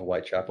I love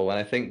Whitechapel, and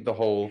I think the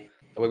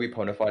way we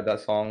ponified that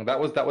song, that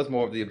was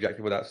more of the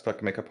objective with that stuff,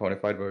 to make a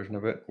ponified version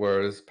of it.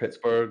 Whereas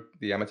Pittsburgh,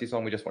 the Amity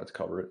song, we just wanted to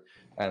cover it.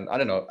 And I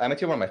don't know,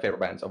 Amity are one of my favorite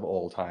bands of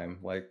all time.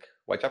 Like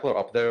Whitechapel are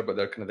up there, but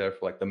they're kind of there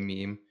for like the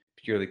meme,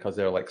 purely because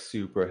they're like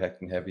super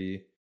heckin'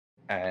 heavy,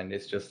 and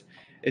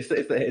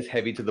it's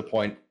heavy to the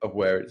point of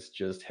where it's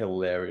just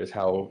hilarious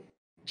how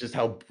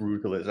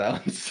brutal it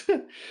sounds.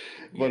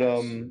 But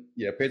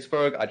yeah,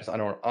 Pittsburgh, I just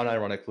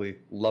unironically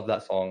love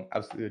that song,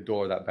 absolutely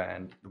adore that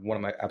band, one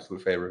of my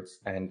absolute favorites,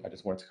 and I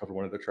just wanted to cover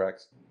one of their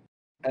tracks.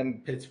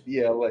 And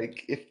yeah,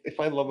 like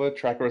if I love a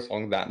track or a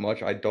song that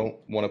much, I don't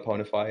want to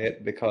ponify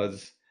it,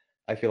 because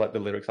I feel like the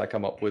lyrics I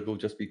come up with will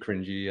just be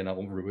cringy and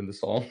I'll ruin the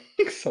song.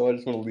 So I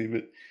just want to leave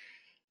it.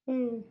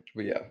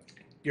 But yeah.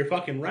 You're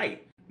fucking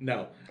right.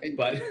 No,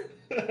 but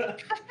no,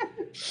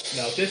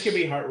 This Could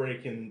Be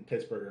Heartbreak and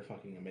Pittsburgh are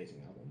fucking amazing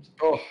albums.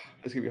 Oh,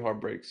 This Could Be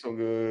Heartbreak, so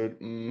good.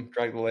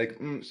 Drag the Lake,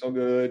 so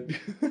good.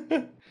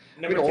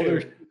 Number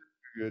 2,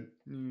 good.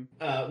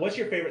 What's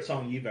your favorite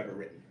song you've ever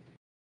written?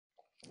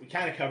 We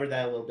kind of covered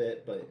that a little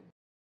bit, but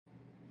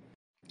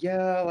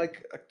yeah,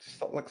 like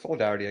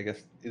Solidarity, I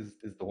guess is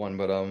the one.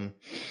 But I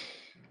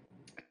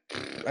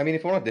mean,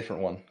 if we want a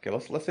different one, okay,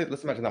 let's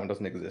imagine that one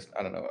doesn't exist.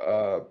 I don't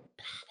know.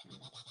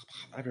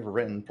 I've ever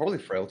written probably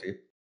Frailty.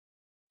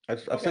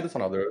 I've said this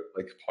on other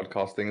like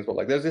podcast things, but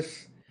like there's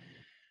this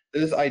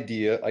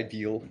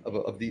ideal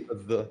of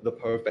the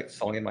perfect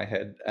song in my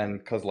head, and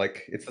because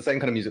like it's the same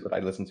kind of music that I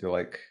listen to.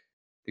 Like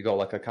you got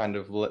like a kind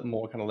of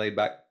more kind of laid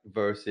back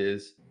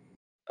verses,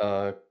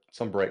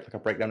 some like a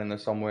breakdown in there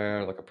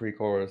somewhere, like a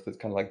pre-chorus that's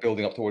kind of like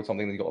building up towards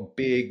something. Then you got a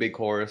big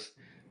chorus,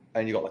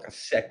 and you got like a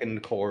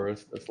second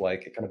chorus that's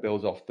like it kind of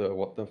builds off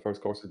what the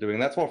first chorus is doing.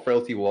 And that's what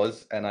Frailty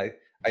was, and I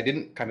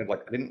didn't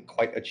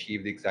quite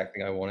achieve the exact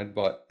thing I wanted,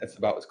 but it's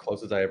about as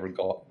close as I ever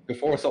got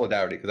before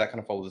Solidarity, because that kind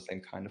of follows the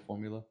same kind of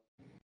formula.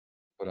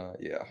 But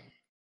yeah,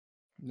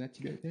 that's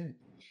good.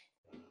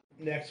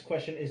 Next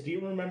question is, do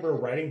you remember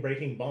writing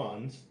Breaking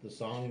Bonds, the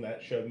song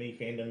that showed me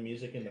fandom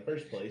music in the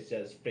first place,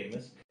 as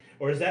famous,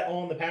 or is that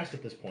all in the past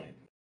at this point?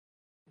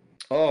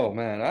 Oh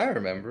man, I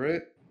remember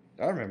it.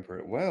 I remember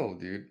it well,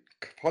 dude.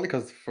 Probably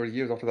because for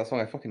years after that song,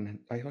 I fucking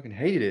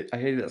hated it. I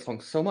hated that song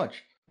so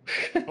much.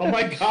 Oh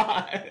my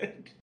god!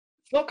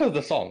 It's not because of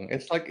the song.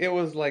 It's like it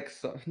was like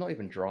not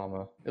even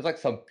drama. It was like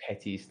some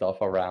petty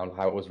stuff around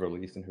how it was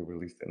released and who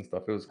released it and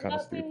stuff. It was kind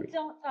of stupid. We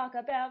don't talk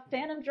about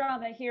fandom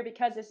drama here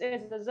because this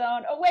is the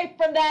zone. Away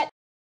from that.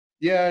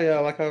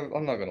 Yeah. Like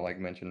I'm not gonna like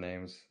mention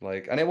names.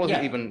 Like, and it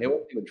wasn't even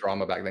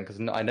drama back then,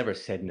 because I never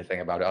said anything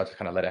about it. I just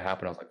kind of let it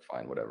happen. I was like,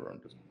 fine, whatever.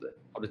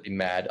 I'll just be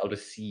mad. I'll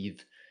just seethe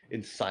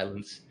in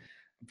silence.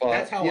 But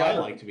that's how I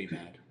like to be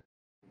mad.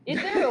 Is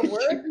there a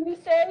word you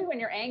say when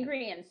you're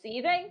angry and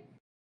seething?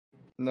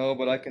 No,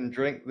 but I can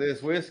drink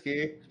this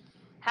whiskey.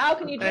 How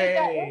can you drink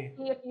that Hey.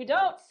 whiskey if you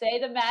don't say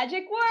the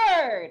magic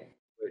word?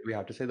 Wait, we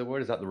have to say the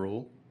word? Is that the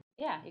rule?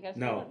 Yeah, you gotta say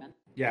the No. word, man.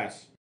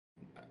 Yes.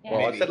 Yeah. Well,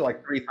 I've Maybe. said it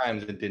like 3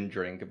 times and didn't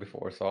drink it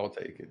before, so I'll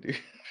take it, dude.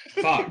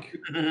 Fuck.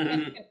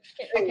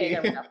 Okay,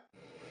 there we go.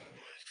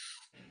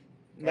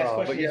 Next But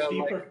question yeah, is, do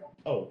you like-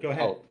 Oh, go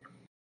ahead.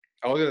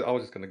 Oh, I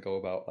was just gonna go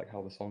about like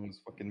how the song is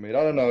fucking made.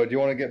 I don't know. Do you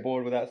want to get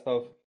bored with that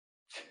stuff?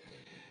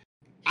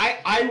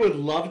 I would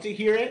love to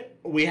hear it.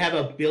 We have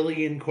a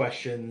billion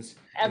questions.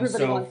 and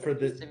Everybody so wants for a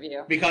this, piece of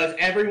you. because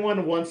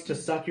everyone wants to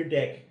suck your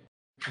dick,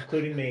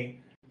 including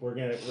me. We're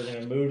gonna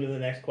move to the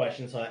next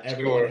question so that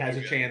everyone Sure, has a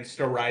okay. chance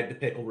to ride the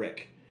pickle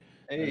Rick.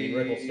 I mean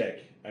Rickle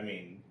stick. I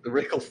mean The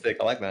Rickle stick.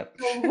 I like that.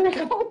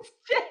 Real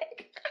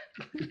stick.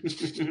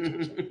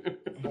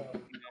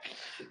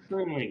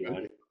 Oh my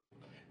god.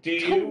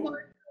 do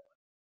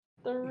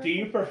The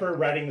you prefer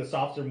writing the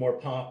softer, more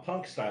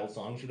punk style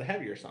songs or the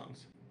heavier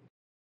songs?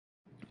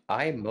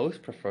 I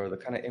most prefer the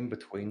kind of in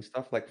between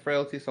stuff like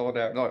Frailty,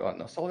 Solidarity.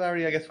 No,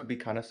 Solidarity. I guess would be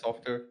kind of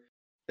softer.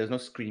 There's no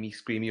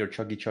screamy or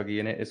chuggy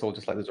in it. It's all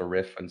just like there's a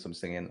riff and some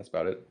singing. That's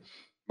about it.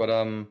 But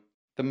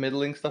the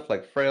middling stuff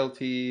like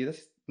Frailty.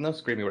 There's no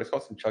screamy, but it's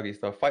got some chuggy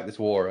stuff. Fight This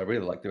War. I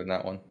really like doing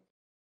that one.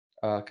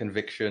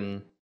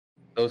 Conviction.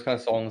 Those kind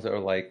of songs that are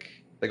like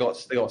they got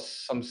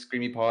some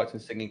screamy parts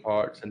and singing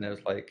parts, and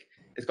there's like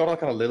it's got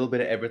like a little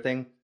bit of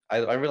everything. I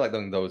really like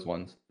doing those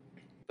ones.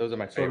 Those are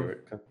my Sort of-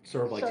 favorite.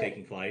 Sort of like Sorry.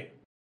 Taking Flight.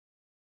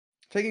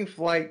 Taking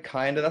Flight,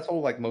 kind of. That's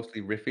all like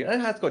mostly riffy, and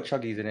it has got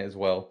chuggies in it as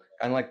well.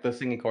 And like the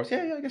singing chorus.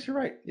 Yeah, I guess you're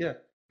right. Yeah,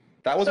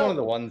 that was So- one of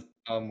the ones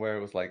where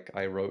it was like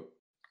I wrote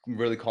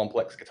really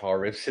complex guitar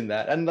riffs in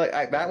that, and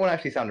like that one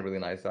actually sounded really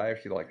nice. I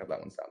actually like how that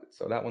one sounded.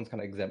 So that one's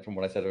kind of exempt from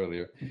what I said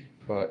earlier.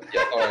 But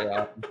yeah,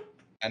 sorry.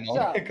 And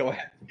So- go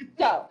ahead.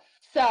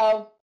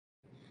 So,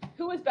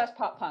 who is best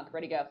pop punk?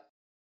 Ready, go.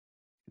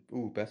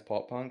 Ooh, best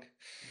pop punk.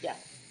 Yeah,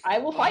 I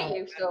will fight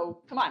you.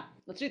 So come on,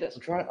 let's do this.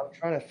 I'm trying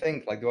to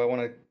think. Like, do I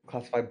want to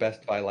classify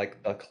best by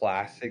like the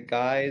classic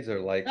guys or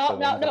like the No,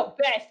 ones that- no,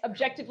 best,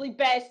 objectively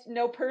best,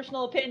 no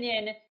personal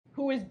opinion.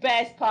 Who is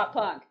best pop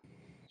punk?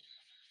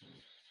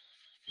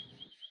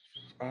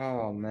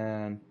 Oh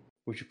man,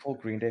 would you pull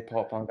Green Day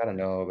pop punk? I don't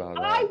know about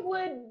that. I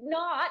would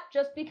not,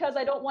 just because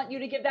I don't want you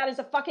to give that as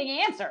a fucking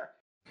answer.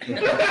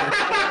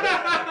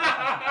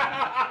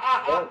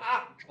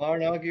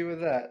 Can't argue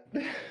with that.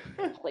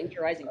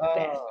 Plagiarizing Oh.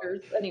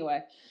 bastards.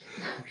 Anyway.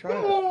 I'm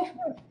trying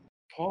to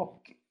pop.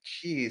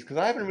 Jeez, because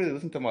I haven't really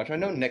listened to much. I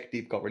know Neck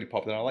Deep got really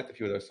popular. And I liked a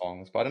few of their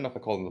songs, but I don't know if I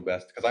call them the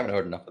best because I haven't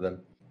heard enough of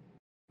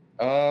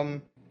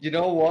them. You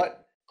know what?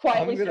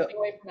 Quietly I'm gonna- stepping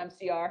away from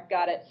MCR.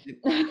 Got it.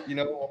 You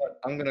know what?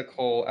 I'm gonna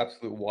call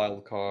absolute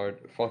wild card.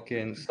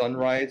 Fucking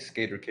Sunrise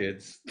Skater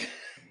Kids.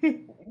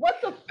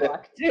 What the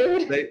fuck,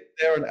 dude?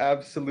 They're an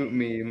absolute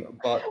meme,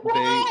 but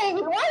Why?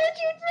 Why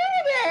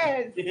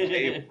did you do this?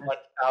 they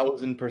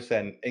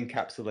 1000%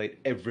 encapsulate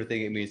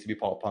everything it means to be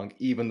pop punk,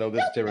 even though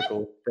they're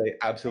satirical. They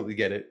absolutely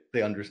get it.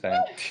 They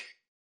understand.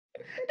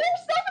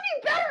 There's so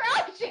many better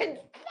options.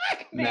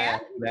 Fuck, man.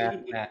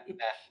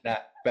 Nah.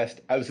 Best,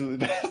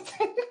 absolutely best.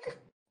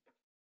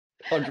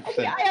 100%.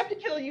 Okay, I have to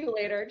kill you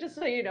later, just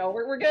so you know.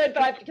 We're good,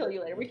 but I have to kill you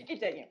later. We can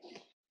continue.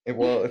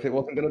 Well, if it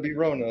wasn't gonna be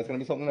Rona, it's gonna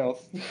be something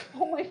else.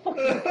 Oh my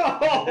fucking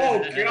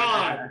Oh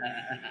God!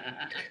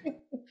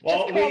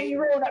 Well, Just call me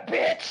Rona,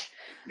 bitch.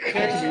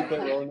 Super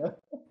Rona.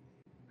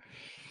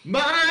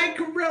 my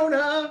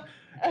Corona.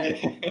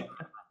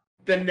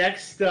 The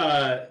next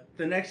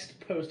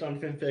post on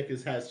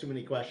FinFic has too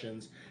many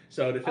questions,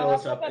 so to fill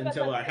us up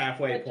until our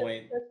halfway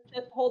point.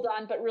 Just hold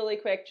on, but really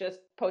quick, just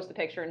post the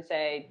picture and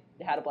say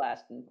had a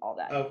blast and all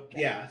that. Oh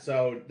yeah,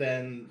 so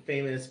then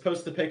Famous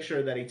posts the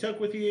picture that he took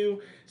with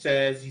you,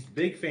 says he's a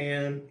big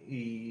fan,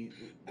 he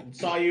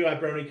saw you at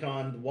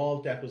BronyCon, the Wall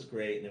of Death was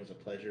great, and it was a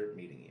pleasure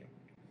meeting you.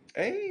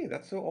 Hey,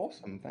 that's so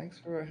awesome. Thanks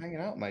for hanging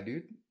out, my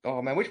dude.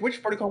 Oh man,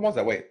 which protocol was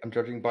that? Wait, I'm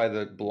judging by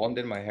the blonde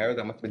in my hair.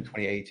 That must have been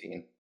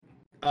 2018.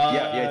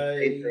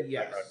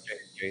 Yes.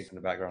 Jay's in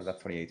the background. That's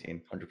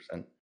 2018,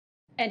 100%.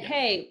 And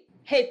hey,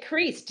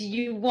 Kreese, do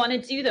you want to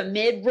do the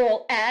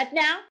mid-roll ad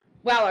now?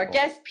 While our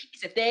guests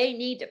pees if they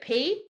need to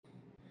pee?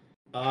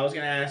 I was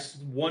going to ask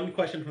one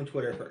question from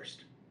Twitter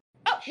first.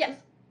 Oh, yes.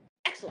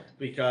 Excellent.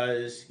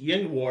 Because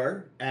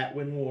Yingwar at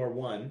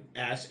WinWar1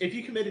 asks, if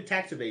you committed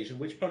tax evasion,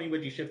 which pony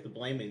would you shift the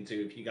blame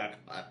into if you got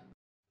caught?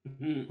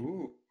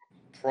 Ooh,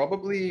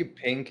 probably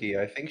Pinky.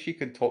 I think she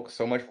could talk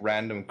so much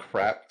random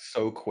crap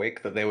so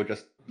quick that they would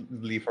just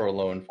leave her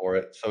alone for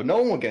it. So no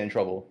one would get in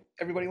trouble.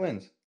 Everybody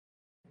wins.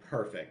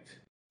 Perfect.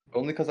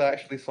 Only because I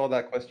actually saw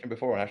that question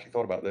before and actually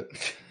thought about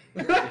it.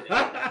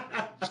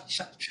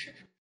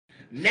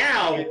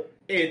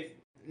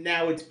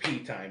 Now it's pee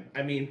time.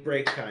 I mean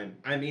break time.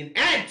 I mean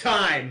ad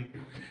time.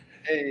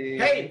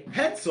 Hey,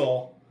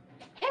 Pencil.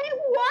 Hey,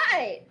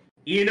 what?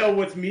 You know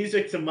what's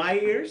music to my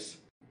ears?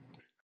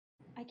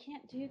 I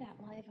can't do that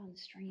live on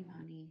stream,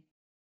 honey.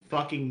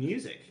 Fucking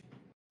music.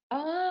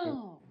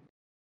 Oh.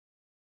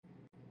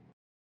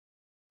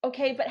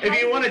 Okay, but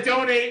If you want to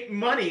donate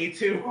money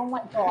to, Oh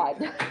my god.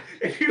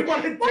 if you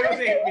want to What is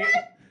donate,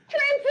 it?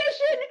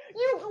 transition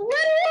you've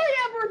literally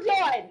ever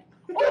done.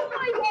 Oh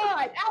my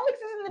god. Alex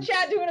is in the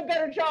chat doing a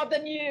better job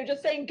than you,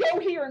 just saying go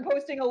here and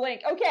posting a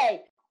link.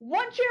 Okay,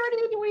 what charity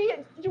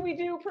do we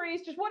do,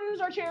 Priest? Just what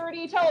is our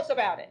charity? Tell us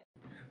about it.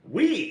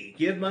 We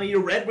give money to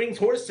Red Wings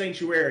Horse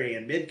Sanctuary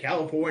in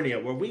mid-California,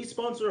 where we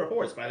sponsor a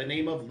horse by the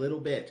name of Little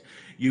Bit.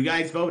 You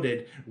guys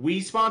voted. We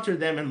sponsored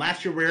them, and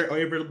last year we were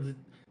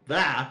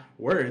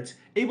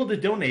able to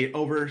donate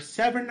over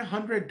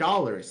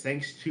 $700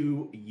 thanks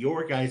to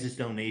your guys'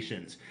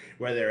 donations,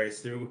 whether it's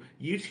through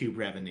YouTube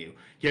revenue,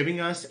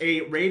 giving us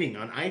a rating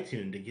on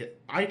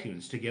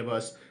iTunes to give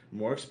us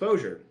more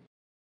exposure,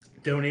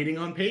 donating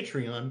on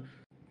Patreon,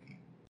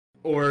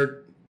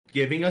 or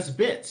giving us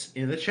bits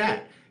in the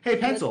chat. Hey,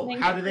 Pencil,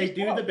 how do they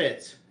do the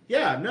bits?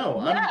 Yeah, no,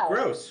 I'm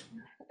gross.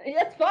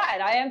 That's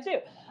fine. I am too.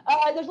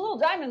 There's a little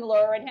diamond in the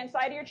lower right-hand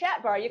side of your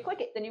chat bar. You click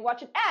it, then you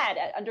watch an ad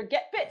under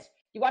Get Bits.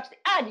 You watch the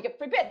ad, you get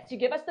free bits. You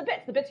give us the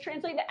bits. The bits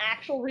translate into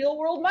actual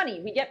real-world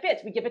money. We get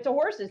bits. We give it to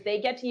horses. They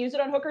get to use it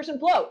on hookers and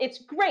blow. It's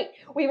great.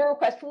 We have a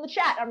request from the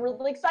chat. I'm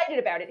really excited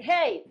about it.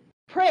 Hey,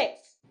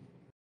 Prince,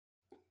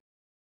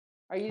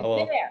 are you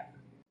there?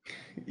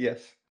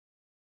 Yes.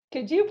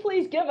 Could you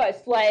please give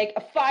us like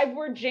a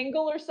 5-word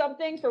jingle or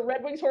something for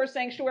Red Wings Horse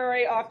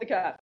Sanctuary off the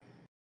cuff?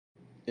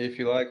 If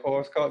you like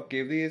horse cock,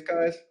 give these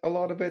guys a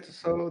lot of bits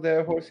so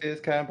their horses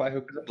can buy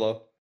hookers and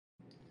blow.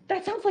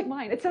 That sounds like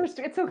mine. It's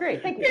so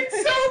great. Thank you.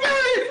 It's so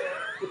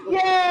good!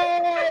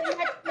 Yay!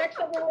 Next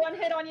number one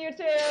hit on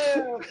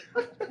YouTube.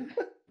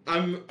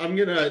 I'm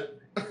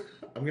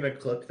gonna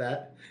clip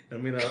that.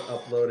 I'm gonna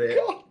upload it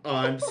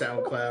on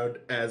SoundCloud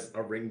as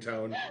a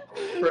ringtone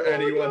for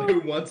anyone who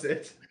wants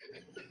it.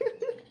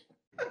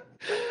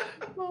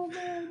 Oh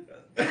man.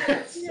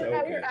 So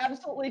You're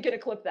absolutely gonna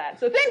clip that.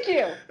 So thank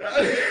you.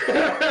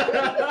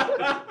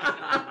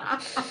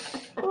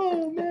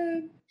 Oh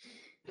man.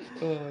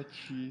 Oh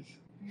jeez.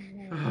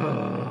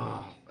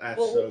 Oh, that's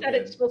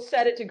We'll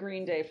set it to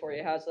Green Day for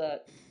you. How's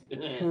that?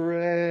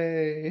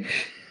 Hooray.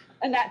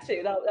 And that too.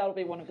 That'll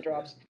be one of the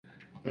drops.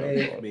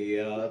 Wake me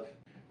up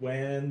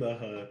when the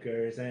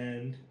hookers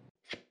end.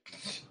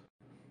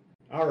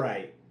 All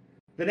right.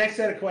 The next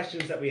set of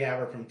questions that we have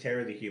are from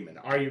Terra the Human.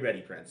 Are you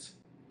ready, Prince?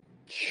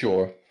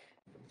 Sure.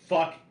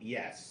 Fuck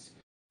yes.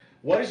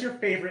 What is your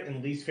favorite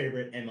and least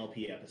favorite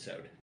MLP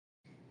episode?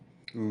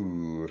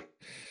 Ooh.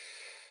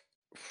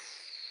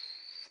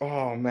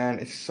 Oh man,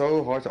 it's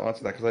so hard to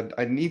answer that because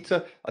I need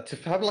to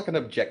have like an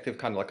objective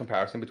kind of like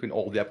comparison between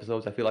all the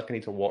episodes. I feel like I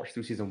need to watch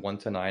through season 1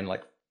 to 9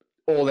 like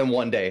all in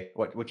one day,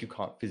 what you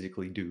can't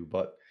physically do,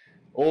 but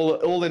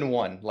all in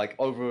one, like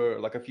over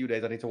like a few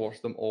days. I need to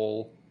watch them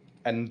all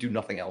and do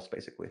nothing else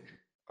basically.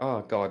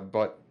 Oh god,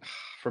 but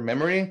for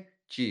memory,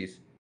 geez,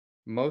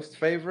 most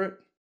favorite,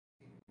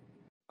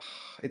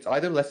 it's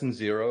either Lesson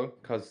Zero,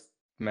 because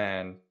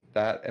man,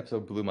 that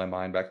episode blew my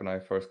mind back when I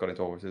first got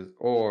into horses,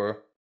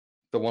 or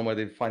the one where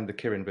they find the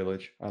Kirin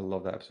village. I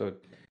love that episode.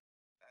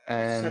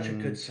 And Such a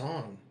good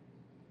song.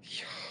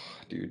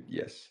 Dude,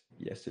 yes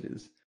it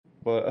is.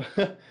 But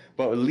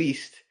but at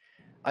least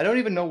I don't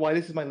even know why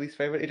this is my least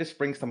favorite. It just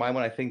springs to mind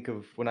when I think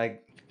of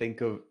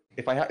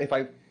if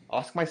I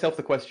ask myself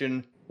the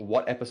question,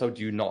 what episode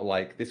do you not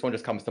like? This one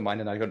just comes to mind,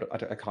 and I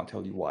can't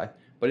tell you why.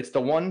 But it's the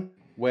one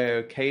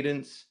where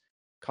Cadence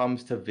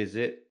comes to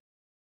visit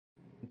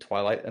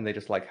Twilight, and they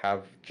just like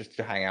just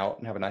to hang out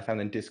and have a nice time.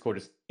 And then Discord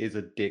just is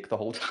a dick the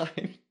whole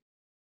time.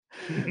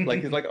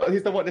 Like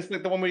he's the one. It's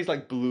like the one where he's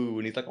like blue,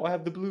 and he's like, "Oh, I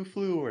have the blue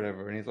flu" or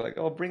whatever, and he's like,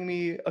 "Oh, bring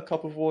me a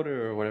cup of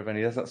water" or whatever, and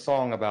he has that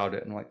song about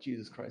it, and I'm like,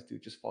 Jesus Christ,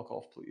 dude, just fuck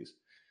off, please.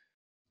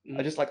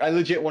 I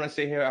legit want to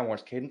sit here and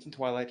watch Cadence and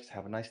Twilight, just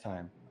have a nice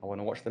time. I want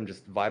to watch them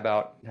just vibe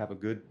out, have a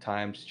good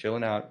time, just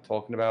chilling out,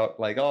 talking about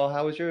like, "Oh,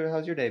 how's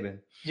your day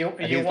been?" You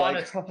want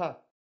like, to.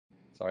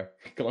 Sorry,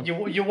 go on.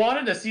 You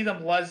wanted to see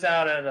them buzz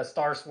out at a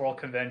Star Swirl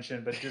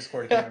convention, but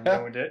Discord came and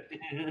ruined it.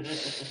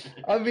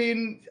 I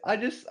mean, I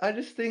just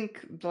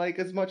think like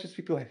as much as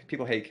people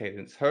hate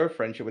Cadence, her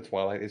friendship with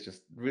Twilight is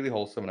just really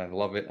wholesome, and I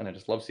love it, and I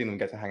just love seeing them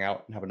get to hang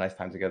out and have a nice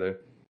time together.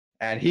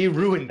 And he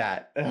ruined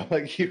that. And I'm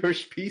like, you're a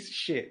piece of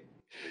shit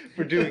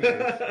for doing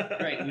this.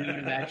 Right, we would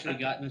have actually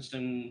gotten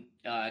some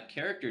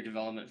character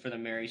development for the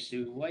Mary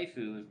Sue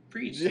waifu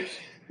priest.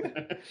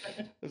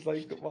 It's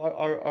like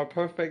our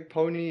perfect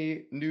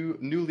pony,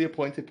 newly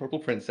appointed purple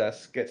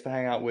princess gets to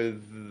hang out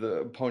with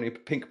the pony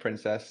pink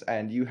princess,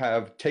 and you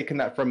have taken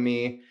that from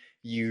me,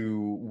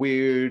 you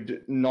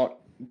weird, not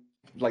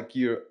like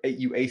you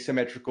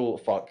asymmetrical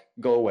fuck.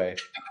 Go away.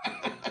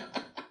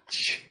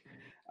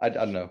 I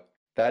don't know.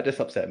 That just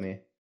upset me.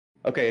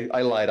 Okay,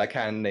 I lied. I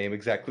can name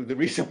exactly the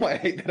reason why I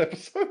hate that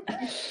episode.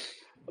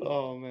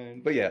 Oh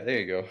man, but yeah, there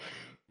you go.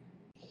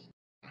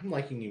 I'm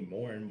liking you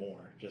more and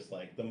more. Just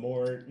like the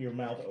more your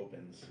mouth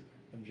opens.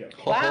 I'm joking.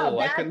 Wow, Oh,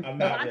 that's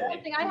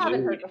something I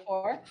haven't heard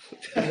before.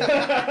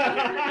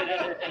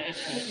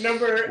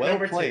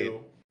 Number played.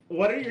 2.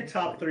 What are your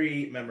top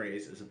 3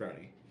 memories as a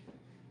brony?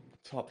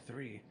 Top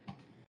 3.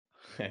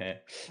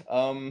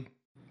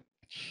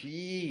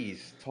 Jeez,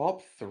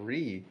 top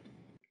 3.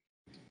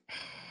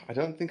 I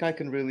don't think I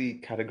can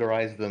really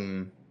categorize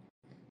them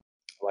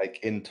like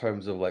in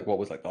terms of like what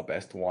was like the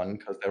best one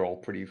because they're all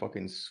pretty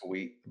fucking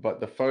sweet. But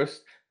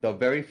the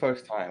very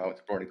first time I went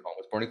to BronyCon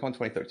was BronyCon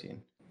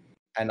 2013,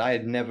 and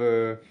I'd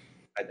never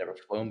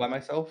flown by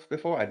myself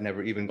before. I'd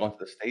never even gone to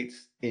the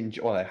States.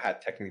 Well, I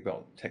had technically, but I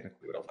was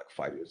like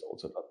 5 years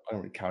old, so I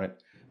don't really count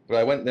it. But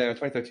I went there in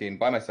 2013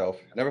 by myself.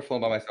 I never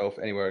flown by myself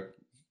anywhere.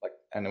 Like,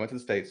 and I went to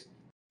the States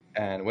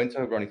and went to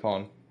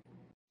BronyCon,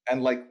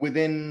 and like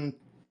within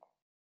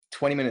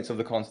 20 minutes of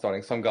the con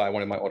starting, some guy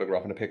wanted my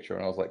autograph and a picture,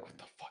 and I was like, "What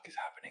the fuck is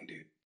happening,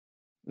 dude?"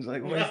 I was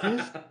like, "What is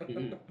this?"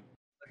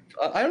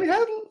 I don't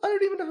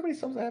even know how many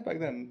subs I had back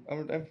then.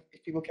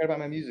 People cared about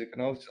my music,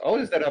 and I was just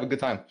there to have a good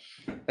time.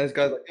 And this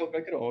guy's like, "Yo,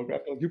 can I get an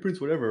autograph?" I'm like, "You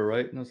PrinceWhateverer,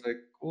 right?" And I was like,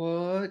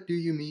 "What do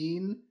you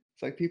mean?"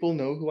 It's like people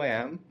know who I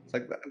am. It's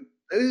like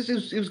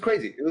it was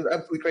crazy. It was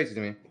absolutely crazy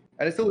to me,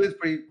 and it still is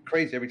pretty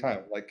crazy every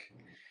time. Like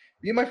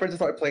me and my friends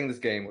started playing this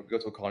game. We go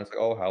to a con. It's like,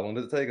 "Oh, how long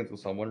does it take until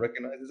someone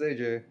recognizes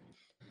AJ?"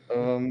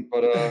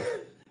 Like,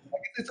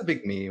 it's a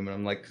big meme, and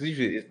I'm like, because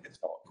usually it's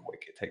not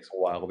quick. It takes a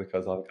while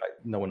because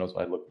no one knows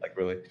what I look like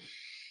really.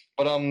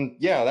 But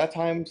yeah, that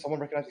time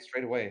someone recognized me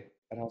straight away,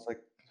 and I was like,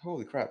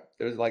 holy crap!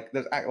 There's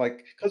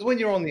because when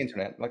you're on the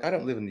internet, like I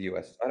don't live in the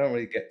US, I don't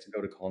really get to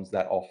go to cons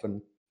that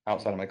often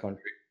outside of my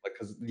country, like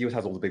because the US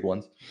has all the big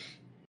ones.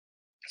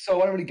 So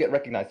I don't really get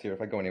recognized here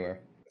if I go anywhere.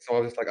 So I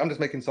was just like, I'm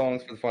just making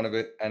songs for the fun of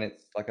it, and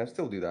it's like I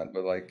still do that,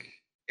 but like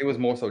it was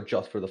more so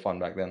just for the fun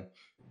back then.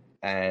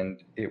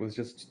 And it was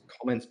just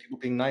comments, people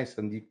being nice,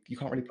 and you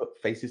can't really put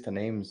faces to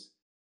names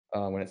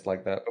when it's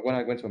like that. But when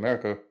I went to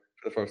America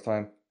for the first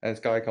time, and this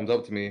guy comes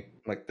up to me,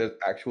 like there's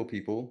actual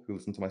people who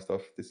listen to my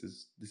stuff. This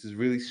is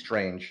really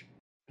strange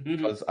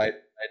because I'd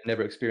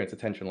never experienced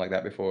attention like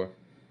that before,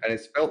 and it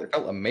felt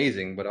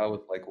amazing. But I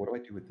was like, what do I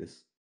do with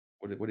this?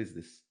 What is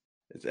this?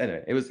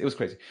 Anyway, it was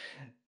crazy.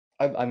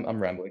 I'm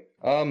rambling.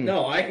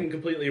 No, I can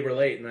completely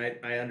relate, and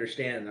I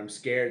understand. And I'm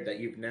scared that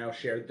you've now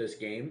shared this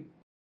game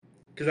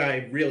because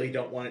I really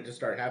don't want it to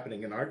start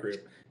happening in our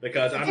group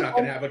because I'm not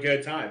going to have a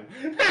good time.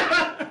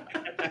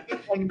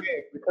 It's fun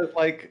game because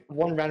like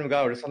one random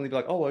guy would just suddenly be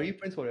like, "Oh, are you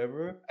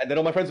PrinceWhatevever?" And then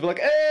all my friends would be like,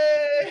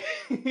 "Hey!"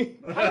 Do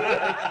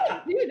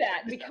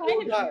that. We kind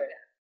of do that.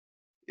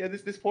 Yeah,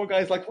 this poor guy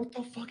is like, "What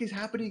the fuck is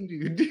happening,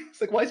 dude?"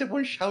 It's like, why is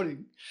everyone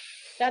shouting?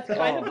 That's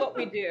kind of what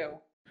we do.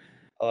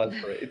 Oh,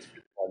 that's great. It's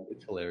fun.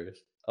 It's hilarious.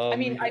 I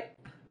mean,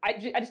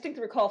 I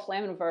distinctly recall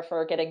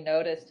Flammenwerfer getting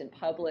noticed in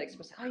Publix.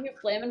 Was like, "Oh, you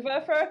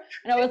Flammenwerfer?"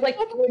 And I was like,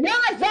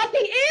 "Yeah, that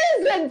he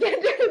is!" And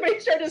everybody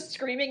started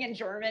screaming in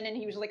German, and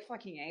he was like,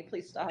 "Fucking A,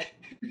 please stop."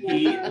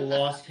 He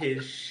lost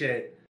his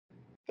shit.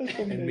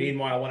 And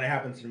meanwhile, when it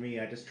happens to me,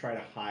 I just try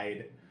to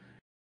hide.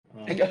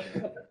 When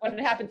it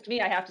happens to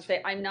me, I have to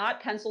say, "I'm not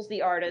Pencils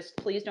the artist.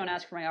 Please don't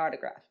ask for my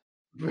autograph."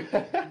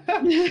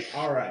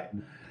 All right.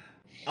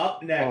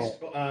 Up next,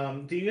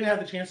 do you have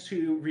the chance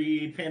to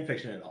read fan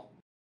fiction at all?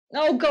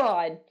 Oh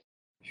God.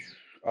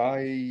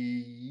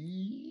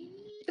 I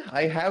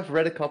have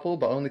read a couple,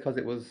 but only because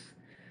it was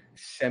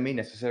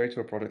semi-necessary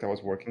to a project I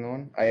was working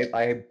on.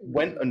 I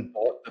went and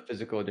bought the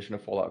physical edition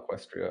of Fallout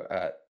Equestria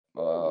at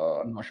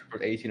I'm not sure if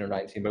it was 18 or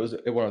 19, but it was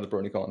at one of the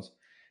BronyCons,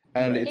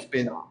 and Right.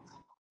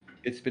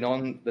 it's been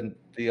on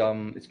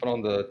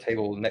the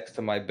table next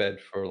to my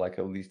bed for like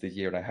at least a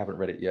year, and I haven't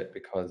read it yet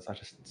because I'm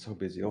just so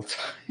busy all the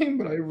time.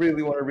 But I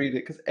really want to read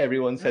it because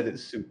everyone said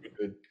it's super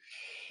good.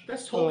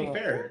 That's totally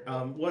fair.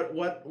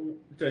 What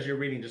does your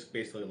reading just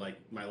basically like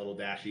My Little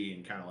Dashie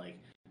and kind of like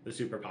the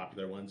super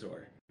popular ones,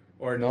 or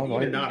No,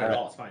 even not at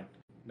all? It's fine.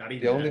 Not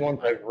even the only that. ones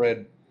I've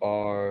read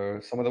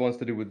are some of the ones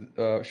to do with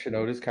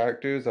Shinoda's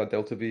characters,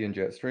 Delta V and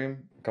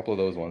Jetstream. A couple of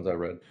those ones I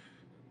read.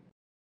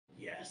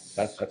 Yes.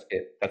 That's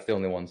it. That's the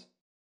only ones.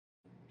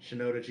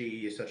 Shinoda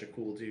G is such a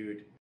cool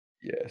dude.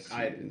 Yes.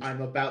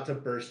 I'm about to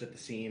burst at the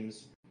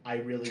seams. I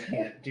really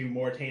can't do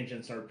more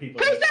tangents or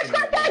people.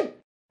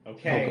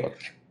 Okay. Oh,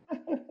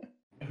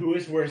 Who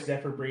is worse,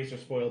 Zephyr Breeze or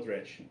Spoiled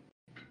Rich?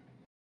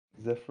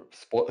 Zephyr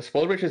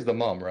Spoiled Rich is the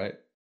mom, right?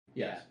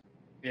 Yes.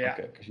 Yeah.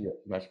 Okay, because she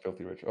matched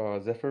Filthy Rich.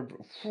 Zephyr.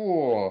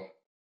 Whew.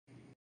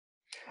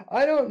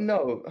 I don't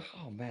know.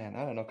 Oh man,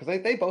 I don't know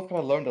because they both kind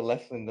of learned a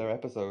lesson in their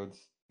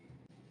episodes.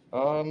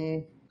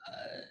 I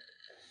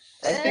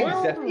think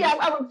Zephyr. Yeah,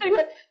 I'm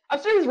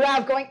sitting with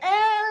Rav going,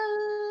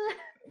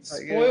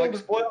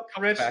 Spoiled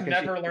Rich back and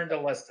never learned a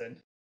lesson.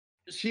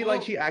 She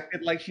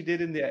acted like she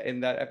did in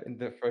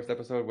the first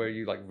episode where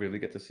you like really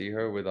get to see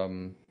her with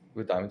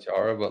Diamond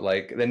Tiara, but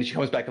like then she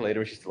comes back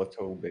later and she's still a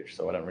total bitch,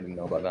 so I don't really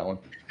know about that one.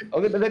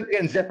 Oh, but then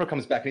again, Zephyr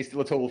comes back and he's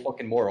still a total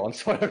fucking moron,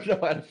 so I don't know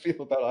how to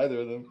feel about either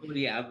of them.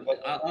 Yeah,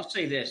 I'll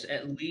say this: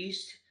 at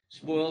least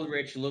Spoiled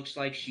Rich looks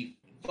like she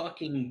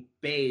fucking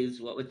bathes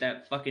with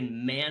that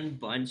fucking man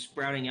bun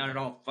sprouting out at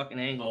all fucking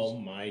angles. Oh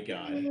my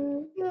god.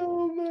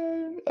 Oh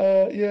man.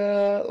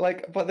 Yeah,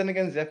 like, but then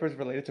again, Zephyr's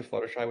related to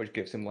Fluttershy, which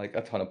gives him like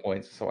a ton of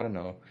points, so I don't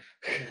know.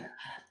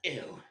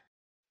 Ew.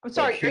 I'm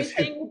sorry, are you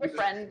saying you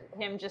befriend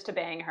him just to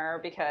bang her?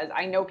 Because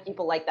I know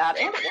people like that.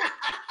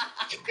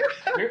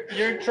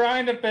 You're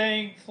trying to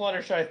bang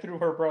Fluttershy through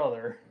her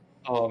brother.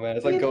 Oh man,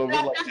 it's like going with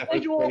like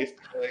Zephyr's place.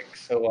 Like,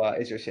 so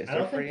is your sister I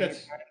don't think free?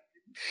 that's.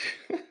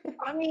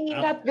 I mean,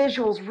 that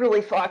visual's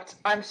really fucked.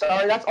 I'm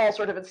sorry, that's all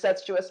sort of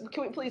incestuous.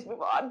 Can we please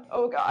move on?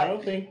 Oh I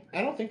god.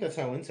 don't think that's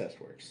how incest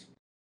works.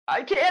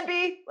 I can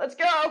be. Let's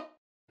go.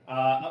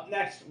 Up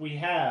next, we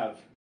have,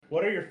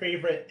 what are your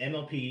favorite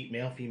MLP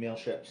male-female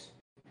ships?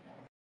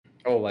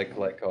 Oh, like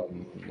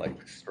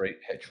straight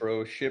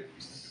hetero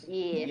ships.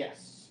 Yeah.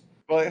 Yes.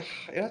 Well,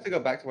 you have to go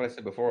back to what I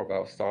said before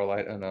about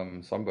Starlight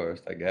and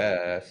Sunburst, I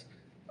guess.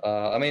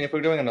 I mean, if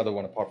we're doing another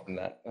one apart from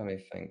that, let me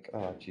think.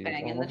 Oh, jeez.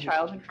 Banging the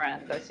childhood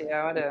friend. I see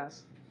how it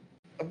is.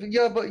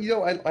 Yeah, but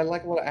I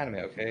like a lot of anime.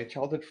 Okay,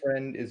 Childhood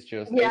Friend is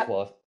just Yeah.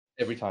 A+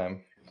 every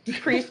time.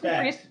 Priest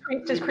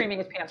is creaming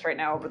his pants right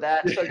now over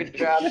that. So good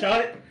job.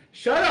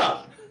 Shut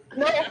up!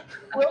 No,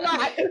 will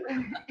not.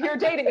 You're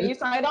dating me. You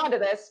signed on to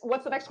this.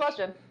 What's the next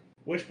question?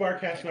 Which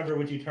Barcast member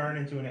would you turn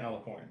into an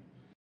alicorn?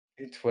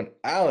 Into an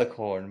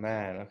alicorn,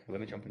 man. Okay, let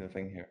me jump into the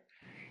thing here.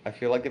 I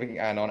feel like giving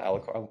Anon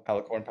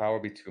alicorn power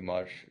would be too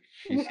much.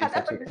 She seems like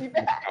that would be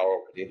bad. power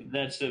already.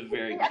 That's a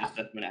very good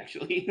assessment,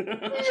 actually.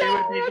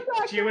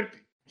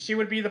 She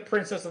would be the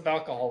princess of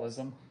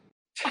alcoholism.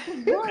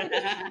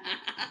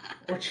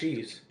 Or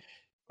cheese?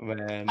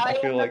 Man, I I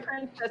am feel the like.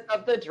 princess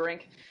of the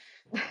drink.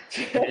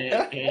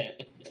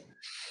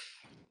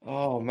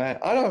 Oh man,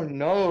 I don't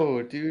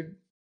know, dude.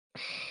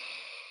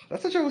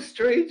 That's such a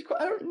strange.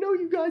 I don't know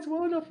you guys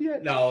well enough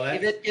yet. No,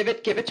 that's... Give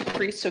it to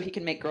Priest so he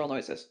can make girl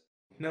noises.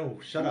 No,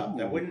 shut up.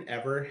 That Ooh. wouldn't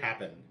ever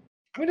happen.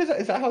 I mean,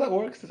 is that how that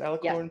works? Does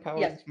alicorn powers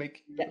yes.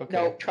 make? Yeah, Okay.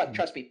 no,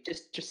 trust me.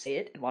 Just say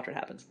it and watch what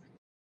happens.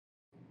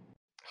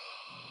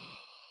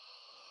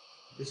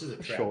 This is a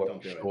trap. Sure,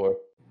 Don't do sure.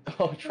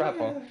 Oh, trap,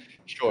 huh?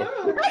 Sure.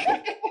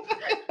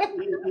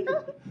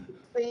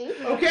 See?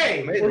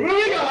 Okay, Amazing. we're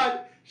moving on.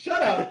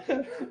 Shut up.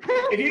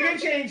 If you could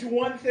change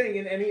one thing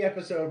in any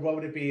episode, what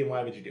would it be and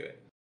why would you do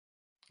it?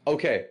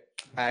 Okay,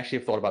 I actually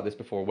have thought about this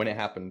before when it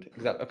happened.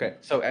 Okay,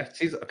 so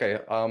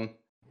I'm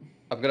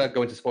gonna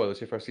go into spoilers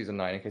here for season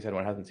 9 in case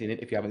anyone hasn't seen it.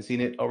 If you haven't seen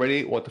it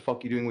already, what the fuck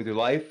are you doing with your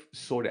life?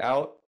 Sort it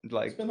out.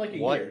 Like, It's been like a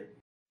what? year.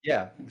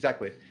 Yeah,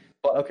 exactly.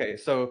 But okay,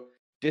 so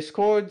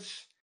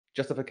Discord's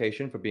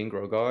justification for being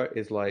Grogar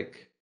is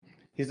like,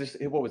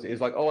 what was it?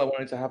 It's like, oh, I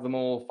wanted to have them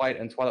all fight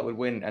and Twilight would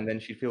win and then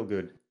she'd feel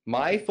good.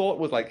 My thought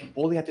was like,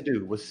 all he had to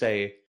do was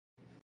say,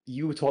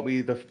 you taught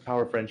me the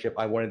power of friendship.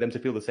 I wanted them to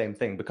feel the same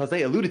thing because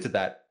they alluded to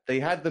that. He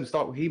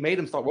made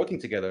them start working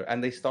together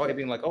and they started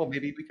being like, oh,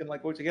 maybe we can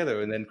like work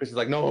together. And then Chris is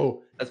like,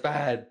 no, that's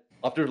bad.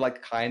 After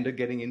like kind of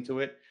getting into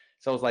it.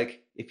 So I was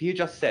like, if he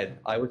just said,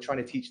 I was trying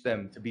to teach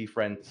them to be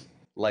friends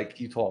like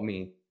you taught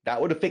me, that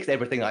would have fixed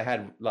everything I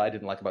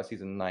didn't like about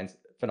season 9's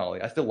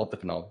finale. I still love the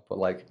finale, but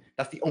like,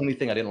 that's the only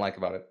thing I didn't like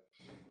about it.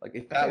 Like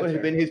if that would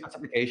have been his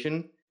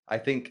justification, I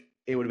think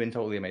it would have been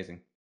totally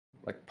amazing.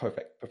 Like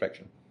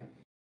perfection.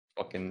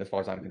 Fucking as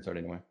far as I'm concerned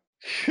anyway.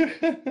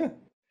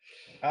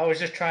 I was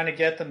just trying to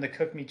get them to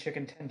cook me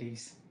chicken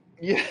tendies.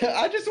 Yeah,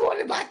 I just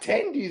wanted my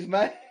tendies,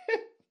 man.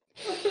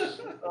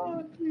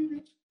 Oh,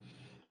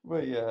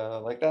 but yeah,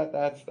 like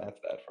that's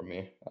that for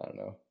me. I don't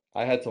know.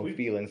 I had some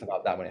feelings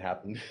about that when it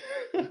happened.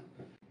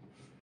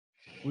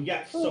 We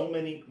got so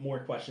many more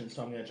questions,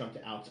 so I'm going to jump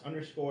to Alex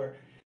 _.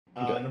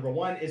 Okay. Number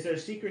 1, is there a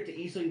secret to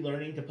easily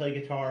learning to play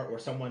guitar or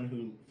someone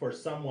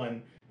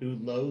who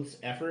loathes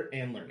effort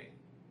and learning?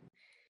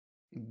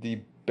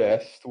 The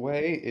best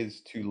way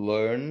is to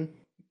learn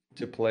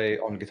to play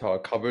on guitar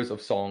covers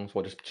of songs,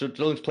 or just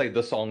learn to play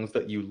the songs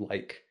that you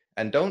like.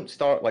 And don't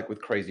start like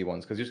with crazy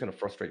ones because you're just going to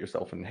frustrate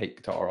yourself and hate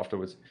guitar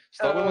afterwards.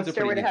 Start with ones that are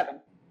Stairway pretty to Heaven.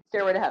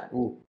 Stairway to Heaven.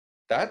 Ooh,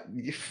 that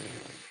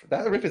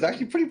riff is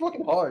actually pretty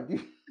fucking hard.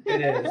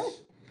 It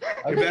is.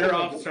 You're better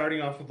off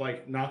starting off with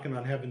like Knocking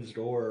on Heaven's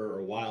Door or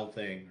A Wild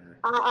Thing. Or...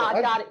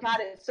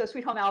 Got it. So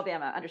Sweet Home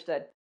Alabama,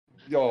 understood.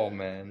 Yo,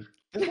 man.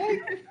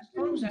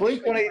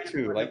 Blink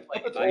 182, like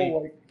it's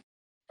all like.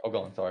 Oh,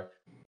 go on. Sorry.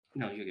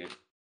 No, you're good.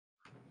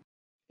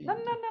 No,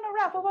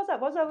 Raph, what's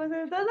up? What's up?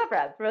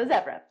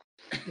 Raph?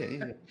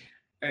 Yeah.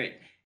 All right.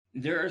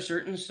 There are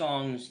certain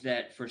songs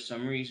that, for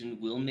some reason,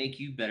 will make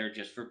you better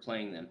just for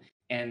playing them,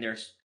 and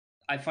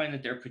I find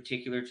that they're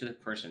particular to the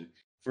person.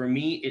 For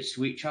me, it's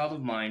 "Sweet Child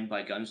of Mine"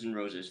 by Guns N'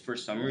 Roses. For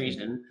some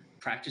reason,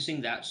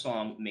 practicing that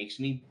song makes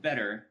me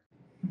better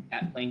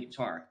at playing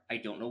guitar. I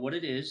don't know what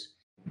it is.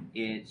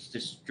 It's the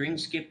string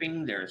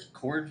skipping. There's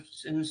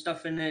chords and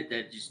stuff in it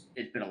that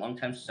it's been a long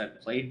time since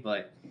I've played,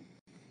 but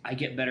I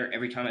get better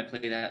every time I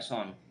play that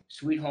song.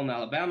 Sweet Home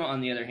Alabama, on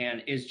the other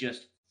hand, is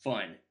just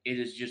fun. It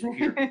is just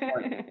pure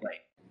fun to play.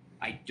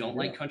 I don't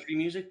like country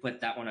music, but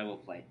that one I will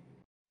play.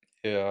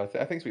 Yeah,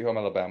 I think "Sweet Home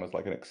Alabama" is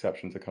like an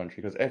exception to country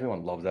because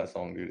everyone loves that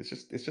song, dude. It's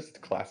just a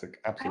classic.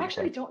 I Absolutely.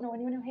 actually don't know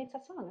anyone who hates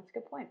that song. That's a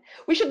good point.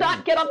 We should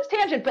not get on this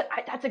tangent, but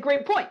that's a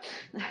great point.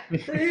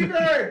 Free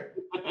bird!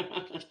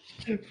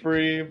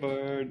 Free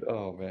bird.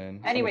 Oh man.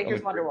 Anyway,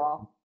 here's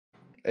Wonderwall.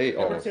 Hey,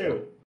 Number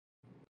 2.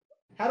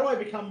 How do I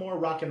become more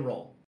rock and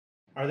roll?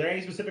 Are there any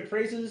specific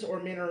phrases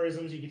or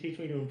mannerisms you can teach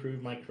me to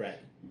improve my cred?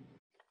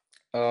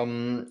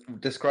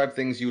 Describe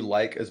things you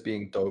like as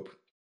being dope.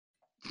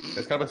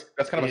 That's kind of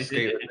a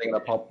skater thing, a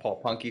pop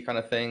punky kind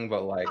of thing,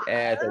 but like,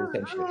 it's all the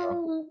same shit.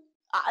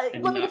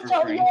 And Let me not just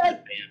tell referring you, to the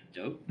band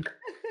Dope.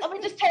 let me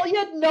just tell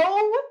you,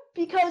 no,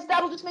 because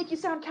that'll just make you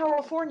sound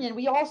Californian.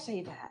 We all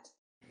say that.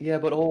 Yeah,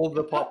 but all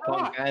the pop Not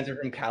punk rock. bands are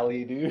from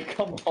Cali, dude.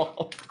 Come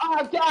on.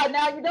 Oh God!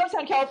 Now you don't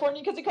sound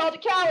Californian because you called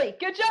it Cali.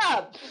 Good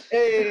job.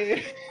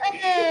 Hey.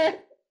 Eh.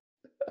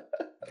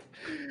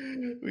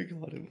 We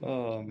got him.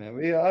 Oh man.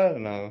 But yeah, I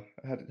don't know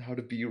how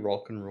to be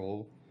rock and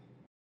roll.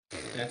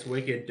 That's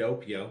wicked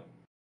dope, yo.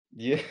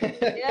 Yeah.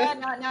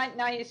 Yeah,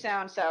 now you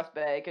sound South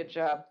Bay. Good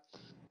job.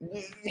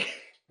 Yeah,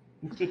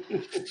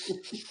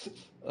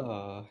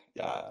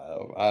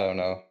 I don't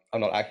know.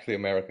 I'm not actually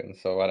American,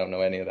 so I don't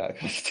know any of that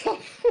kind of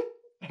stuff.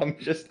 I'm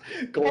just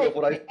going with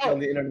what I see on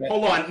the internet.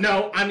 Hold on.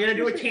 No, I'm going to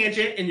do a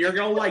tangent, and you're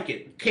going to like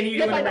it. Can you do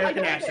Yes, an I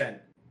American like it. accent?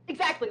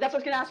 Exactly. That's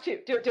what I was gonna ask too.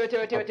 Do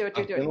it.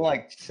 I've been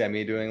like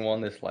semi-doing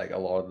one this like a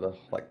lot of the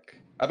like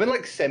I've been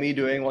like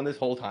semi-doing one this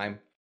whole time.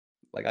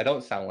 Like I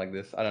don't sound like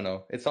this. I don't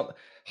know. It's not.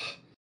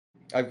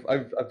 I've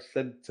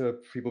said to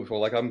people before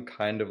like I'm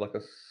kind of like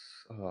a.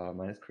 Oh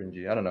man, it's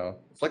cringy. I don't know.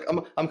 It's like I'm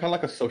kind of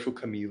like a social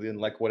chameleon,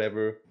 like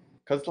whatever.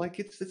 Cause like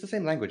it's the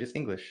same language. It's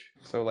English.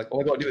 So like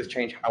all I gotta do is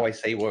change how I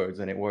say words,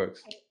 and it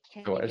works.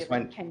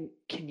 Can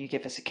you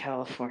give us a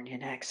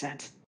Californian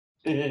accent?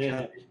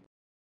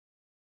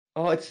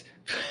 Oh, it's.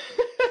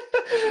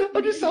 I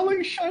just sound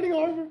like shining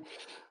armor.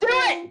 Do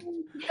it!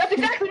 That's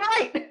exactly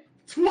right!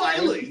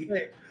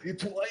 Twiley!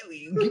 It's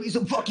Wiley. Give me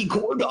some fucking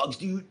corn dogs,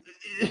 dude.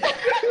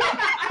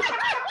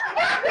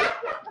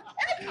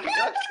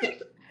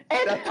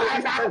 That's what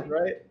he says,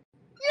 right?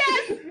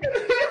 Yes!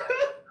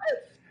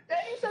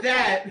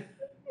 That,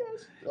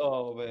 Yes.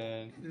 Oh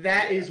man.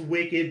 that is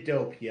wicked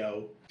dope,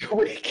 yo.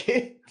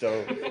 Wicked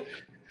dope.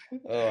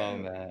 Oh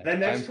man. The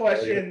next I'm sorry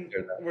to question,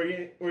 hear that.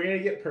 we're gonna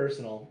get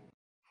personal.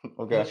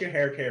 Okay. What's your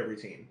hair care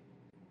routine?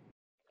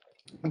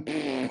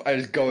 I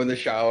just go in the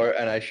shower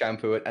and I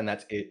shampoo it and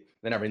that's it.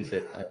 Then I rinse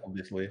it,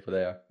 obviously, for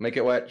there. Make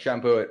it wet,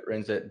 shampoo it,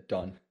 rinse it,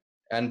 done.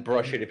 And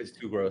brush it if it's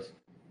too gross.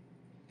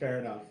 Fair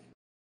enough.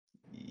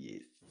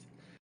 Yes.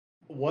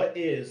 What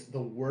is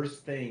the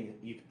worst thing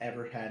you've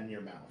ever had in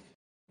your mouth?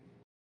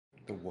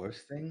 The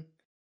worst thing?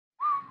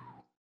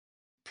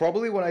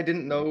 Probably when I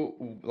didn't know,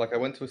 like I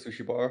went to a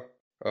sushi bar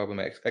with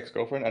my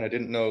ex-girlfriend and I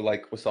didn't know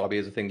like wasabi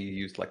is a thing you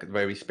use like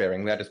very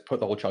sparingly. I just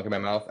put the whole chunk in my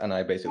mouth and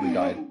I basically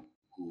died.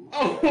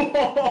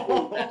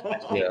 Oh!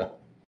 Yeah.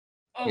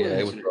 Oh, Yeah,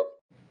 it was listen. rough.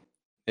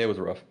 It was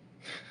rough.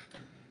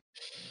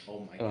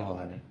 Oh my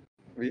god.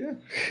 Yeah.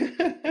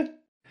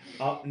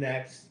 Up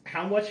next,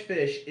 how much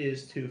fish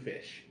is two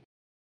fish?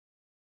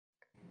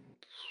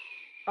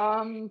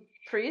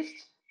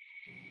 Priest?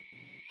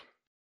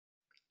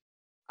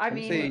 I I'm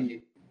mean,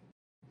 saying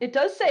it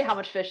does say how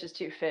much fish is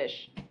two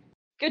fish.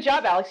 Good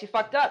job, Alex. You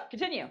fucked up.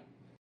 Continue.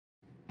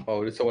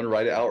 oh, did someone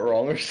write it out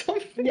wrong or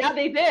something? Yeah,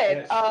 they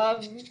did.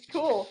 Yes.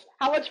 Cool.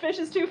 How much fish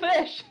is two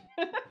fish?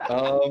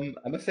 I'm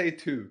gonna say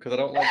 2 because I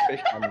don't like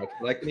fish that much.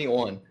 But I can eat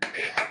 1.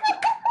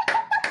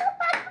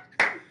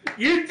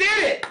 You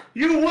did it!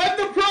 You won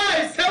the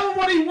prize! Tell him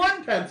what he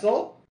won,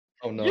 Pencil!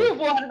 Oh no. You've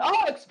won an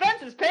all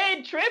expenses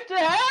paid trip to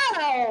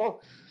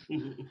hell.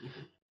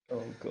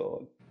 Oh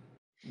god.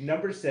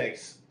 Number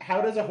 6.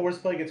 How does a horse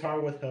play guitar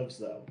with hooves,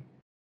 though?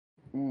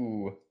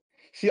 Ooh.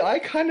 See, I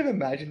kind of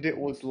imagined it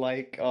was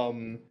like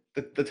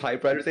the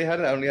typewriters they had.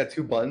 And I only had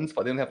 2 buttons,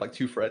 but they only have like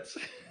 2 frets.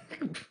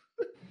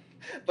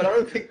 But I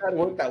don't think that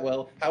worked that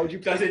well. How would you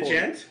play Does it chords?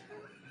 gent?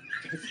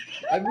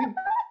 I mean,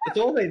 that's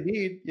all they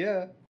need.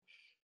 Yeah.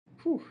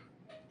 Whew.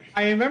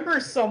 I remember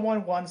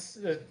someone once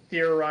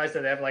theorized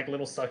that they have like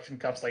little suction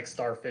cups like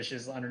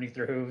starfishes underneath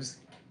their hooves.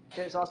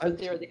 There's also a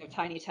theory they have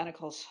tiny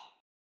tentacles.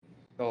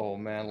 Oh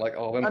man, like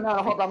Oh no,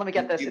 hold on, let me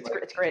get this.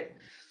 It's great.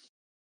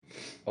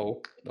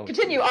 Oh.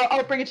 Continue.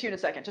 I'll bring it to you in a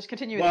second. Just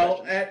continue. With Well,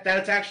 the questions.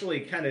 that's actually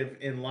kind of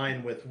in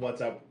line with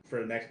what's up for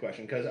the next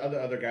question, because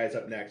other guy's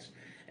up next,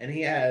 and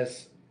he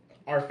has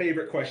our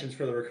favorite questions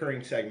for the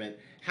recurring segment.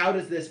 How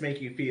does this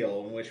make you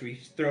feel? In which we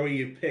throw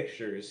you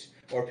pictures,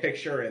 or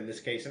picture in this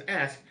case, and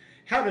ask,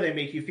 how do they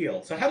make you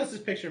feel? So how does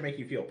this picture make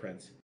you feel,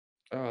 Prince?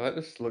 Oh, that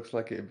just looks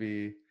like it'd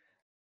be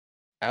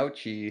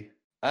ouchy.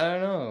 I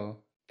don't know.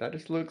 That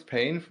just looks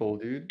painful,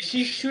 dude. Is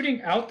she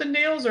shooting out the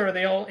nails, or are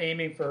they all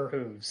aiming for her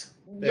hooves?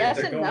 Yes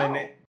they're and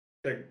going,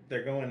 no.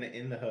 They're going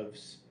in the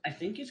hooves. I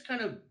think it's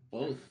kind of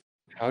both.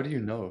 How do you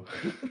know?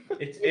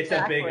 It's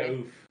Exactly. a big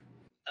oof.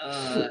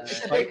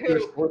 It's a big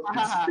hoop.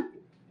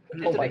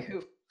 It's a big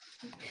hoop.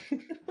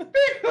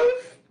 Big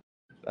oof.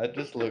 That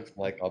just looks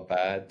like a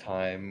bad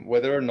time.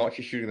 Whether or not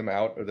she's shooting them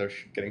out or they're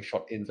getting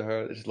shot into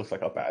her, it just looks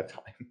like a bad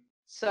time.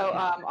 So,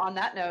 on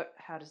that note,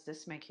 how does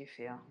this make you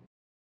feel?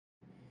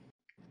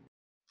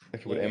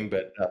 If it would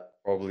embed, that'd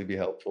probably be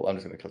helpful. I'm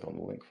just gonna click on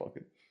the link. Fuck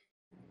it.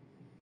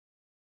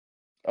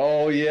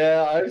 Oh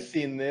yeah, I've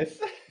seen this.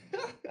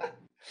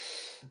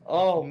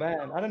 Oh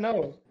man, I don't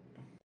know.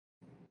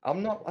 I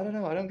don't know.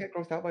 I don't get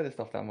grossed out by this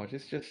stuff that much.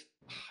 It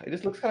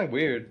just looks kind of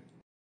weird.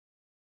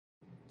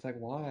 It's like,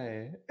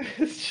 why?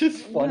 It's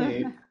just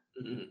funny.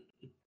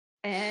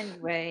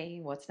 Anyway,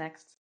 what's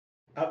next?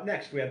 Up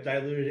next, we have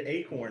Diluted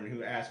Acorn,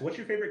 who asks, what's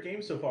your favorite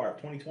game so far of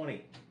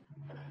 2020?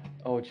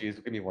 Oh,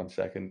 jeez, give me 1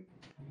 second.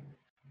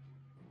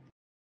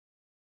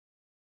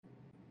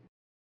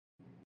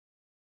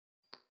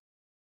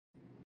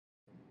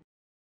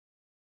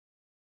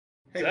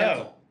 Hey, So-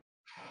 Pencil.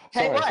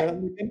 Hey, Sorry, what? say that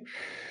again?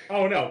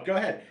 Oh no, go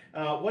ahead.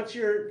 What's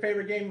your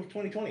favorite game of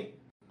 2020?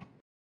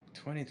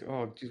 22.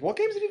 Oh, jeez, what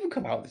games did even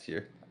come out this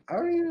year? I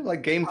don't even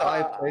like games that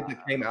I've played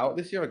that came out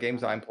this year, or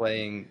games that I'm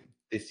playing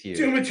this year.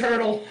 Doom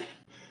Eternal.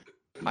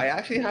 I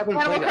actually haven't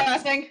Animal played it.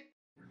 Crossing.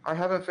 I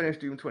haven't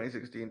finished Doom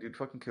 2016, dude.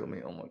 Fucking kill me.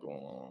 Oh my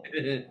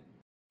god.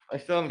 I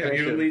still haven't Have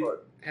finished you, it.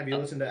 have you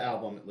listened to the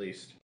album at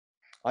least?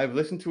 I've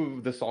listened to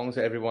the songs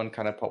that everyone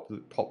kind of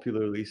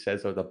popularly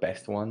says are the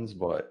best ones,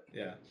 but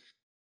Yeah.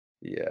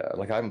 yeah,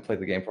 like I haven't played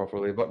the game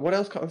properly. But what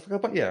else?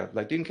 But yeah,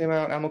 like Doom came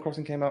out, Animal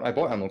Crossing came out. I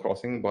bought Animal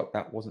Crossing, but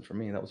that wasn't for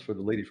me. That was for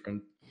the lady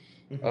friend.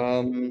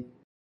 Mhm.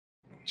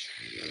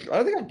 I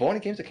don't think I've bought any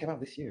games that came out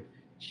this year.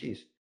 Jeez,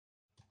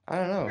 I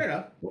don't know. Fair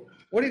enough.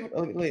 What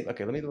even? Wait,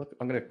 okay, let me look.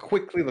 I'm gonna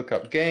quickly look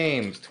up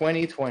games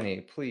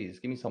 2020. Please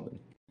give me something.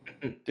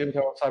 Doom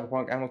Eternal,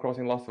 Cyberpunk, Animal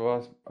Crossing, Last of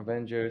Us,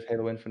 Avengers,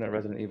 Halo Infinite,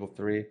 Resident Evil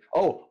 3.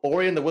 Oh,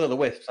 Ori and the Will of the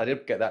Wisps. I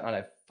did get that, and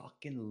I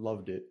fucking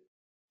loved it.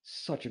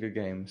 Such a good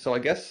game. So I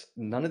guess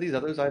none of these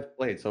others I've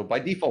played. So by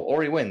default,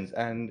 Ori wins,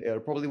 and it'll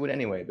probably win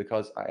anyway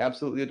because I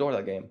absolutely adore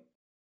that game.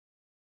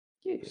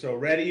 Yeah. So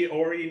ready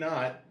or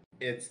not,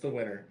 it's the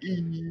winner.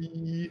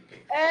 And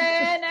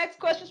next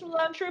question from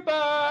Lone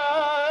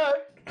Trooper.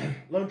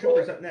 Lone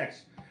Trooper's up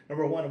next.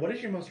 Number one, what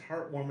is your most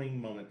heartwarming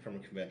moment from a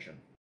convention?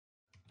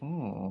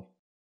 Oh,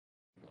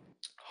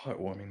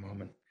 heartwarming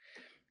moment.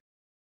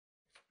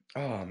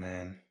 Oh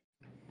man.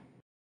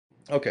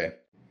 Okay.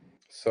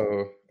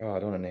 So I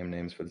don't want to name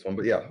names for this one,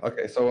 but yeah.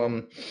 Okay. So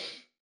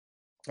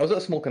I was at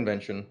a small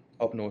convention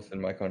up north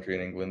in my country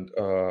in England,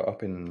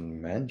 up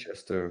in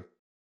Manchester,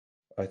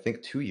 I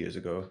think 2 years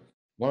ago,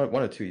 one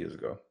or 2 years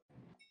ago,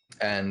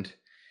 and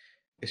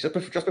it's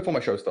just before my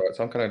show starts.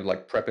 So I'm kind of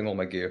like prepping all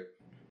my gear.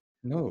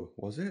 No,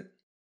 was it?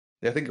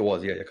 Yeah, I think it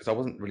was. Yeah, because I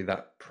wasn't really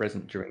that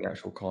present during the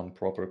actual con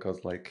proper,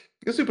 because like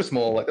it was super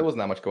small. Like there wasn't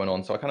that much going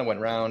on. So I kind of went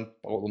around,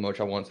 bought all the merch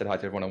I wanted, said hi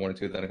to everyone I wanted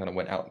to. Then I kind of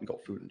went out and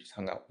got food and just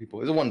hung out with people.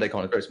 It was a 1 day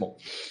con. It's very small,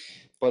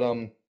 but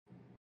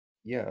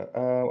yeah.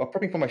 I'm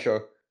prepping for my show.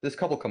 This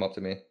couple come up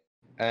to me,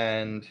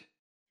 and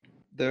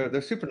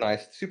they're super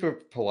nice, super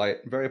polite,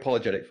 very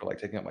apologetic for like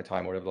taking up my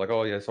time or whatever. Like,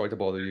 oh yeah, sorry to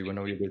bother you. I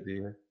know you're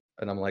busy.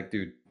 And I'm like,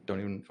 dude, don't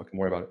even fucking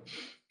worry about it.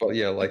 But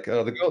yeah, like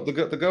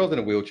the girl's in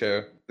a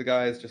wheelchair. The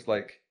guy's just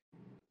like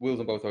wheels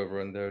them both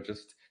over, and they're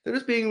just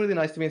being really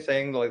nice to me and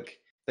saying like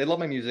they love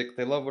my music,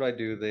 they love what I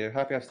do, they're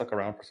happy I've stuck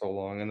around for so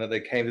long, and that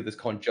they came to this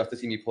con just to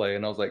see me play.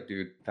 And I was like,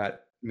 dude,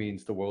 that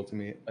means the world to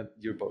me.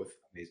 You're both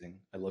amazing.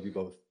 I love you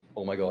both.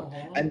 Oh my god.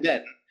 Aw. And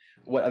then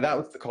that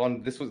was the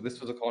con. This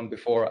was a con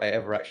before I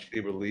ever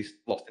actually released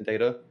Lost in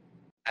Data,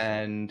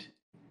 and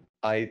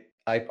I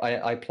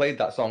played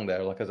that song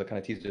there like as a kind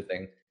of teaser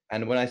thing.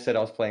 And when I said I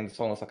was playing the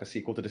song as like a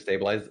sequel to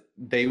Destabilize,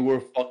 they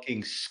were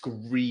fucking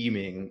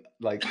screaming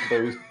like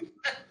those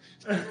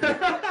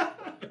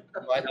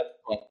right up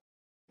front,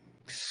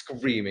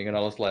 screaming, and I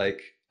was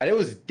like, and it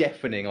was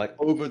deafening, like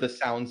over the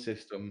sound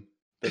system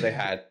that they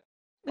had.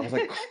 I was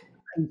like,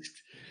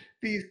 Christ,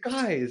 these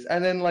guys.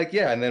 And then like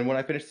yeah, and then when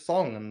I finished the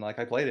song and like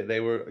I played it,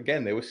 they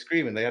were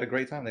screaming. They had a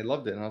great time. They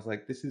loved it, and I was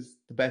like, this is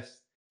the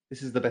best.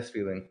 This is the best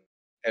feeling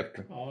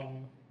ever. Aw,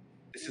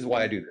 This is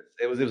why I do this.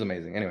 It was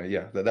amazing. Anyway,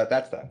 yeah,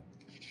 that's that.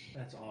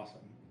 that's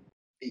awesome.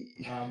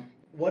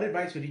 What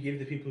advice would you give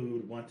to people who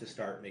would want to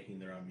start making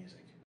their own music?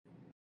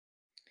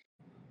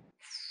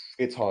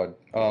 It's hard.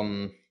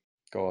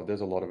 God,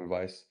 there's a lot of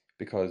advice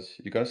because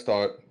you're gonna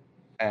start,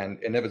 and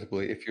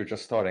inevitably, if you're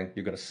just starting,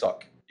 you're gonna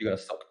suck. You're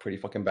gonna suck pretty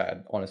fucking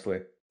bad,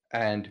 honestly.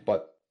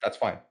 But that's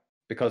fine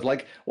because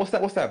like, what's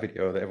that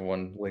video that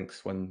everyone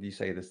links when you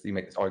say this? You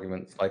make this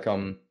argument. It's like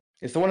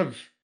it's the one of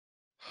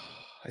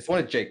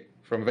Jake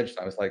from Adventure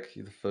Time. It's like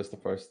the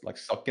first like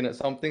sucking at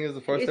something is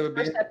the first It's ever the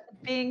first being. step to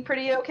being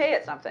pretty okay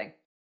at something.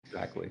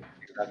 Exactly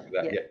that.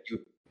 Yeah.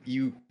 Yeah,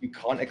 you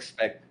can't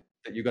expect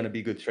that you're going to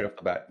be good straight off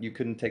the bat. You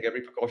can take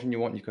every precaution you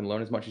want, you can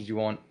learn as much as you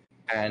want,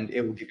 and it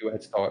will give you a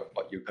head start,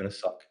 but you're going to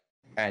suck.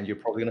 And you're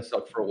probably going to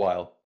suck for a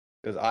while.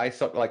 Because I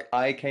suck, like,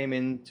 I came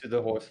into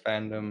the horse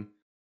fandom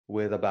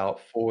with about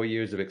 4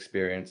 years of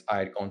experience. I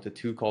had gone to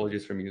 2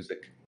 colleges for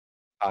music.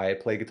 I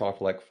played guitar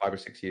for like 5 or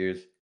 6 years,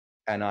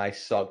 and I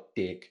sucked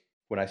dick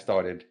when I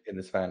started in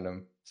this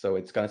fandom. So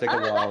it's going to take a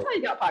while. That's how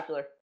you got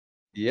popular.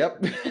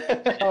 Yep,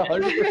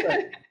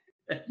 100%.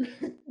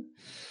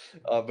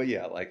 But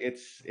yeah, like it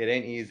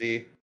ain't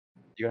easy.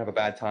 You're gonna have a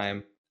bad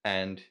time,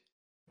 and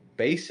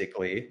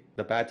basically,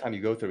 the bad time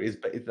you go through is,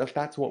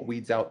 that's what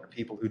weeds out the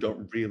people who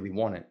don't really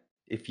want it.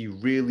 If you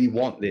really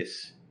want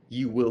this,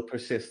 you will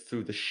persist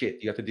through the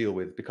shit you have to deal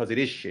with because it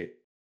is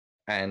shit,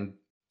 and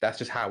that's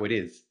just how it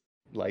is.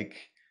 Like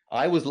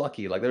I was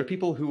lucky. Like there are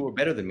people who are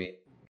better than me,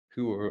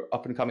 who are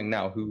up and coming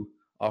now, who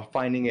are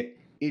finding it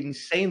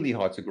insanely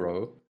hard to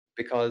grow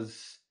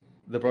because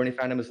the Brony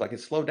fandom is like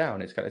it's slowed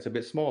down. It's a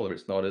bit smaller.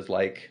 It's not as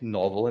like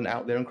novel and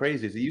out there and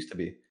crazy as it used to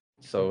be.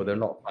 So they're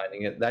not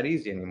finding it that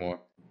easy anymore.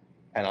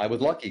 and I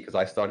was lucky because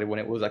I started when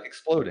it was like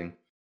exploding.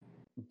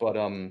 But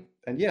and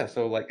yeah,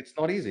 so like it's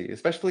not easy,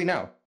 especially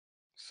now.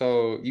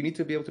 So you need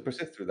to be able to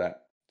persist through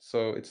that.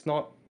 So it's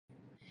not.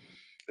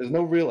 There's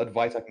no real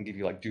advice I can give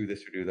you like do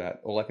this or do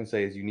that. All I can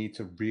say is you need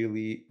to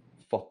really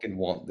fucking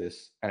want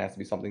this, and it has to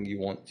be something you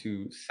want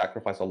to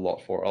sacrifice a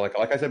lot for. Or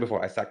like I said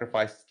before, I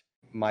sacrificed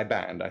my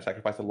band. I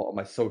sacrificed a lot of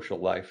my social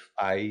life.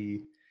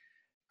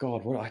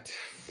 God,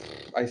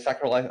 I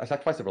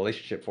sacrificed a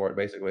relationship for it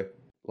basically.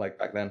 Like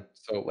back then.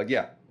 So like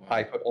yeah,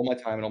 I put all my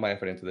time and all my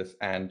effort into this,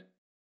 and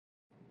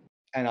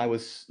I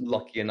was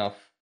lucky enough,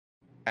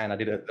 and I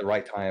did it at the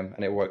right time,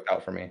 and it worked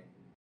out for me.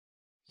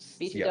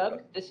 BT Yeah.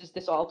 Doug,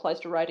 this all applies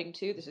to writing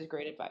too. This is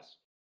great advice.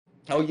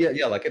 Oh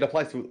yeah, like it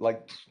applies to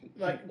like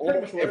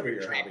pretty much whatever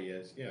your hobby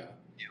is. Yeah.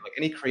 Like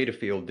any creative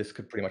field, this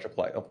could pretty much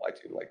apply to.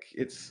 Like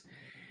it's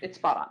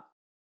spot on.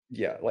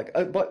 Yeah, like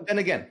but then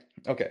again,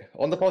 okay,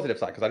 on the positive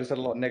side, because I just said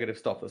a lot of negative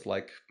stuff. That's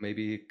like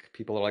maybe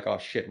people are like, oh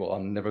shit, well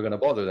I'm never gonna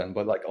bother then.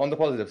 But like on the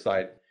positive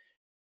side,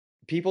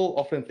 people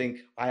often think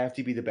I have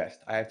to be the best.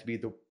 I have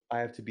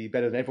to be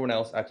better than everyone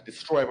else. I have to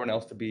destroy everyone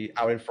else to be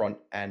out in front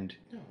and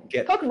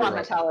get Pokemon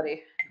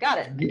mentality. Got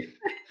it.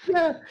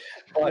 Yeah,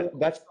 but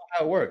that's not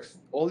how it works.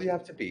 All you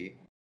have to be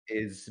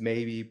is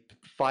maybe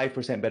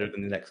 5% better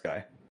than the next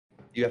guy.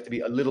 You have to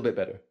be a little bit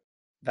better.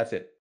 That's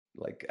it.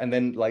 Like, and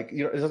then like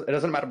it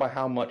doesn't matter by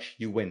how much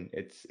you win.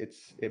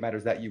 It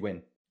matters that you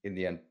win in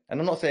the end. And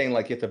I'm not saying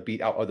like you have to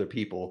beat out other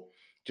people.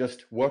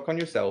 Just work on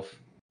yourself.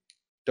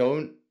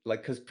 Don't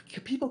like because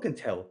people can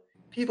tell.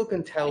 People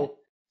can tell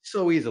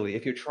so easily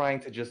if you're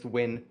trying to just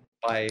win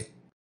by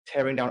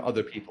tearing down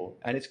other people,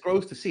 and it's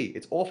gross to see.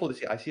 It's awful to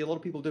see. I see a lot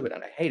of people do it,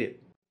 and I hate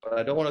it. But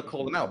I don't want to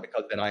call them out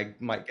because then I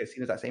might get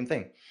seen as that same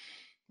thing.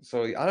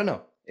 So I don't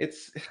know.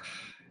 It's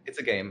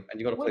a game, and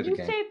you got to play the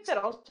game. Would you say that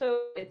also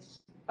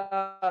it's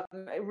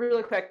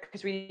really quick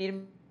because we need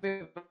to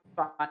move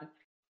on?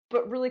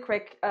 But really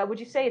quick, would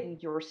you say beating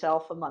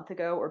yourself a month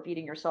ago or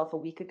beating yourself a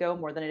week ago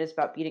more than it is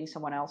about beating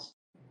someone else?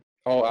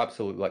 Oh,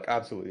 absolutely. Like,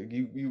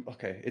 absolutely. You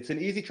okay. It's an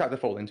easy trap to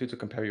fall into to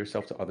compare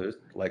yourself to others.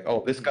 Like,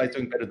 oh, this guy's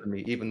doing better than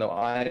me, even though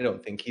I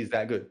don't think he's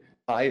that good.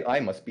 I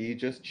must be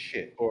just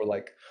shit.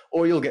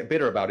 Or you'll get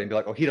bitter about it and be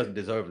like, oh, he doesn't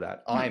deserve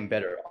that. I'm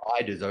better.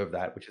 I deserve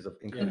that, which is an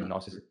incredibly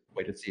narcissistic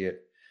way to see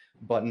it.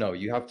 But no,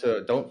 you have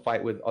to, don't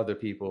fight with other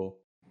people.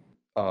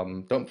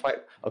 Don't fight.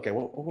 Okay,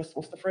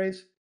 what's the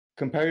phrase?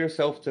 Compare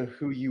yourself to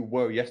who you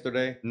were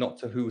yesterday, not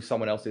to who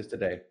someone else is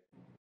today.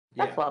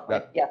 That's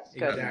lovely. Yes,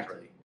 good.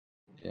 Exactly.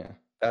 Yeah.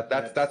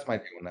 That's my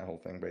view on that whole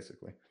thing,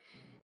 basically.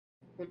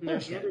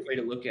 There's another way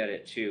to look at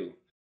it too.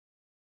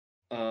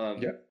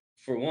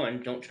 For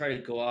one, don't try to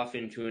go off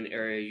into an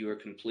area you are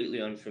completely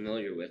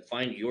unfamiliar with.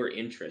 Find your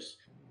interests.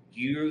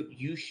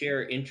 You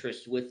share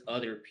interests with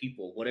other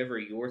people. Whatever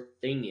your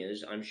thing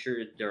is, I'm sure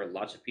there are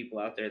lots of people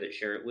out there that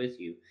share it with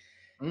you.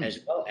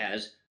 As well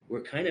as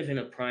we're kind of in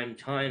a prime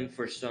time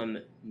for some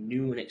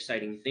new and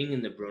exciting thing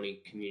in the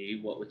Brony community.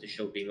 What with the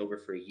show being over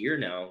for a year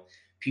now,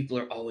 people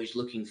are always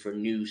looking for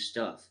new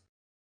stuff.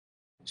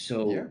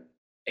 So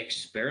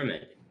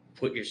experiment,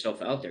 put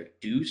yourself out there,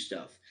 do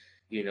stuff.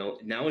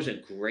 Now is a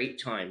great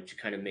time to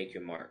kind of make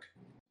your mark.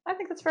 I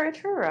think that's very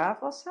true,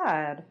 Raph. Well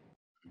said.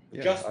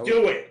 Yeah, just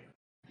do it.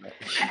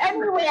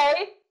 Anyway,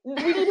 we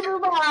need to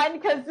move on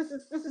because this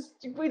is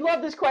we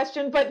love this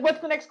question. But what's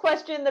the next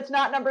question that's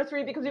not number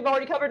 3 because we've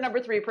already covered number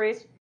 3,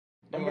 Priest?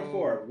 Number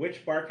 4.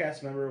 Which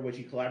Barcast member would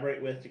you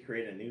collaborate with to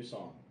create a new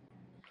song?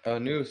 Oh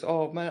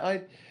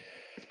man,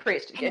 It's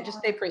Priest. Yeah,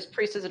 just say Priest.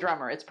 Priest is a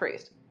drummer. It's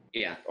Priest.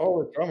 Yeah.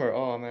 Oh, a drummer.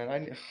 Oh man,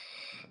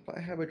 I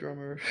have a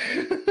drummer.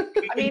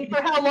 I mean, for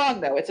how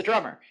long though? It's a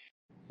drummer.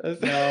 No,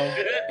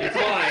 it's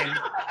fine.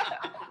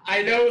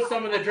 I know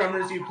some of the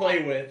drummers you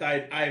play with.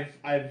 I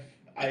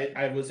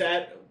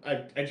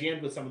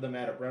jammed with some of them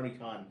at a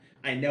BronyCon.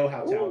 I know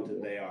how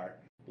talented they are.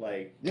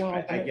 Like,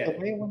 yeah, I get the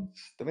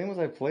main ones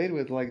I played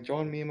with, like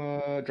John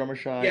Mima, Drummer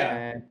Shy,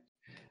 and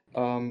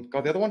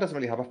God, the other one doesn't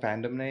really have a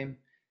fandom name.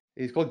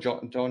 He's called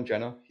John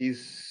Jenner.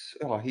 He's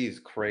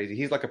crazy.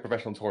 He's like a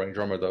professional touring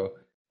drummer though,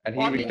 and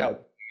he reached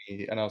out to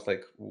me, and I was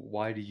like,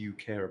 why do you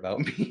care about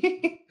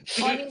me?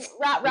 I mean,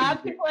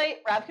 Rab can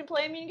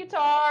play a mean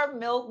guitar.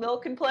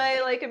 Milk can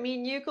play like a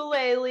mean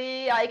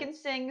ukulele. I can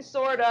sing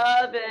sort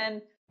of,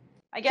 and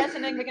I guess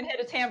Enigma can hit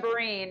a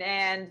tambourine,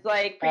 and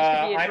like Priest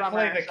can be a drummer.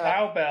 I play the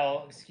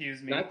cowbell.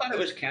 Excuse me. I thought it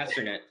was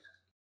Casternet.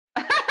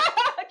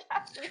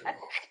 Casternet.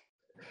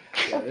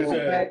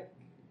 Yeah,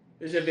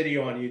 there's a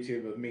video on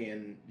YouTube of me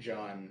and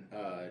John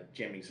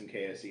jamming some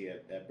KSE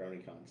at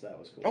BronyCon, so that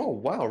was cool. Oh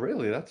wow,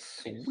 really?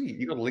 That's sweet.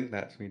 You gotta link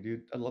that to me,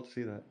 dude. I'd love to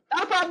see that.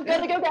 No problem.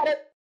 Gonna go get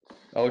it.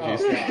 Oh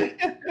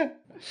jeez.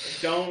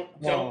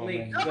 Don't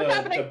link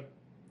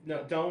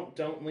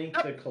don't link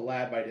the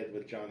collab I did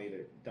with John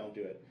either. Don't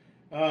do it.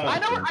 I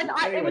know.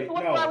 It was the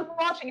one I was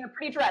watching in a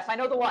pretty dress. I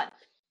know the one.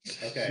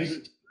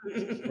 Okay.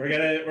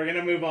 We're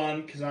gonna move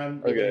on because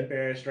I'm really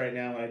embarrassed right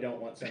now and I don't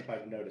want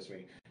Senpai to notice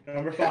me.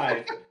 Number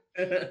 5.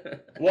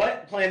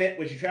 What planet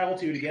would you travel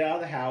to get out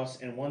of the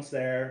house? And once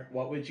there,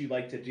 what would you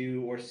like to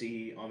do or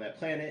see on that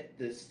planet?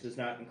 This does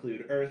not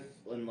include Earth,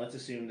 and let's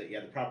assume that you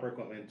have the proper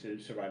equipment to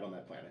survive on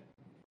that planet.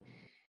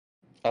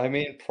 I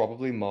mean,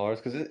 probably Mars,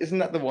 because isn't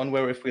that the one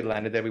where if we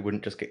landed there, we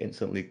wouldn't just get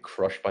instantly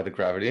crushed by the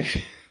gravity?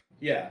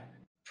 Yeah.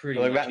 Pretty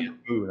Like much. that and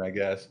the moon, I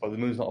guess. But the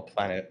moon's not a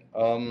planet.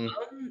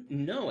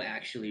 No,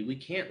 actually, we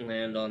can't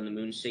land on the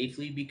moon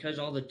safely because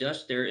all the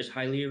dust there is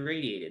highly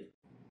irradiated.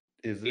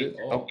 Is it?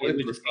 Oh, It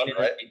it's was the a pain sun, enough.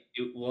 right?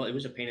 Well, it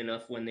was a pain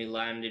enough when they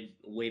landed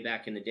way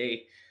back in the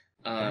day.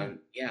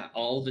 Yeah,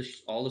 all the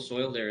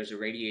soil there is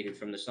irradiated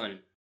from the sun.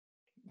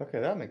 Okay,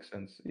 that makes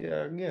sense.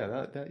 Yeah,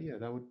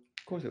 that would,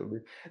 of course it would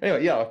be.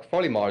 Anyway, yeah,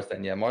 probably Mars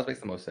then. Yeah, Mars makes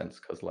the most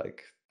sense because,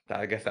 like,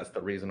 I guess that's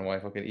the reason why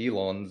fucking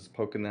Elon's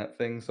poking that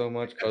thing so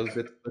much because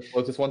it's the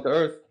closest one to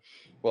Earth.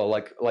 Well,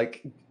 like,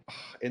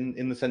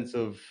 in the sense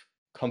of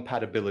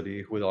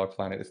compatibility with our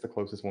planet, it's the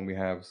closest one we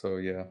have. So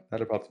yeah,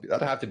 that'd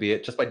have to be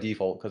it just by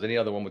default because any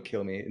other one would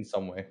kill me in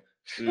some way.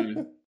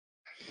 Mm.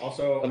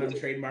 Also, I'm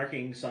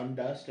trademarking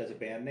Sundust as a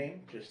band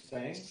name. Just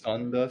saying.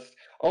 Sundust.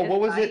 Oh, It's what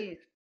was it? nice.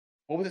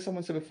 What was it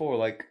someone said before?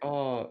 Like,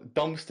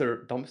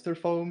 dumpster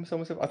foam.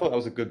 Someone said. I thought that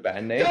was a good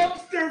band name.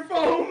 Dumpster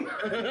foam.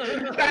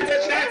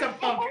 That's a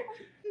punk.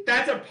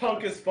 That's a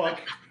punk as fuck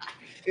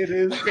It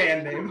is.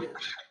 band name.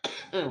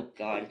 Oh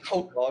God.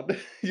 Oh God,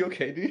 you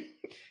okay, dude?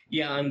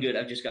 Yeah, I'm good.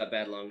 I've just got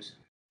bad lungs.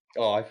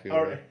 Oh, I feel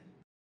All it. right.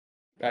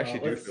 I actually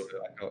do let's- feel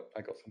it.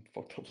 I got some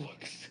fucked up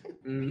looks.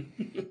 Mm.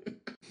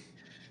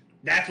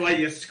 That's why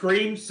you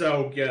scream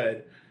so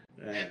good.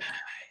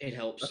 It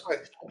helps. That's why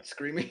I stopped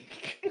screaming.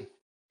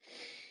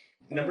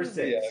 Number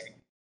 6.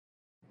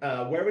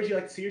 Where would you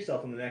like to see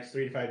yourself in the next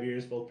 3 to 5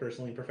 years, both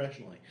personally and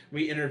professionally?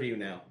 We interview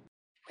now.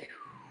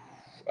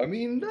 I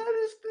mean,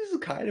 this is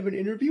kind of an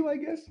interview, I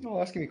guess. You're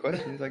not asking me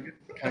questions. I guess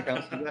it kind of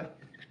counts as that.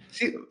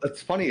 See,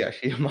 that's funny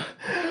actually.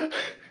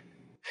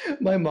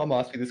 My mom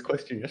asked me this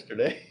question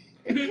yesterday.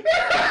 When are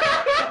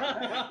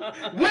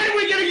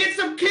we gonna get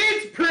some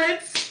kids,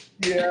 Prince?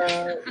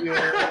 Yeah.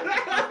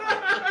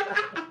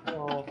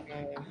 Oh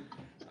man.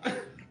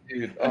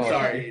 Dude, I'm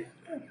sorry.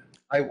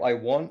 I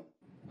want.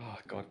 Oh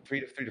God, 3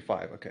 to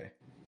 5. Okay.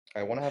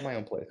 I want to have my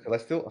own place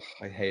because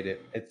I hate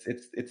it.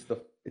 It's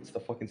the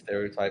fucking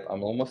stereotype.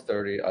 I'm almost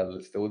 30. I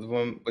still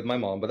live with my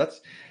mom, but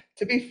that's,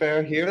 to be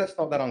fair, here that's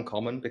not that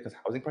uncommon because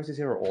housing prices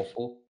here are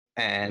awful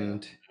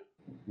and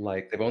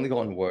like they've only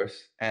gotten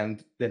worse.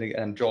 And then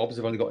again, jobs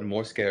have only gotten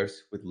more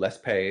scarce with less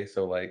pay.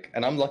 So like,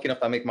 and I'm lucky enough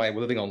to make my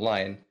living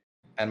online,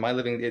 and my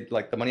living,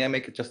 like the money I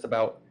make, it just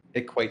about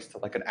equates to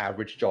like an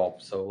average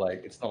job. So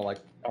like, it's not like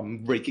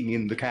I'm raking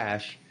in the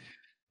cash.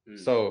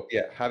 So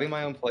yeah, having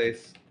my own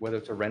place, whether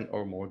to rent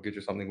or mortgage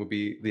or something, would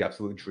be the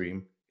absolute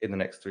dream in the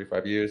next 3 to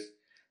 5 years.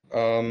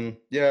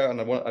 Yeah,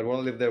 and I want to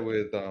live there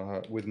with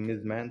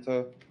Ms.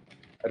 Manta.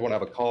 I'd want to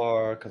have a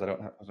car because I don't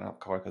have a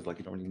car because like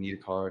you don't really need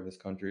a car in this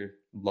country.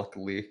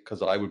 Luckily,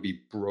 because I would be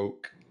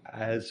broke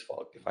as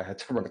fuck if I had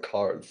to run a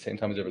car at the same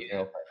time as everything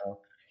else right now.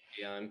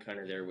 Yeah, I'm kind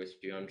of there with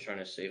you. I'm trying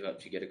to save up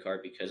to get a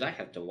car because I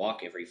have to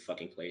walk every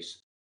fucking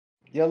place.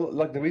 Yeah,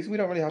 like the reason we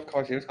don't really have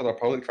cars here is because our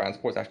public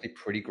transport is actually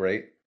pretty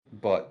great.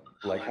 But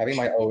like having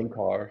my own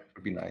car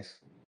would be nice.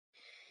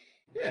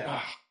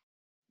 Yeah.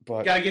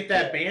 But Gotta get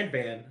that band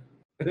van.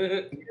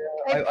 I'm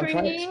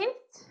trying to.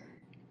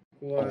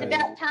 It's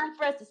about time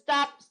for us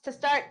to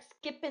start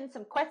skipping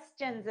some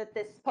questions at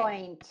this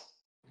point.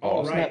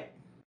 All snap. right.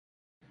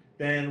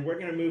 Then we're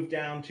gonna move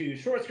down to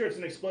Short Skirts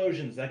and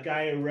Explosions. That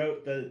guy who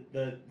wrote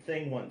the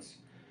thing once.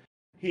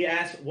 He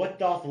asked, "What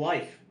doth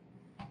life?"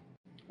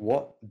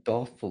 What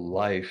doth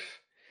life?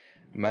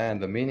 Man,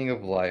 the meaning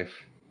of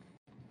life.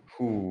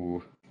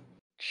 Ooh,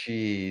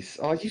 jeez.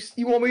 Oh,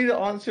 you want me to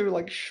answer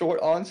like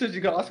short answers? You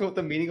can ask me what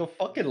the meaning of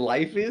fucking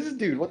life is,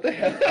 dude. What the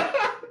hell?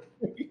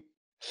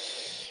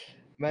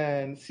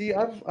 Man, see,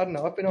 I don't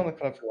know. I've been on the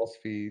kind of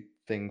philosophy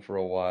thing for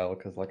a while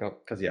because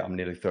I'm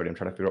nearly 30. I'm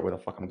trying to figure out where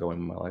the fuck I'm going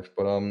in my life.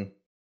 But I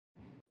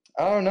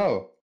don't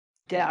know.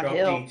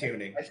 Downhill.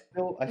 tuning. I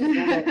still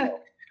don't know.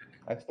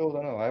 I still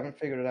don't know. I haven't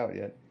figured it out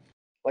yet.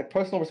 Like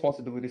personal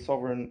responsibility,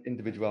 sovereign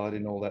individuality,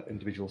 and all that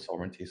individual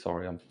sovereignty.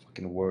 Sorry, I'm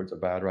fucking words are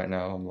bad right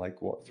now. I'm like,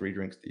 what, 3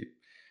 drinks deep?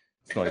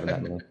 It's not even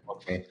that many.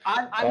 Fuck me.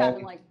 I'm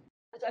having like,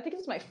 I think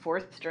it's my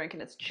 4th drink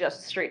and it's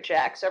just straight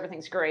Jack, so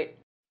everything's great.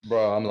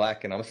 Bro, I'm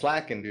lacking. I'm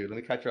slacking, dude. Let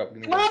me catch up.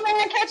 Give me Come on,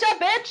 man, catch up,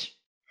 bitch!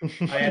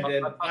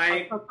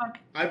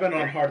 I've been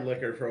on hard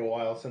liquor for a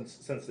while since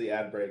the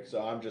ad break,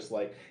 so I'm just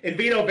like, in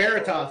vino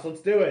veritas,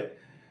 let's do it.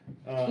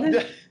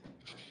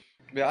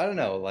 Yeah, I don't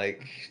know.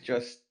 Like,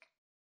 just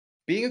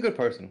being a good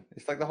person.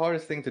 It's like the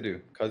hardest thing to do.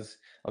 Because,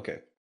 okay,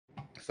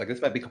 it's like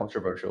this might be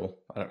controversial.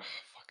 I don't.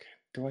 Fuck.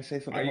 Do I say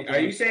something? Are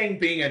you saying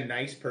being a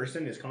nice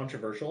person is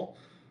controversial?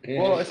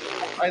 Well,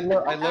 I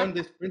learned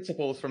these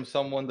principles from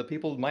someone that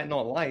people might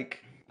not like.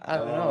 I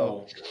don't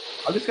know.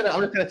 I'm just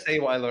gonna say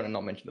what I learned and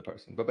not mention the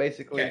person. But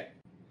basically,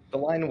 the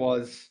line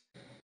was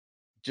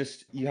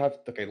just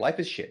life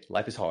is shit,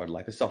 life is hard,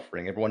 life is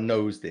suffering. Everyone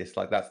knows this.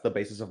 Like that's the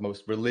basis of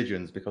most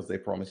religions because they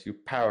promise you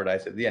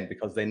paradise at the end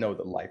because they know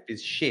that life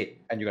is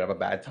shit and you're gonna have a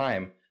bad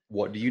time.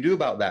 what do you do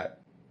about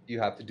that? You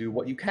have to do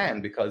what you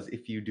can, because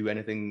if you do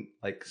anything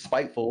like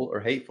spiteful or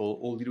hateful,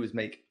 all you do is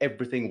make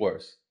everything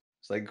worse.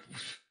 It's like,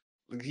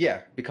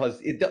 yeah, because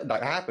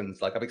that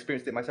happens. Like, I've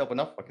experienced it myself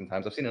enough fucking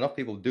times. I've seen enough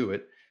people do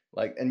it.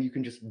 Like, and you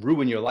can just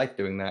ruin your life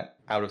doing that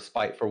out of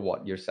spite for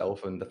what?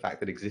 Yourself and the fact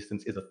that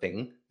existence is a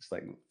thing. It's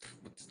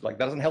like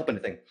that doesn't help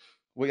anything.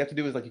 What you have to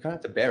do is, like, you kind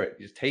of have to bear it.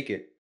 You just take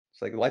it.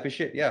 It's like, life is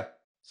shit, yeah.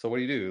 So what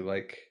do?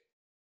 Like,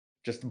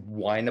 just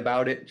whine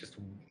about it? Just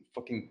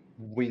fucking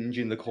whinge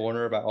in the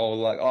corner about,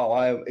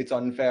 it's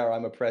unfair,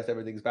 I'm oppressed,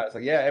 everything's bad. It's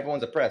like, yeah,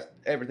 everyone's oppressed,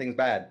 everything's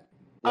bad.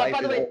 By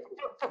the way,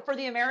 for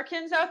the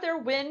Americans out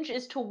there, whinge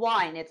is to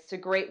whine. It's a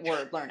great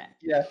word. Learn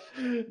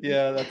it.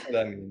 Yeah, that's what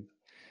I mean.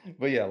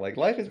 But yeah, like,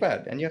 life is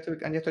bad, and you have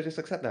to just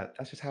accept that.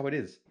 That's just how it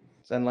is.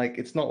 And like,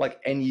 it's not like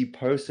any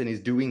person is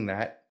doing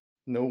that.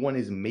 No one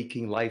is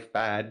making life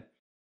bad.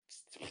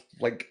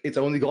 Like, it's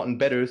only gotten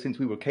better since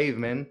we were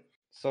cavemen.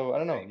 So I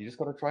don't know. You just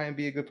gotta try and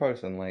be a good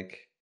person.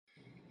 Like,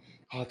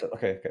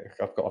 okay.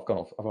 I've gone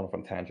off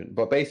on a tangent.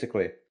 But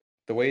basically,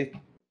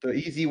 the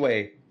easy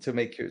way to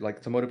make you,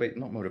 like, to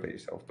not motivate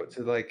yourself, but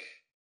to, like,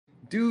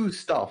 do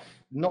stuff,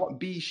 not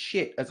be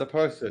shit as a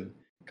person,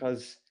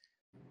 because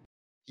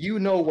you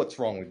know what's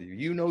wrong with you.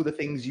 You know the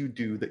things you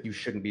do that you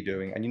shouldn't be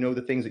doing, and you know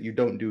the things that you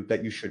don't do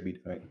that you should be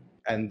doing.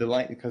 And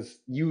because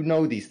you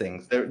know these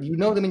things, you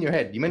know them in your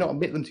head. You may not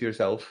admit them to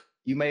yourself.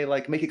 You may,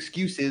 like, make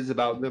excuses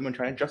about them and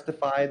try and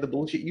justify the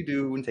bullshit you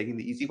do and taking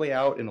the easy way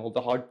out and all the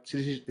hard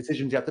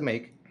decisions you have to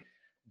make.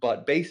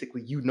 But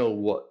basically, you know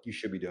what you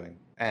should be doing.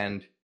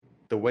 And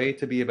the way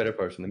to be a better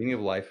person, the meaning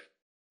of life,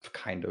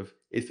 kind of,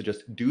 is to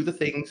just do the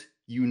things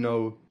you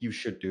know you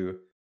should do,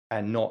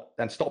 and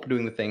stop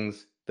doing the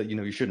things that you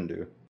know you shouldn't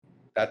do.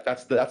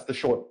 That's the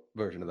short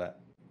version of that.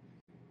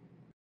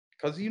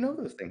 Because you know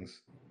those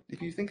things. If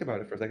you think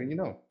about it for a second, you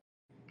know.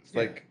 It's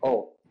like,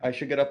 oh, I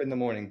should get up in the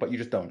morning, but you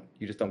just don't.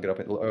 You just don't get up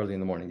early in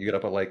the morning. You get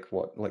up at like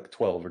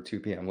 12 or 2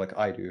 p.m. like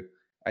I do.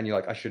 And you're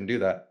like, I shouldn't do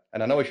that.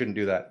 And I know I shouldn't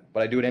do that,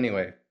 but I do it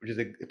anyway, which is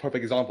a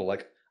perfect example.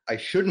 Like, I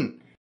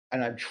shouldn't,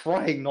 and I'm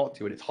trying not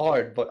to, and it's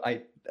hard, but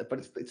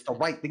it's the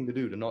right thing to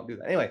do to not do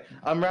that. Anyway,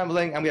 I'm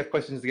rambling, and we have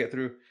questions to get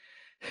through.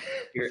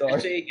 Your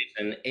essay is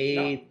an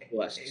A+.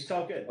 It's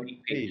all good.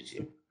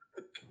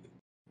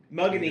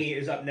 Muggany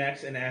is up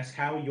next and asks,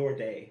 how your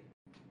day?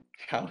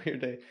 How your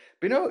day?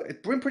 But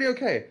it's been pretty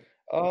okay.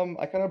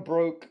 I kind of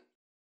broke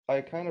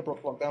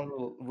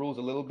lockdown rules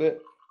a little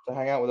bit to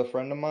hang out with a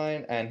friend of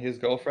mine and his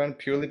girlfriend,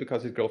 purely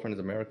because his girlfriend is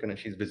American and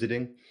she's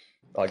visiting.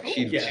 Like,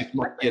 she's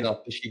lucky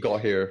enough that she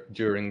got here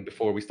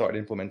before we started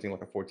implementing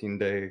like a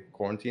 14-day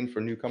quarantine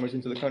for newcomers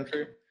into the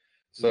country.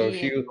 So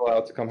she was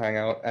allowed to come hang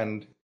out,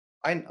 and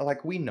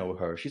we know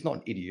her. She's not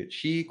an idiot.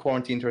 She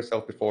quarantined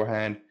herself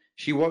beforehand.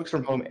 She works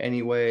from home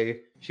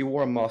anyway. She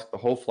wore a mask the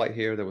whole flight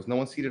here. There was no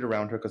one seated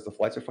around her because the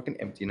flights are fucking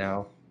empty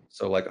now.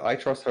 So, like, I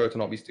trust her to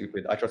not be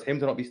stupid. I trust him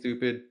to not be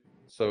stupid.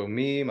 So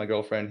me, my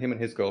girlfriend, him and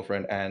his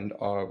girlfriend, and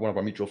one of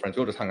our mutual friends,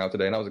 we all just hung out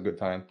today, and that was a good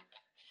time.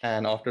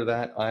 And after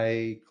that,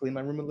 I cleaned my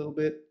room a little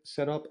bit,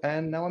 set up,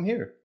 and now I'm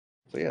here.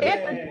 So yeah.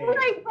 It's a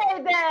great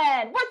day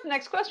then. What's the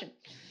next question?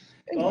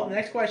 Well, the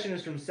next question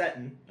is from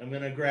Seton. I'm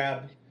gonna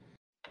grab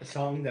a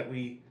song that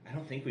I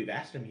don't think we've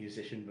asked a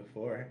musician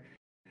before.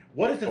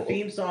 What is the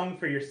theme song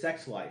for your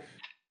sex life?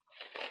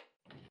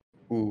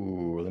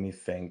 Ooh, let me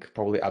think.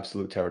 Probably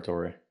Absolute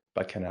Territory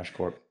by Ken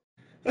Ashcorp.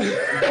 You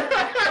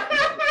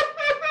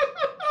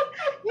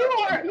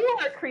are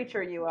a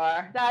creature, you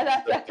are.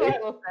 That's what I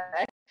will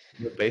say.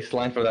 The bass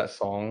line for that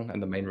song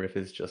and the main riff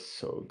is just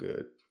so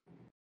good.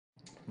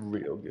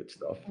 Real good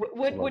stuff.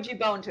 Would you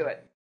bone to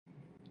it?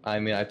 I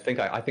mean, I think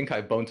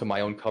I boned to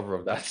my own cover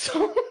of that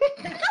song.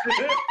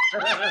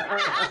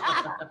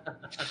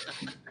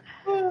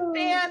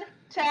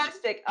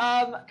 Fantastic.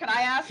 Can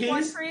I ask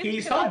one for you?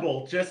 He's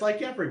humble, just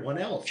like everyone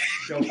else.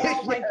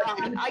 Oh my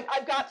god,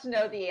 I've got to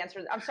know the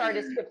answer. I'm sorry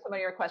to skip some of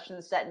your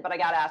questions, Seton, but I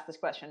got to ask this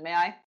question. May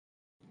I?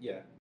 Yeah.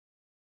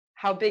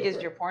 How big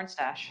is your porn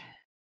stash?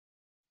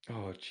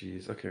 Oh,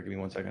 jeez. Okay, give me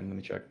 1 second. Let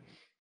me check.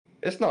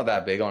 It's not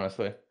that big,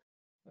 honestly.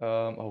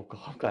 Oh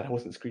god, I'm glad I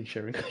wasn't screen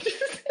sharing.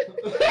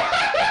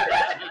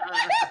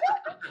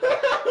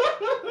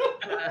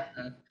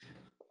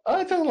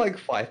 It's on like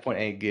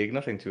 5.8 gig.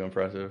 Nothing too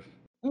impressive.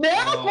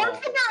 No, what's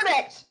the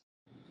verdict?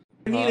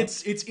 I mean,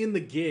 it's in the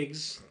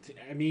gigs.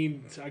 I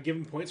mean, I give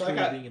him points for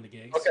being in the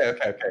gigs.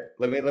 Okay.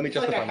 Let me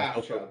justify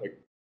myself real show. quick.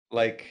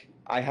 Like,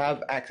 I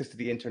have access to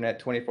the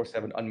internet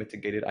 24/7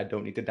 unmitigated. I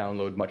don't need to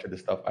download much of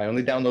this stuff. I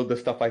only download the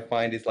stuff I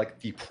find is like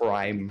the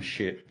prime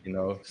shit, you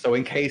know. So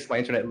in case my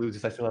internet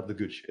loses, I still have the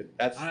good shit.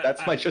 That's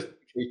my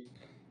justification.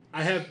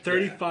 I have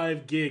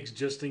 35 gigs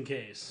just in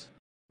case.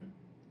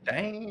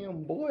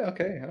 Damn, boy.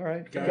 Okay, all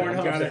right.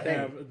 Gotta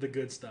have the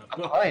good stuff.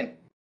 I'm fine.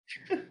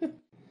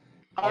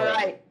 All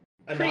right.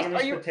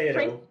 Anonymous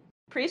Potato.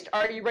 Priest,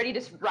 are you ready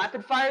to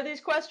rapid fire these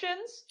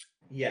questions?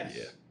 Yes.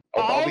 Yeah.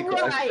 All I'll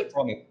right.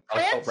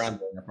 I'll stop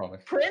rambling, I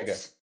promise. Prince, Okay.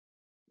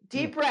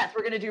 deep breath.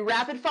 We're going to do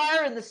rapid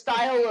fire in the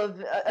style of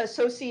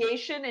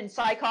association and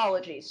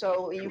psychology.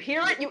 So you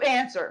hear it, you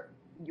answer.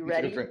 You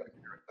ready? Let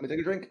me take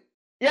a drink.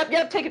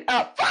 Yep, take it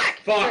out. Fuck!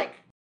 Fuck!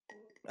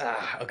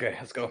 Okay,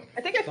 let's go.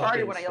 I think I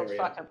Fucking farted when I yelled story.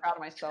 fuck. I'm proud of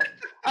myself.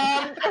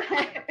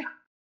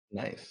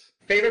 Nice.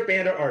 Favorite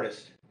band or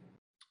artist?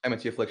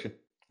 MNT Affliction.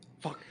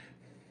 Fuck.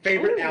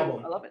 Favorite Ooh,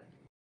 album? I love it.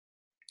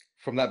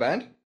 From that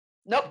band?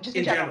 Nope, just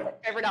in In general. general.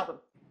 Favorite album.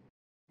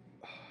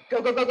 Go.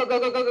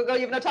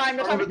 You have no time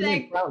to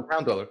think.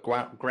 Ground Dweller.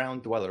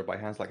 Ground Dweller by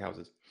Hands Like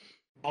Houses.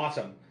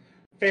 Awesome.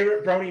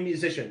 Favorite brony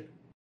musician?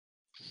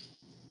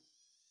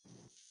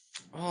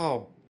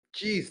 Oh,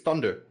 geez,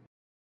 Thunder.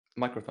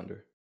 Micro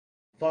Thunder.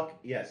 Fuck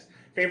yes.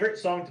 Favorite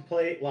song to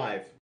play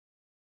live?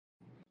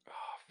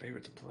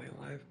 Favorite to play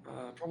live?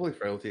 Probably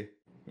Frailty.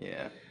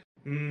 Yeah.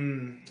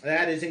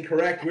 That is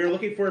incorrect. We were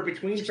looking for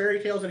Between Fairy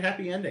Tales and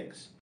Happy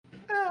Endings.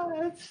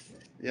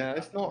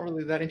 It's not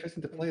really that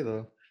interesting to play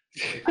though.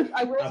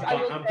 I will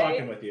I'm say,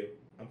 fucking with you.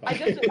 I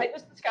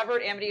just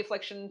discovered Amity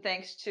Affliction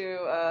thanks to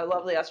a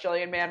lovely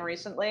Australian man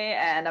recently,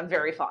 and I'm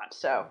very fond.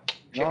 So,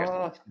 cheers.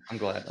 I'm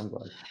glad.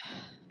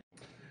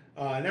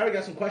 Now we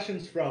got some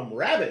questions from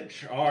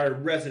Ravage, our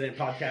resident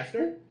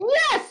podcaster.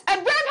 Yes,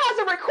 and Rev has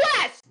a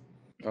request.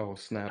 Oh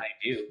snap! I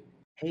do.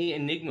 Hey,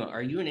 Enigma,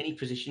 are you in any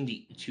position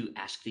to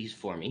ask these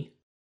for me?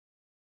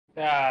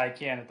 I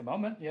can at the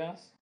moment,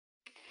 yes.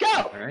 Go.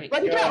 All right.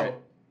 Ready, go.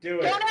 Do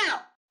it. Go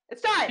now.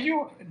 It's time.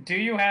 Do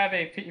you have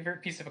a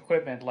favorite piece of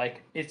equipment,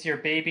 like it's your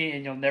baby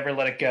and you'll never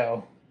let it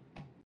go?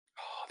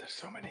 Oh, there's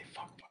so many.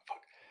 Fuck.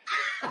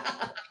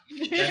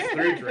 That's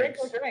 3 drinks.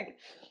 Drink.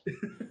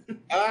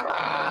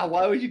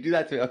 Why would you do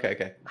that to me?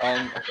 Okay.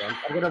 I'm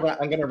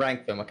gonna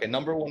rank them. Okay,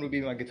 number 1 would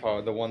be my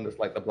guitar, the one that's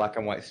like the black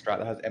and white Strat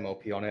that has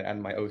MOP on it,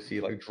 and my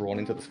OC like drawn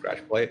into the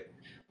scratch plate.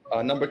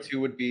 Number 2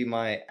 would be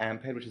my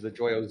amp head, which is a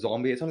Joyo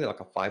Zombie. It's only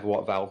like a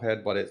 5-watt valve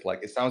head, but it's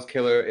like it sounds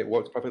killer. It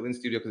works perfectly in the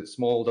studio because it's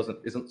small,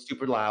 isn't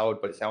super loud,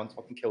 but it sounds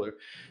fucking killer.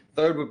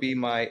 Third would be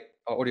my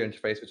audio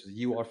interface, which is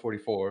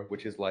UR44,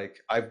 which is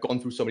like I've gone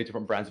through so many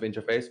different brands of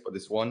interface, but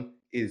this one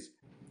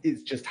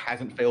it just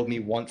hasn't failed me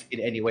once in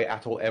any way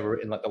at all ever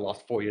in like the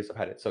last 4 years I've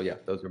had it. So yeah,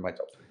 those are my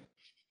top 3.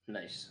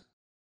 Nice.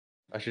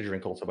 I should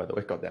drink also, by the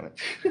way. God damn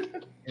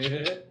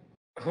it.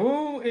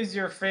 Who is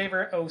your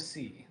favorite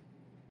OC?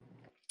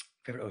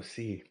 Favorite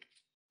OC?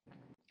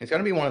 It's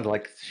gonna be one of the,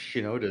 like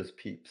Shinoda's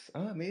peeps.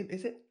 Oh, maybe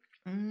is it?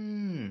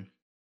 The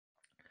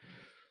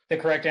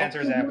correct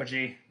answer is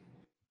Apogee.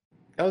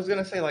 I was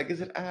gonna say like, is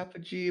it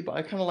Apogee? But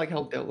I kind of like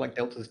how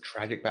Delta's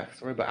tragic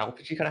backstory, but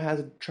Apogee kind of has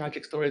a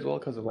tragic story as well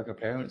because of like her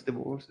parents'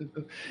 divorce and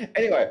stuff.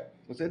 Anyway,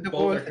 was it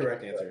divorce? Both are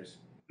correct answers.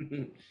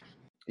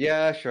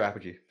 Yeah, sure,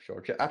 Apogee.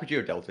 Sure, Apogee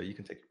or Delta. You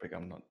can take your pick.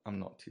 I'm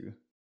not too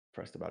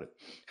pressed about it.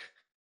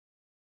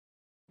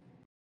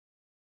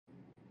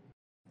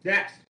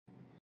 Next.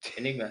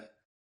 Enigma.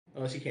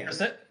 Unless you can.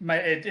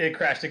 It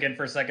crashed again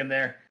for a second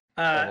there.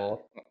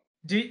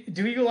 Do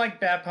you like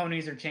Bat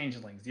Ponies or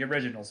Changelings? The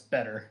original's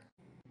better.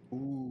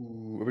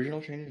 Ooh,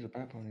 original changes or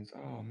Bat Ponies?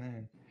 Oh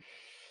man.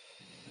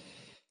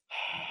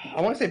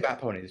 I want to say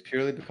Bat Ponies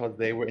purely because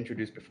they were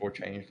introduced before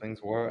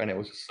Changelings were, and it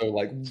was just so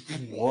like,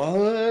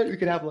 what? We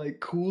could have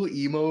like cool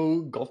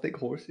emo gothic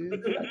horses.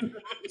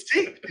 That's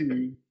sick,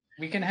 dude.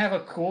 We can have a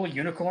cool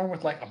unicorn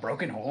with like a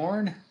broken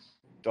horn.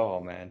 Oh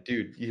man,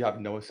 dude, you have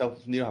no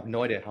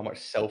idea how much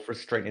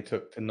self-restraint it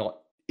took to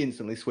not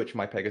instantly switch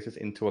my Pegasus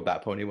into a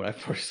Bat Pony when I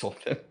first saw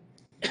them.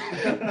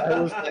 I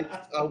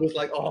was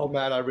like, oh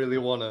man, I really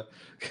wanna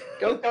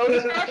Go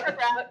the Star Trek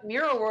route.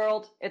 Mirror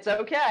World. It's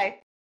okay.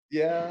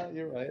 Yeah,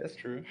 you're right. That's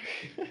true.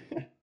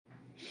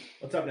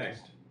 What's up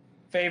next?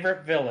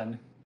 Favorite villain?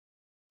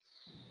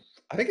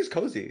 I think it's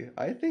Cozy.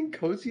 I think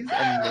Cozy's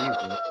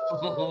amazing.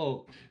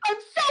 Oh, I'm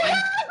so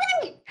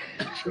happy.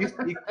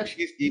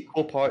 She's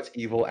equal parts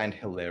evil and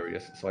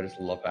hilarious. So I just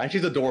love her, and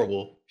she's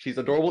adorable. She's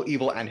adorable,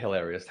 evil, and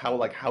hilarious. How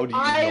do you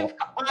I not?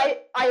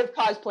 have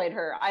cosplayed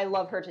her. I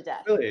love her to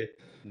death. Really?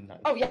 Nice.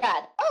 Oh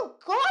yeah. Oh,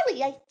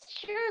 golly, I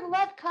sure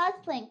love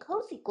cosplaying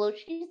Cozy Glow.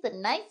 She's the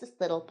nicest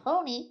little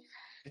pony.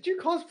 Did you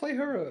cosplay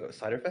her at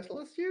Cider Fest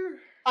last year?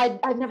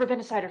 I've never been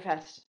to Cider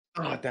Fest.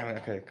 Oh damn it!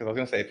 Okay, because I was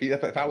gonna say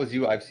if that was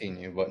you, I've seen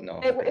you, but no.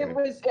 I was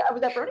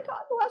at BronyCon,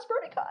 the last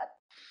BronyCon.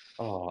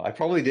 Oh, I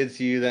probably did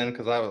see you then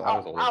because I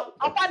was old.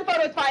 I'll find the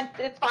photo. It's fine.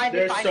 It's fine.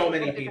 There's it's fine. so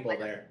many people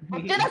there.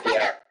 Did I say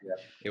that? Yeah,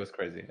 it was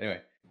crazy.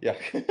 Anyway, yeah.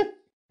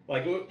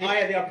 Like, I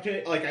had the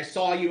opportunity, like, I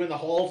saw you in the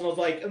halls, and I was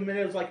like, and then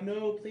it was like,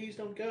 no, please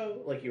don't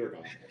go. Like, you were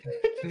gone.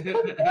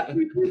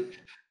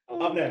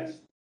 Up next.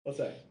 What's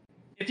that?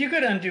 If you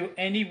could undo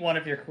any one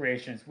of your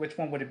creations, which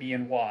one would it be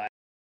and why?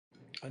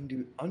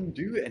 Undo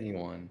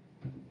anyone?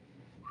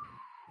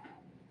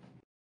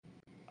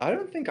 I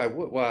don't think I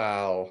would.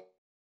 Wow.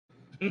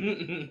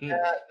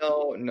 Yeah,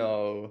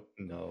 no.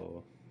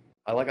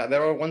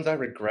 There are ones I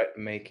regret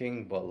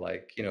making, but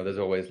like, there's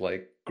always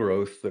like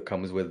growth that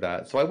comes with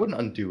that. So I wouldn't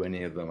undo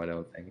any of them, I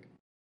don't think.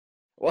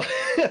 Well,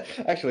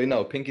 actually,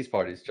 no. Pinky's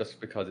Parties,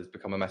 just because it's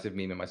become a massive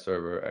meme in my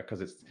server,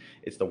 because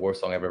it's the worst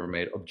song I've ever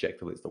made.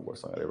 Objectively, it's the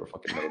worst song I've ever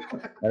fucking made.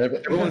 And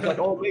everyone's like,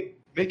 "Oh,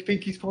 make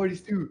Pinky's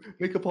Parties too.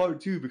 Make a part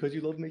 2 because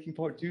you love making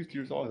part 2s to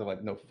your songs." I'm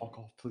like, "No, fuck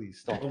off, please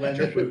stop." Well, then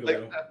the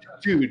Boogaloo.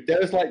 Dude,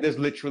 there's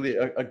literally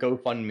a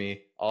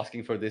GoFundMe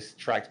asking for this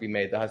track to be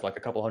made that has like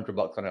a couple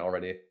 $100 on it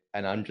already,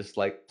 and I'm just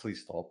like,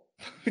 please stop.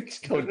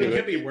 Just don't do It it.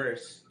 could be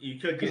worse. You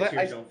could get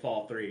Tears Don't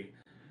Fall 3.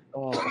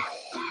 Oh,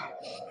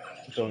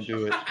 don't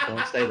do it.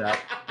 Don't say that.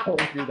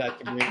 Don't do that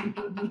to me.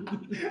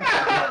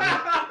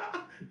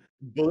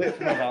 Bullet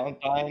for my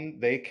Valentine,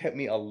 they kept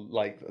me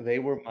they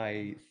were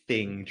my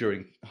thing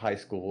during high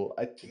school.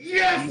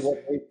 Yes!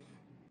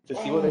 To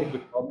see what they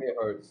become, it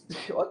hurts.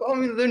 I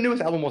mean, their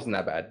newest album wasn't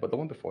that bad, but the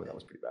one before that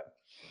was pretty bad.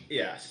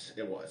 Yes,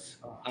 it was.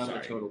 I'm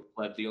a total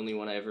pleb. The only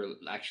one I ever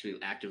actually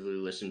actively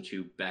listened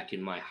to back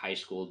in my high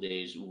school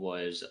days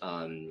was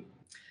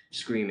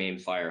Scream Aim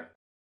Fire.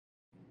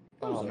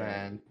 Oh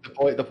man,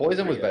 the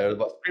Poison was better,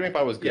 but Screaming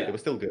Fire was good. Yeah. It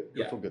was still good. It was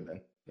Yeah. still good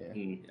then. Yeah.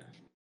 Yeah.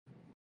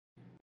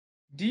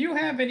 Do you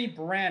have any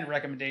brand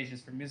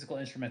recommendations for musical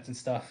instruments and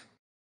stuff?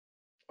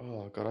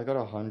 Oh god, I got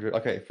 100.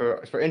 Okay, for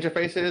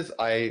interfaces,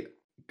 I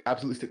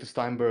absolutely stick to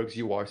Steinberg's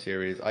UR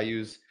series. I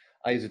use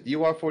a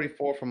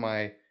UR44 for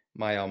my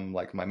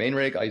main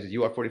rig. I use a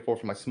UR44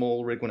 for my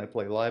small rig when I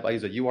play live. I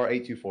use a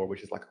UR824,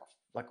 which is like a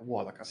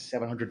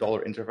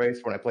 $700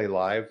 interface when I play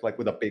live, like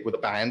with a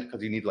band,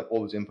 because you need like all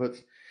those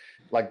inputs.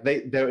 Like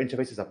their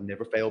interfaces have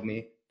never failed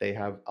me. They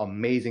have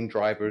amazing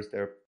drivers.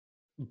 They're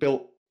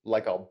built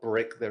like a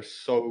brick. They're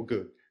so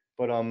good.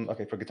 But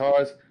okay, for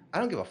guitars, I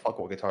don't give a fuck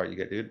what guitar you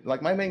get, dude.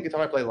 Like my main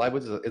guitar I play live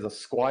with is a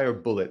Squire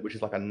Bullet, which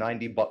is like a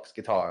 $90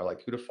 guitar.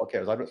 Like who the fuck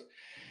cares? I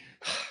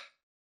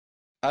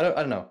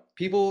don't know.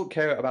 People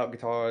care about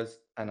guitars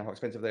and how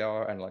expensive they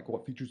are and like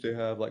what features they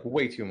have, like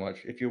way too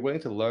much. If you're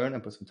willing to learn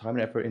and put some time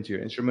and effort into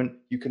your instrument,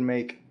 you can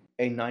make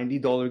a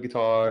 $90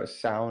 guitar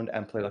sound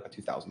and play like a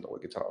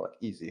 $2,000 guitar, like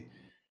easy.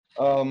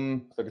 So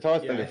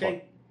guitars, Yeah,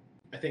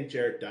 I think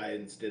Jared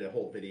Dines did a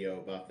whole video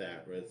about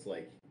that, where it's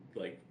like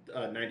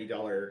a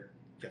 $90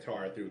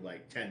 guitar through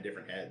like 10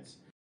 different heads.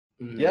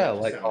 Yeah,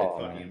 like sounded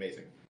fucking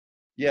amazing.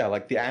 Yeah,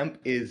 like the amp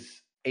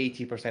is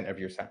 80% of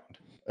your sound,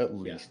 at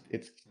least.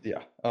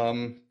 Yeah.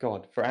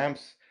 God, for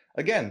amps,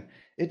 again,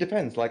 it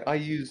depends. Like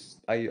I've used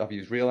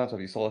real amps,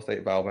 I've used solid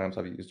state valve amps,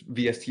 I've used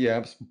VST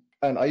amps,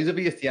 and I use a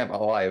VST amp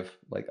live.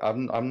 Like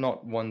I'm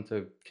not one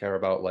to care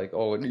about like,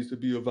 oh, it needs to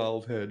be a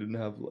valve head and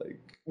have like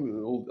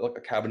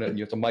a cabinet and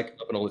you have to mic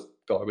it up and all this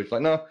garbage.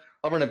 Like no,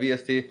 I'll run a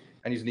VST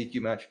and use an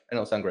EQ match and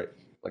it'll sound great.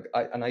 Like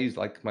I use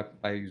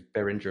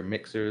Behringer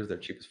mixers. They're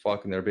cheap as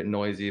fuck and they're a bit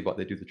noisy, but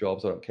they do the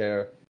job, so I don't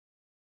care.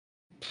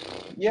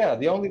 Yeah,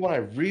 the only one I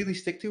really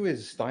stick to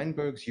is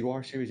Steinberg's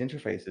UR series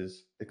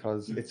interfaces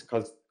because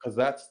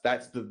that's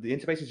the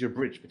interface is your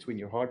bridge between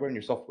your hardware and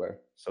your software.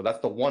 So that's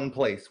the one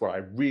place where I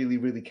really,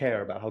 really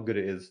care about how good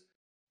it is,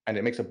 and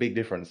it makes a big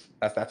difference.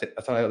 That's it.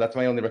 That's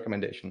my only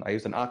recommendation. I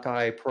used an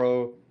Akai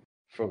Pro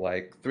for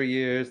like 3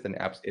 years, then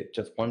it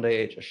just one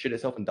day it just shit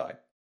itself and died,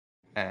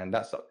 and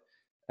that sucked.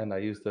 And I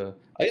used an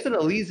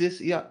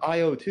Alesis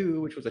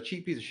IO2, which was a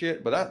cheap piece of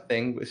shit, but that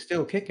thing is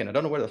still kicking. I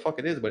don't know where the fuck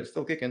it is, but it's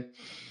still kicking.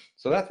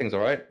 So that thing's all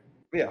right.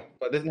 But yeah,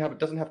 but it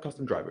doesn't have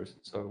custom drivers,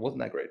 so it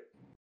wasn't that great.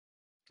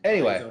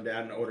 Anyway, I zoned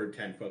out and ordered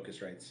 10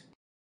 Focusrites.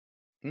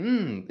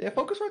 Yeah,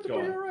 Focusrites are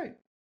pretty all right.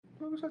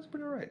 Focusrites are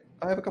pretty all right.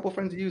 I have a couple of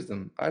friends who use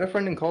them. I had a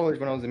friend in college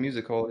when I was in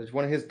music college.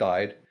 One of his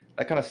died.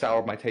 That kind of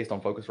soured my taste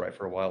on Focusrite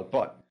for a while.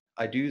 But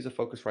I do use a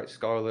Focusrite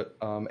Scarlett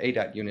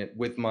ADAT unit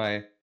with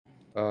my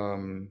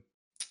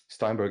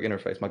Steinberg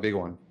interface, my big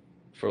one,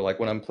 for like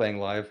when I'm playing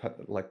live,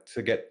 like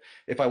to get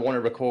if I want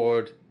to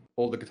record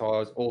all the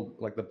guitars, all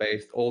like the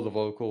bass, all the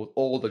vocals,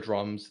 all the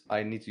drums,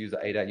 I need to use the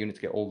ADAT unit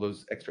to get all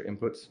those extra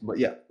inputs. But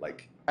yeah,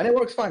 like, and it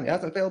works fine. It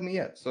hasn't failed me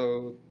yet.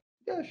 So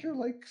yeah, sure.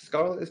 Like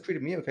Scarlett has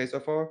treated me okay so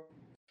far.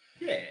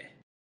 Yeah.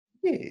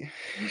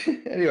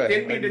 Anyway,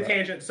 Didn't mean to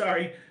tangent.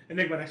 Sorry.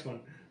 Enigma, next one.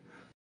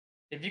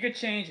 If you could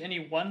change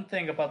any one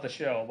thing about the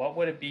show, what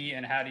would it be,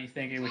 and how do you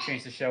think it would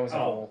change the show as a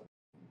whole?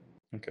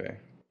 Okay.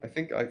 I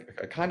think I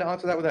kind of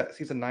answered that with that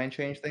season 9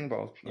 change thing,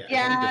 but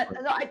yeah,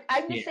 no,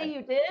 I would say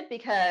you did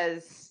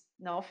because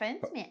no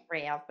offense,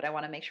 Rav, but I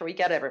want to make sure we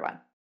get everyone.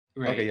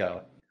 Right. Okay, yeah,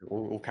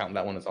 we'll count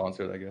that one as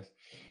answered, I guess.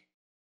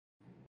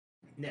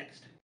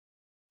 Next.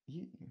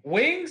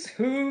 Wings,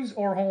 hooves,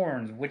 or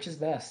horns? Which is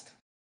best?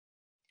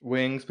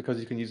 Wings, because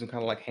you can use them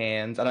kind of like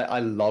hands, and I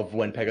love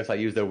when Pegasi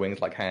use their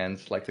wings like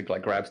hands, like to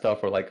like grab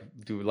stuff or like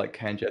do like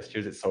hand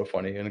gestures. It's so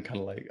funny and kind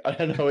of like I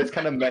don't know, it's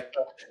kind of meta.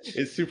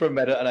 It's super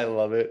meta, and I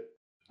love it.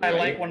 I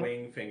like one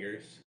wing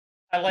fingers.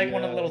 I like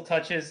one of the little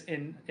touches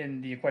in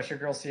the Equestria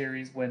Girl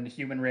series when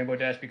human Rainbow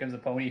Dash becomes a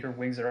pony. Her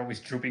wings are always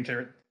drooping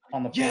to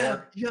on the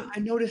floor. Yeah, I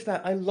noticed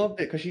that. I loved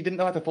it because she didn't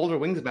know how to fold her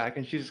wings back,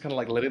 and she's just kind of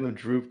like letting them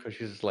droop because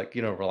she's just like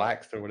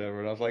relaxed or whatever.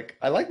 And I was like,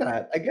 I like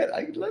that.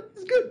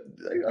 It's good.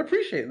 I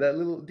appreciate that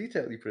little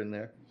detail you put in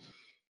there.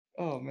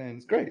 Oh man,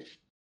 it's great.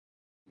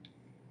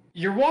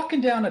 You're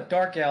walking down a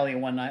dark alley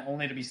one night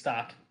only to be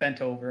stopped, bent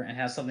over, and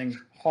has something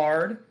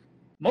hard,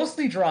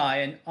 Mostly dry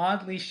and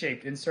oddly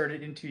shaped,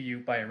 inserted into you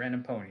by a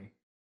random pony.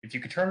 If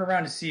you could turn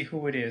around to see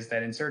who it is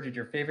that inserted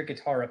your favorite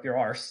guitar up your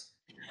arse,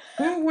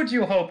 who would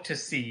you hope to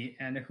see,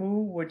 and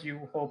who would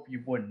you hope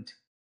you wouldn't?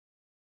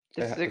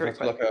 This is a great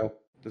question.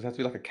 Does it have to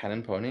be like a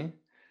cannon pony?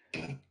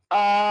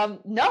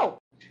 No.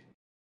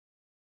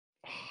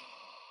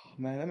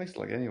 Man, that makes it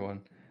like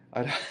anyone.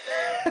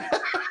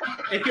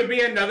 It could be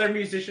another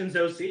musician's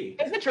OC.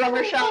 It's a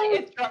drummer shy.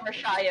 It's drummer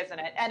shy, isn't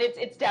it? And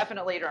it's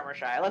definitely drummer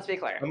shy. Let's be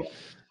clear.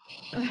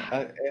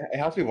 It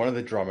has to be one of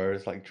the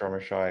drummers, like Drummer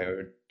Shy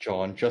or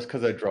John, just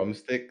because a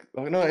drumstick.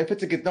 Oh, no, if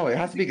it's a guitar, no, it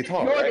has to be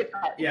guitar, Your right?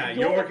 guitar. Yeah,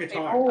 your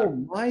guitar. Oh,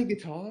 my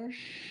guitar?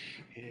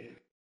 Shit.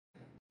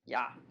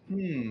 Yeah.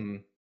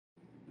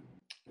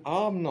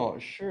 I'm not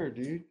sure,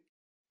 dude.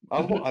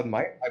 I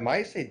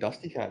might say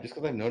Dusty Cat just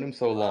because I've known him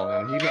so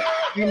long, and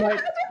he might.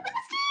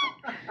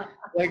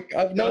 Like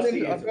I've known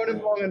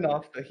him long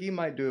enough that he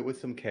might do it with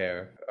some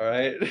care. All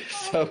right,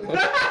 so.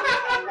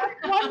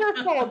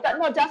 Wonderful.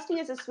 No, Dusty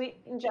is a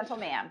sweet and gentle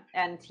man,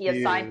 and he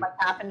has signed my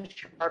cap and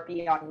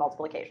Sharpie on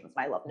multiple occasions,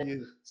 and I love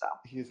it.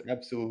 He is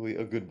absolutely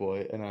a good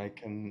boy, and I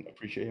can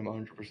appreciate him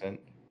 100%.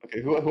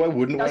 Okay, who I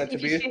wouldn't want it to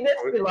be?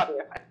 We love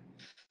you.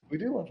 We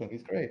do love him.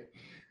 He's great.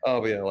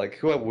 Oh, but yeah, like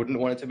who I wouldn't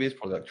want it to be is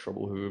probably like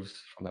Trouble Hooves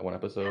from that one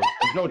episode.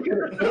 No,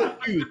 Trouble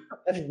Shoes.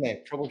 That's his name.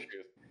 Trouble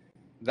Shoes.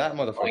 That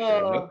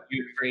motherfucker.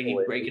 You afraid he'd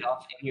break it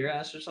off in your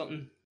ass or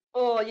something?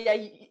 Oh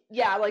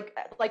yeah, like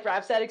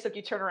Rav said, except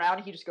you turn around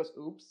and he just goes,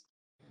 "Oops."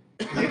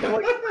 Like,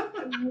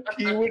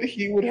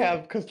 he would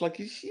have, because like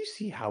you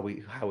see how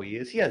he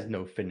is. He has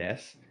no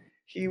finesse.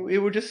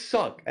 It would just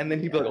suck, and then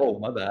he'd be like, "Oh,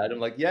 my bad." I'm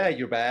like, "Yeah,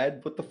 you're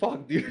bad. What the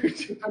fuck,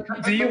 dude?"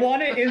 Do you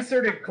want to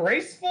insert it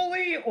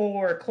gracefully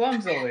or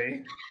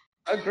clumsily?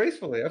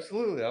 Gracefully,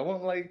 absolutely. I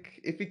want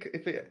like if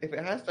it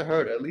has to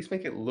hurt, at least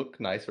make it look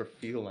nice or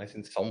feel nice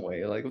in some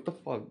way. Like what the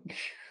fuck?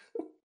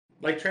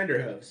 Like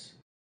Trenderhoofs.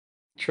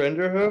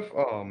 Trenderhoof?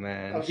 Oh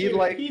man, Oh,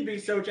 he'd be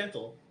so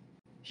gentle.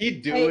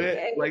 He'd do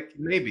it like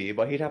maybe,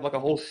 but he'd have like a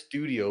whole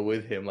studio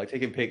with him, like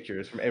taking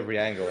pictures from every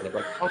angle. And I'm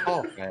like, fuck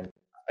off, man.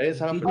 I didn't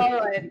sign up for this. All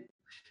right.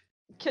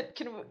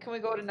 Can we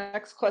go to the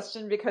next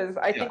question, because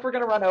I think we're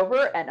gonna run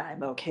over, and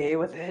I'm okay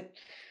with it.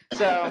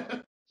 So.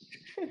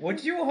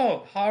 Would you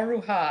hope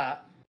Haruha?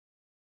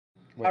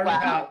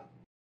 Wow.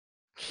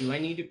 Do I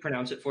need to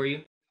pronounce it for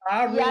you?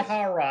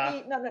 Haruhara.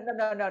 Yes,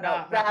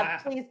 no.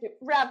 Rav, please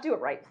do it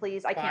right,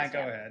 please. I can't. Go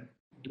ahead.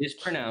 It is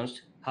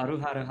pronounced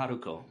Haruhara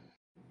Haruko.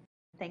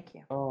 Thank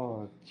you.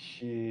 Oh,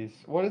 jeez.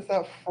 What is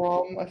that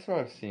from? I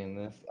swear I've seen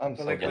this. I'm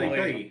so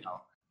sorry.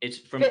 It's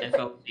from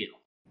FLCL.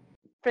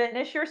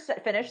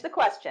 Finish the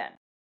question.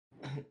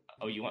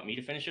 Oh, you want me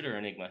to finish it or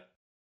Enigma?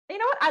 You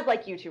know what? I'd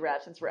like you to,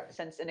 Rav, since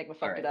Enigma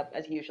fucked it up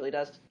as he usually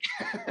does.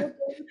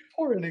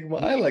 Poor Enigma.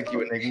 I like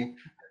you, Enigma.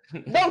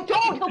 No,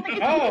 don't! He'll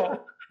think it's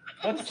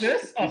what's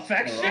this?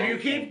 Affection? If you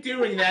keep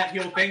doing that,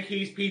 he'll think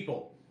he's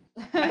people.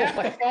 I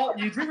have to follow.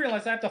 You do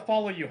realize I have to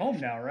follow you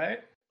home now, right?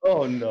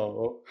 Oh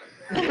no.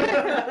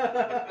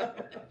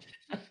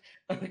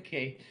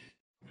 Okay.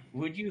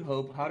 Would you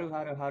hope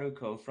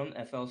Haruko from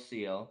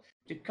FLCL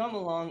to come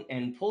along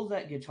and pull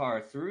that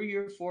guitar through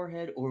your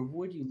forehead, or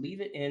would you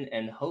leave it in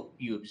and hope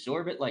you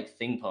absorb it like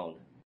Thingpone?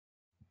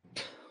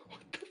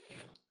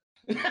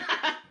 Do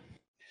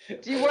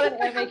you want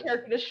an anime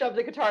character to shove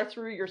the guitar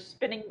through your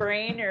spinning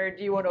brain, or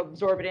do you want to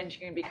absorb it in so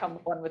you can become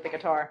one with the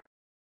guitar?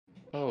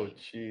 Oh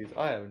jeez,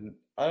 I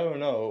don't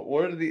know.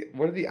 What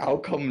are the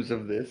outcomes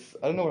of this?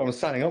 I don't know what I'm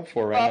signing up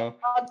for right now.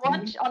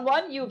 On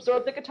one, you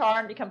absorb the guitar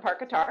and become part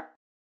guitar,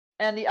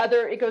 and the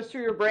other, it goes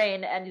through your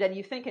brain, and then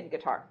you think in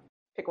guitar.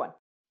 Pick one.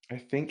 I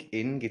think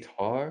in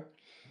guitar.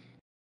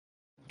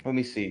 Let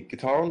me see.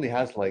 Guitar only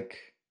has like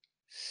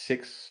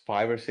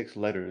 5 or 6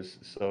 letters,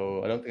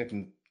 so I don't think I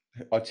can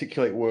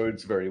articulate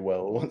words very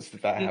well once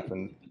that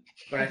happens.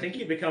 But I think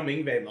you become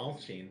Yngwie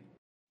Malmsteen.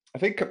 I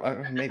think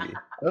maybe.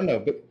 I don't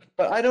know,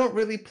 but I don't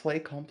really play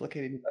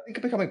complicated. I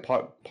think becoming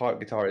part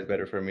guitar is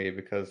better for me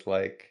because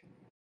like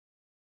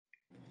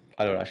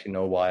I don't actually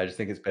know why. I just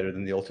think it's better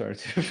than the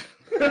alternative.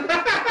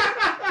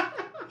 I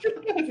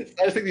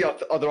just think the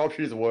other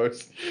option is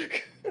worse.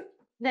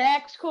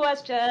 Next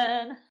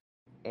question.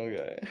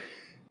 Okay.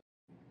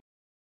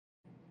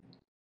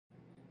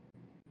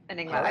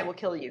 Enigma, I will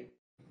kill you.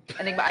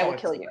 Enigma, I will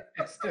kill you.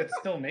 It's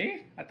still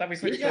me? I thought we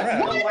switched Yes,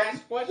 around. the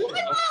last question.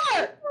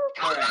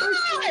 Come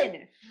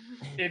on!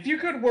 If you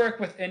could work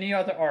with any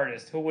other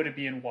artist, who would it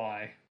be and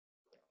why?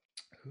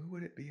 Who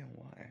would it be and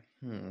why?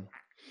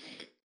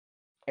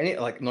 Any,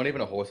 like, not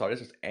even a horse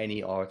artist, just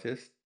any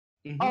artist.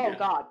 Oh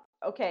god.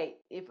 Okay,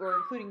 if we're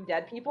including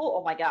dead people,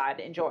 oh my god,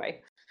 enjoy.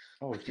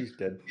 Oh, geez,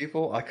 dead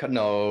people? I could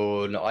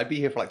no. I'd be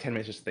here for like 10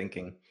 minutes just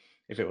thinking.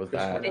 If it was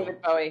that.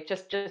 David Bowie,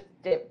 just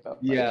David Bowie.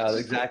 Yeah,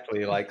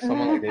 exactly. Like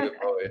someone like David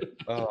Bowie.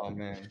 Oh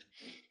man.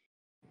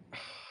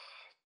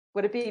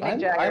 Would it be Mick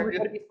Jagger? Would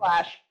it be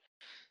Slash?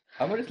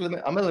 I'm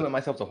gonna limit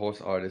myself to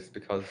horse artists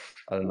because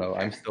I don't know.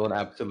 I'm still an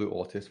absolute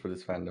autist for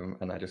this fandom,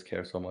 and I just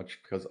care so much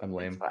because I'm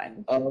lame.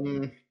 Fine.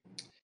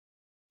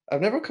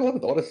 I've never come up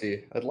with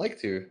Odyssey. I'd like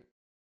to.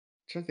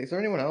 trying to think, is there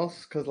anyone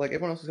else? Because like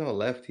everyone else is kind of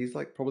left. He's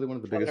like probably one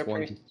of the biggest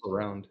ones Priest.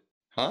 around.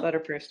 Huh?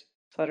 Slutter Priest.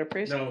 Slutter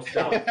Priest. No,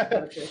 stop.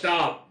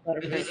 Stop.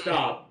 Slutter Priest.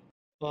 Stop.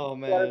 Oh Slutter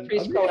man.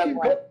 Priest I mean,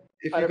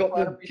 if you got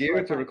Slutter the Priest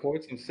gear to Slutter.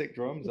 record some sick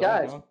drums, He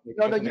does. I'm down. No, you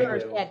don't Definitely.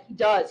 understand. He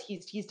does.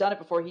 He's done it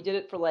before. He did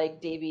it for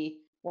like Davey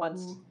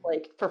once,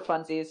 like for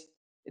funsies.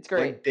 It's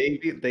great. Like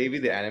Davey,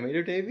 the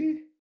animator,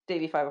 Davey.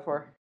 Davey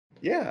 504.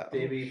 Yeah.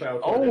 Davey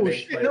 504. Oh that makes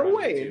shit! play No around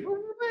way! YouTube.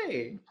 No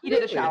way! He did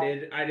a I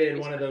challenge. did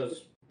one of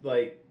those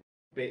like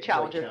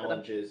Challenges for them.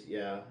 challenges.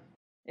 Yeah.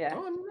 Yeah.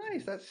 Oh,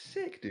 nice. That's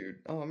sick, dude.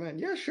 Oh man,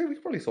 yeah, sure. We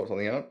could probably sort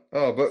something out.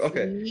 Oh, but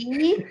okay.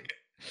 See?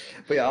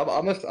 But yeah, I'll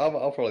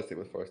probably stick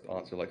with first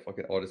answer, like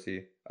fucking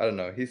Odyssey. I don't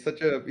know. He's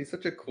such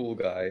a cool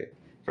guy.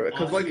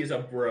 Because like he's a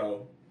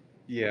bro.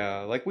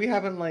 yeah, like we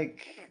haven't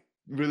like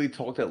really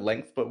talked at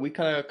length, but we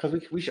kind of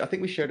because I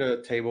think we shared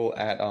a table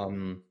at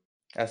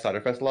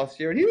Ciderfest last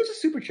year, and he was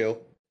just super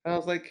chill. And I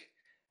was like,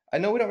 I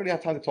know we don't really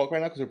have time to talk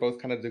right now because we're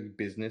both kind of doing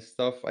business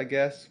stuff, I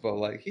guess. But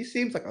like, he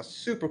seems like a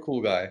super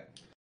cool guy.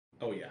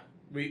 Oh yeah,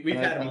 we've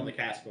had him on the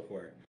cast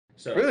before.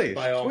 So Really?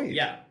 by all, Sweet.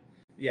 yeah.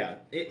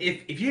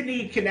 If you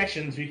need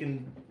connections, we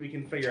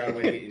can figure out a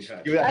way to get in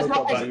touch. Give me that As hook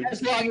long up, buddy.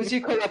 as long as you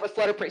clear up with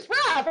Flutter Priest.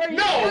 Rob, are you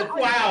No!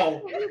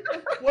 Wow!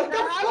 What the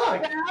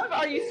fuck? Rob,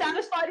 are you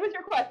satisfied with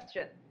your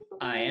question?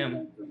 I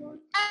am.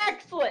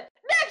 Excellent.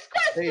 Next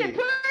question, Hey.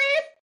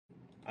 please.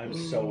 I'm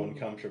so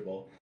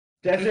uncomfortable.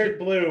 Desert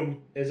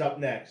Bloom is up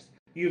next.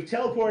 You've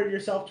teleported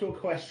yourself to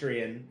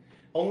Equestrian,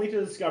 only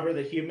to discover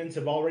that humans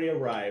have already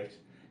arrived.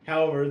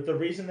 However, the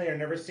reason they are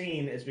never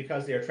seen is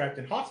because they are trapped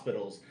in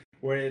hospitals,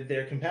 where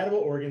their compatible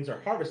organs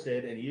are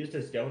harvested and used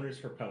as donors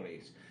for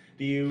ponies.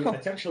 Do you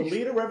attempt to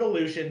lead a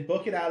revolution,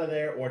 book it out of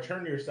there, or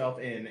turn yourself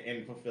in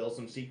and fulfill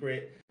some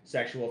secret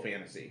sexual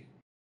fantasy?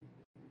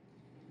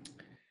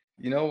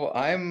 You know,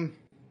 I'm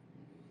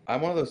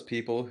one of those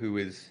people who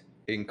is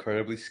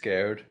incredibly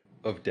scared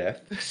of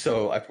death,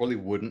 so I probably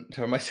wouldn't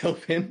turn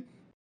myself in.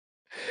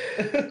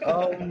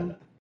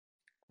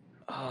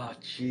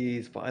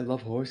 Jeez, but I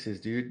love horses,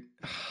 dude.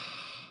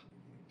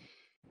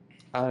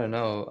 I don't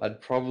know. I'd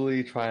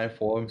probably try and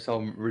form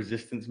some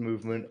resistance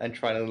movement and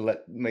try to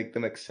make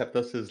them accept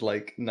us as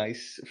like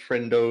nice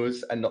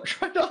friendos and not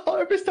try to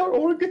harvest our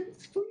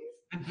organs,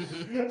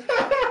 please.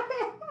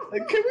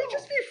 Like, can we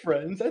just be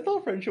friends? I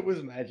thought friendship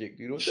was magic,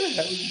 dude. What the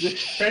hell is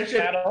this?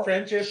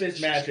 Friendship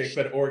is magic,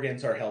 but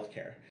organs are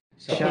healthcare.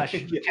 So Shush.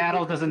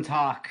 Cattle doesn't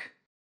talk.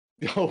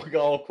 Oh,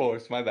 of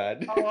course, my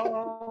bad.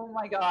 Oh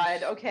my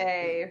god.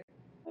 Okay.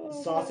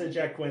 Sausage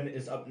Equin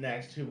is up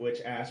next, which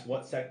asks,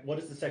 what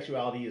is the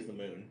sexuality is the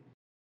moon?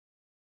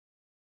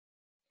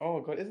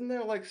 Oh god, isn't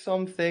there like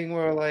something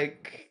where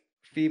like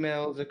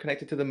females are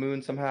connected to the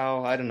moon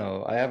somehow? I don't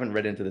know. I haven't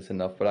read into this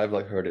enough, but I've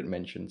like heard it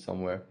mentioned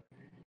somewhere.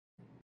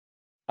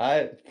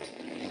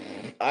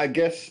 I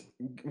guess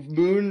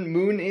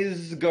moon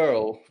is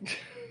girl.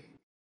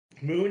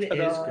 Moon is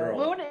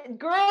girl.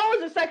 Girl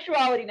is a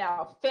sexuality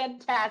now.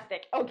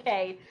 Fantastic.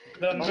 Okay.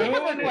 The moon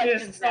is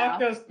questions now.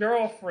 Sokka's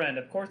girlfriend.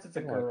 Of course, it's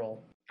a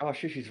girl. Oh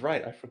shit, she's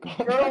right. I forgot.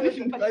 Girl is,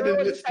 I girl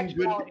didn't is a listen good.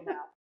 sexuality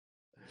now.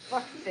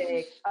 Fuck's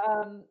sake.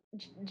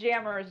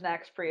 Jammer is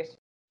next, Priest.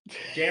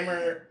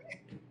 Jammer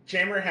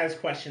has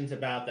questions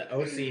about the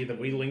OC that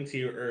we linked to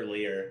you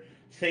earlier.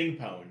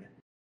 Thingpone.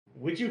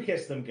 Would you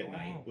kiss them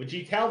goodnight? Oh. Would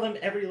you tell them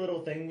every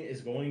little thing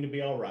is going to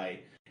be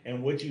alright?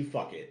 And would you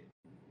fuck it?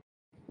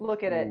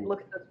 Look at it. Ooh.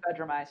 Look at those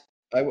bedroom eyes.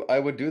 I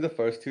would do the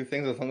first two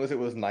things as long as it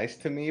was nice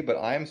to me, but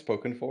I am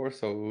spoken for,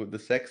 so the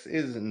sex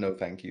is no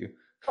thank you.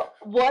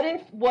 What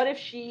if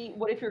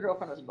your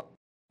girlfriend was involved?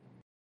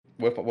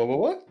 What?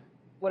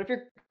 What if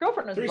your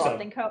girlfriend was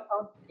Threesome.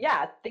 involved?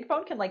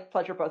 Thinkphone can like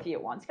pleasure both of you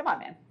at once. Come on,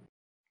 man.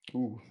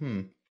 Ooh,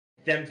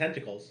 Them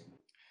tentacles.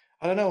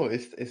 I don't know.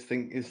 Is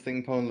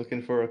Thingpone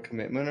looking for a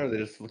commitment, or are they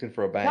just looking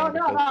for a bang? No.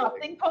 Because,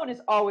 like- Thinkphone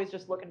is always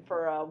just looking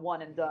for a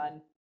one and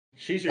done.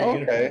 She's your Okay.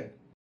 unicorn.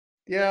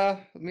 Yeah,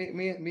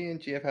 me and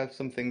GF have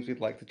some things we'd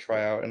like to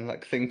try out, and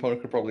like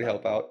Thingpone could probably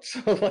help out. So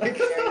like,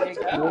 There you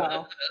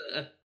go.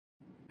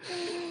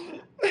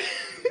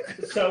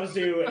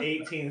 Sozu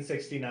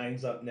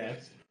 1869's up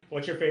next.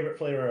 What's your favorite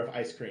flavor of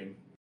ice cream?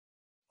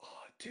 oh,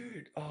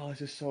 dude,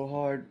 this is so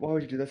hard. Why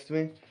would you do this to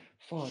me?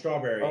 Fuck.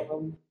 Strawberry.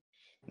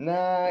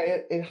 Nah,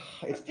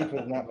 it's deeper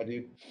than that, my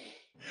dude.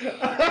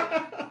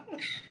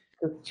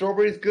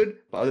 Strawberry's good,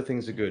 but other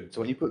things are good.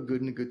 So when you put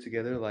good and good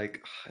together,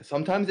 like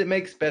sometimes it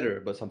makes better,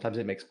 but sometimes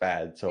it makes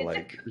bad. So Is it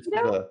like, cookie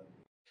dough?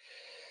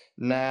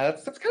 nah,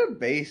 that's kind of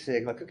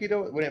basic. Like cookie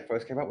dough when it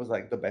first came out was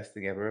like the best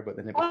thing ever, but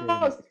then it became Oh,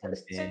 kind of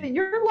so thin.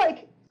 you're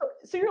like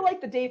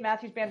the Dave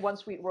Matthews Band One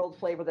Sweet World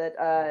flavor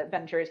that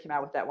Ben & Jerry's came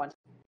out with that one.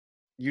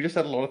 You just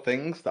said a lot of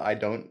things that I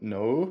don't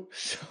know,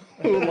 so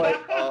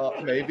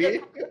like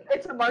maybe.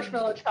 It's a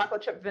marshmallow,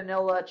 chocolate chip,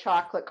 vanilla,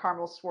 chocolate,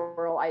 caramel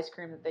swirl ice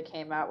cream that they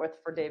came out with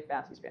for Dave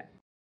Matthews Band.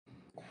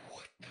 What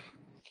the...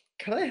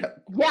 Can I?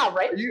 Yeah,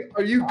 right.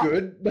 Are you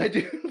good, my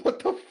dude? What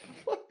the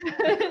fuck?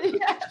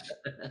 Yeah.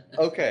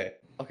 Okay,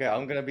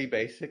 I'm gonna be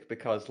basic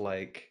because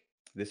like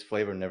this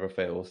flavor never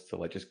fails to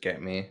like just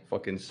get me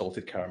fucking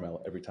salted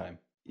caramel every time.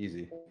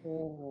 Easy.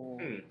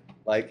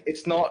 Like,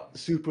 it's not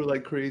super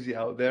like crazy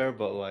out there,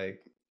 but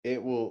like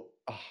it will.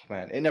 Oh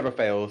man, it never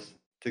fails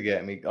to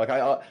get me. Like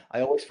I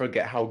always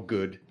forget how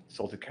good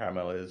salted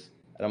caramel is,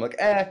 and I'm like,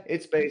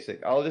 it's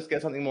basic. I'll just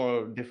get something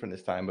more different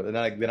this time. But then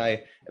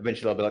I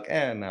eventually I'll be like,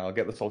 now I'll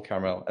get the salted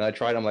caramel. And I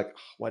tried. I'm like,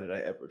 why did I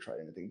ever try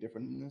anything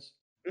different than this?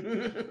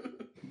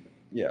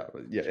 Yeah,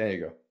 there you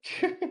go.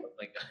 Oh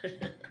my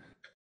god.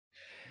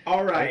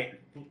 All right.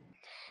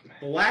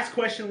 The last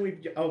question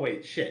we've. Oh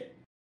wait, shit.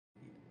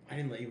 I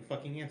didn't let you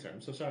fucking answer.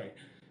 I'm so sorry.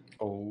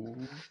 Oh.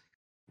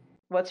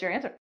 What's your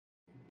answer?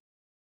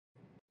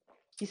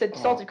 You said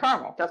salted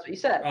caramel. That's what you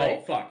said, right?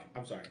 Oh fuck.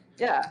 I'm sorry.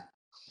 Yeah.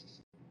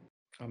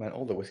 Oh man,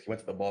 all the whiskey went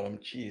to the bottom.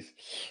 Jeez.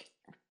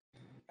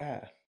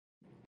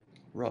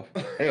 Rough.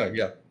 Anyway,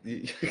 yeah.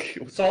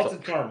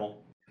 Salted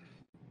caramel.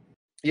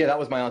 Yeah, that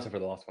was my answer for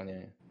the last one.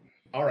 Yeah.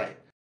 All right.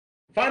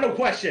 Final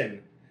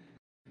question.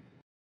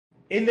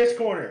 In this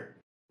corner,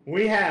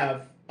 we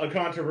have a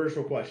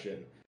controversial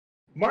question.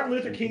 Martin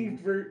Luther King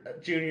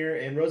Jr.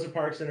 and Rosa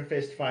Parks in a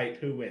fist fight.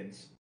 Who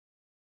wins?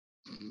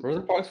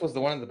 Rosa Parks was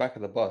the one in the back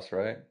of the bus,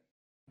 right?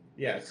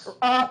 Yes.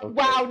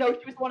 Wow, no,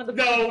 she was one of the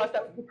front of the No. bus.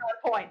 That was the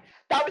entire point.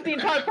 That was the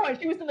entire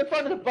point. She was in the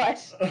front of the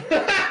bus.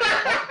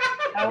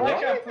 I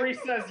like how Bree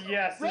says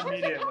yes Rosa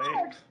immediately.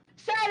 Parks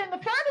sat in the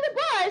front of the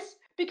bus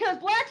because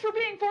blacks were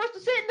being forced to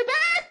sit in the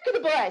back of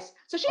the bus.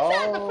 So she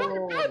sat in the front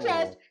of the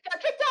protest,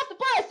 got kicked off the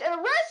bus, and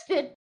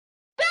arrested.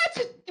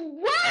 That's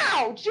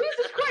wow!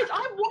 Jesus Christ!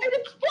 I'm white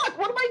as fuck.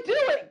 What am I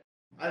doing?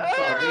 I'm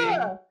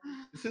sorry.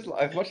 This is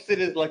as much as it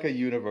is like a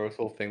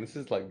universal thing. This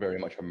is like very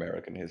much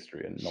American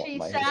history and not She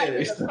my sat in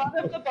history. the front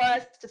of the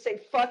bus to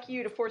say "fuck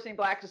you" to forcing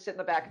blacks to sit in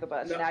the back of the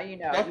bus. No. Now you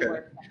know. Okay. You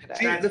learned after that.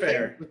 See, That's the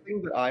fair.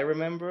 thing that I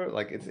remember,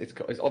 like it's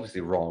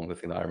obviously wrong. The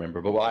thing that I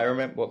remember, but what I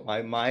remember, what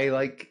my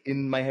like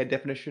in my head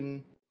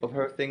definition of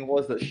her thing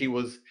was that she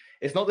was.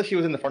 It's not that she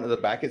was in the front of the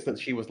back. It's that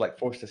she was like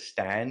forced to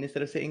stand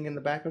instead of sitting in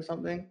the back or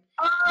something.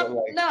 But,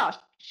 like- No,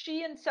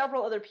 she and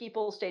several other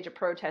people staged a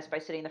protest by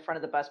sitting in the front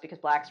of the bus because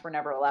blacks were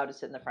never allowed to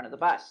sit in the front of the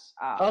bus.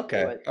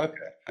 Okay, It was,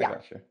 I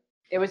gotcha.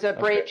 it was a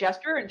brave Okay.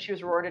 gesture, and she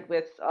was rewarded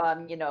with,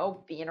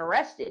 being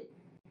arrested.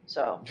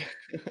 So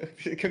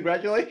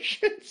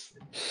Congratulations.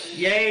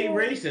 Yay,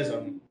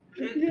 racism.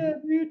 Yeah,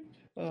 dude.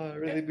 It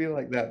really be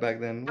like that back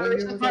then. What year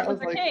versus was that? Martin I was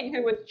Luther like, King,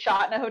 who was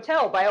shot in a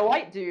hotel by a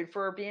white dude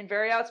for being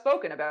very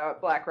outspoken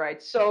about black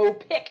rights. So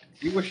pick.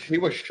 he was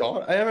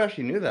shot. I never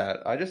actually knew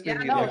that. I just knew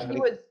Yeah, he no,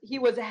 like, he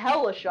was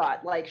hella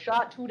shot, like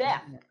shot to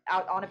death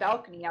out on a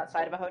balcony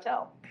outside of a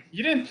hotel.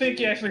 You didn't think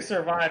he actually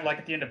survived like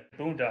at the end of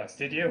Boondocks,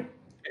 did you?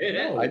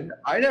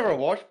 I never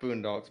watched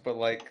Boondocks, but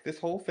like this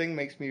whole thing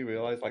makes me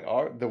realize like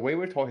the way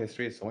we're taught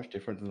history is so much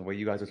different than the way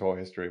you guys are taught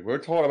history. We're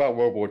taught about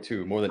World War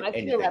II more than I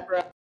anything. feel that,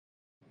 bro.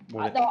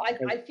 More than-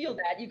 I feel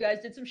that. You guys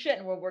did some shit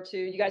in World War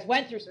II. You guys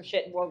went through some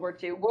shit in World War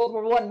II. World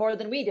War I more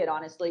than we did,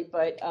 honestly.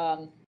 But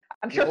I'm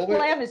sure Well, we-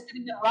 Slam is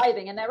sitting there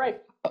writhing. Isn't that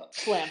right,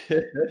 Slam?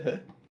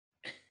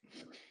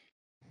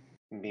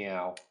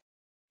 Meow.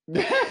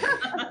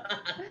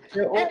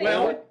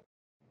 Well,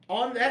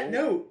 on that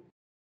note,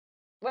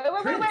 Wait.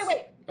 Prince.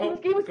 Oh,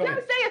 He was go going to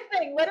ahead. say a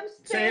thing. Let him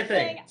Say a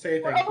thing. Say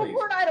a We're thing, please.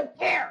 overboard. I don't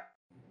care.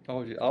 I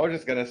was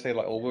just gonna say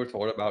like all we're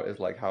taught about is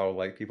like how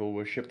like people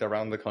were shipped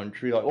around the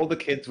country. Like all the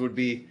kids would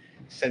be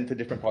sent to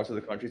different parts of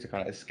the country to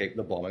kind of escape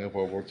the bombing of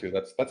World War II.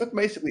 That's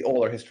basically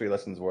all our history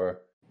lessons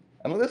were.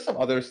 I mean, there's some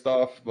other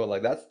stuff, but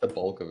like that's the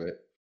bulk of it.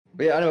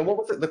 But yeah, anyway, what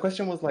was it? The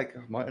question was like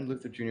Martin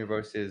Luther Jr.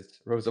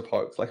 versus Rosa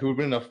Parks. Like who would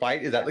win in a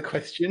fight? Is that the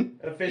question?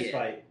 A fist Yeah.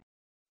 fight.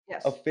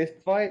 Yes. A fist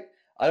fight?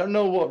 I don't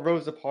know what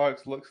Rosa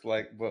Parks looks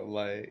like, but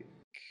like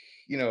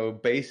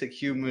basic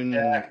human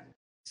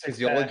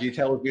physiology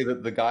tells me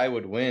that the guy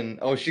would win.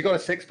 Oh, she got a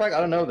six pack? I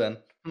don't know then.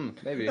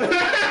 Maybe.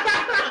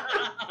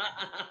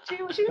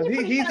 She was a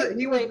pretty fast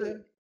lady.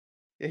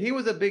 He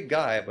was a big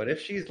guy, but if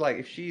she's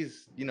done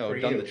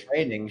the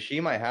training, she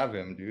might have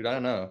him, dude. I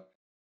don't know.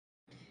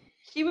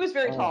 He was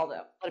very tall,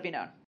 though. Let it be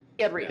known.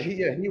 He had reach.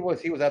 He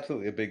was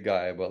absolutely a big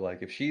guy, but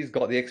like if she's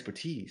got the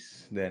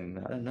expertise,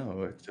 then I don't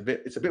know.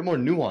 It's a bit more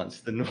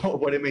nuanced than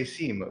what it may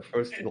seem at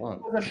first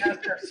glance. The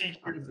master of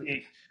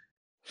CQC.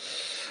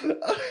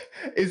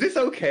 Is this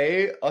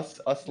okay? Us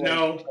like,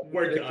 No,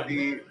 we're done.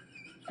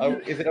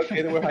 Is it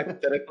okay that we're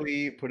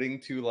hypothetically putting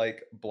two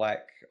like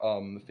black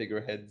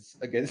figureheads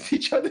against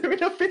each other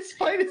in a fist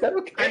fight? Is that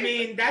okay? I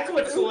mean, that's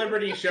what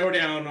Celebrity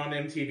Showdown on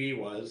MTV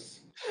was.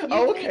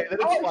 Oh, okay, then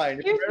it's fine.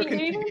 Excuse American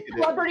me, you mean TV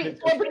did it.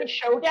 Celebrity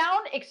Showdown?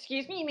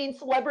 Excuse me, you mean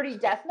Celebrity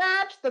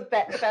Deathmatch, the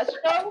best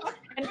show?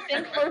 And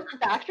Think First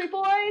and Backstreet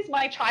Boys,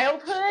 my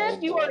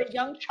childhood? You are a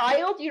young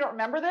child. You don't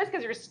remember this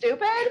because you're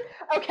stupid?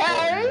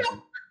 Okay.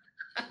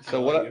 So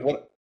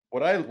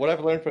what I've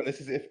learned from this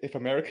is if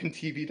American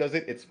TV does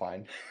it, it's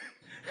fine.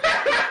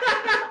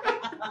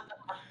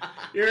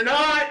 You're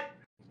not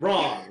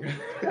wrong.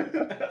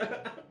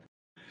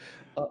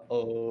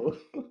 Uh-oh.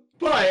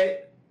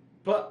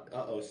 But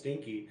uh-oh,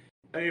 stinky.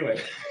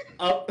 Anyway,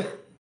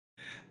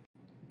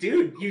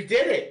 dude, you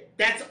did it.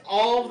 That's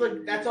all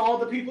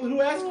the people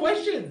who ask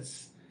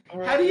questions.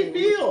 How do you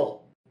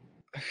feel?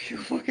 I feel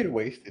fucking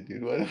wasted,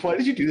 dude. Why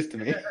did you do this to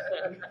me?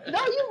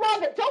 No, you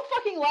love it. Don't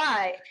fucking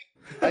lie.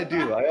 I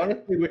do. I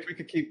honestly wish we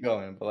could keep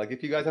going, but like,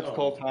 if you guys have to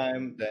call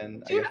time,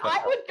 then Dude, I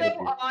I would go guess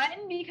that's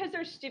on because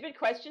there's stupid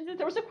questions.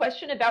 There was a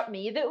question about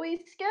me that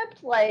we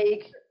skipped.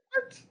 Like,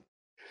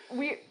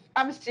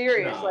 I'm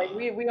serious. Nah. Like,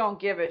 we don't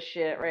give a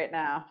shit right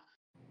now.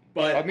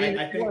 But I mean,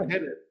 I if you think want to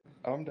hit it,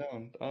 I'm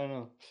down. I don't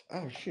know.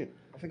 Oh shit!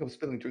 I think I'm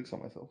spilling drinks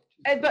on myself.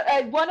 But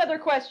one other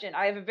question.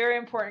 I have a very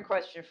important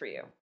question for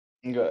you.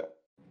 Okay.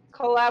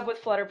 Collab with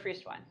Flutter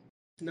Priest One.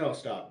 no,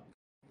 stop.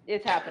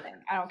 It's happening.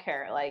 I don't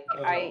care. Like,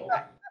 Oh.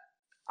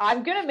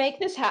 I'm gonna make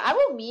this. I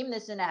will meme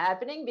this into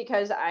happening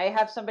because I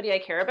have somebody I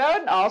care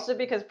about, and also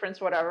because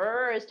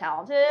PrinceWhateverer is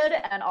talented,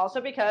 and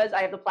also because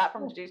I have the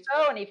platform to do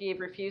so. And if he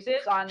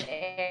refuses on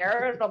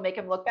air, it'll make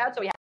him look bad.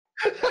 So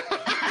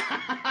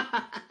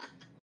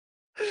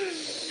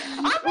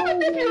I'm gonna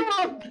think you're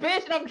a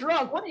bitch, and I'm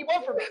drunk. What do you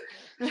want from me?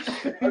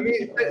 I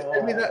mean,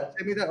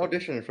 send me that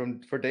audition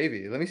for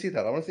Davey. Let me see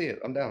that. I want to see it.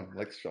 I'm down,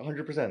 like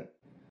 100%.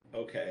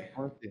 Okay. I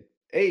want to see it.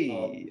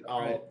 Hey, I'll-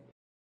 alright.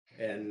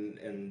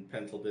 And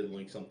Pencil did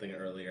link something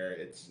earlier.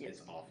 It's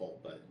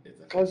awful, but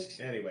it's Cause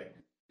anyway.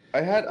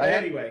 I had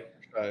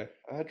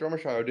Drummer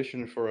Shy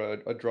audition for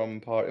a drum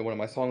part in one of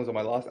my songs on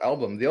my last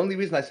album. The only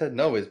reason I said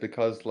no is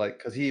because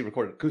he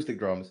recorded acoustic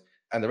drums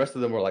and the rest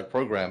of them were like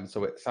programmed,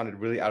 so it sounded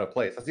really out of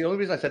place. That's the only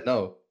reason I said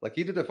no. Like,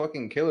 he did a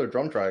fucking killer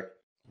drum track,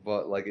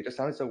 but like it just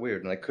sounded so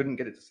weird, and I couldn't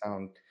get it to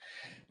sound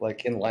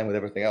like in line with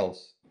everything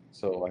else.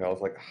 So like I was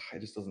like, it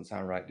just doesn't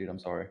sound right, dude. I'm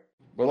sorry.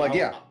 But like,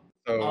 yeah.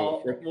 So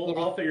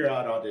I'll figure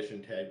out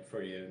audition tag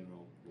for you, and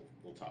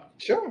we'll talk.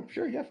 Sure,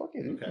 yeah, fuck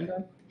it. Okay.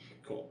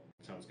 Cool.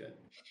 Sounds good.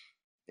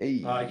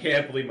 Hey. I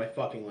can't believe my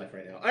fucking life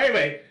right now.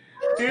 Anyway,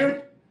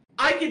 dude,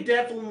 I could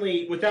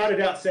definitely, without a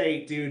doubt,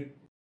 say, dude,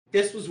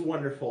 this was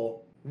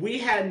wonderful. We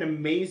had an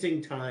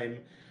amazing time.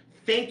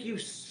 Thank you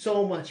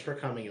so much for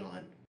coming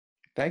on.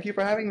 Thank you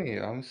for having me.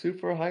 I'm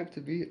super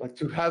hyped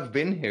to have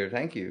been here.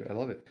 Thank you. I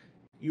love it.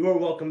 You are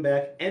welcome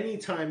back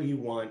anytime you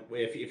want.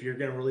 If you're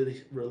going to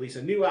release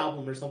a new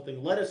album or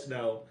something, let us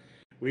know.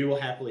 We will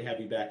happily have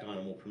you back on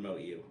and we'll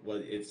promote you.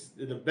 Well, it's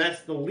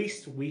the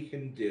least we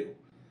can do.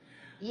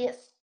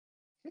 Yes.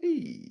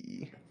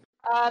 Hey.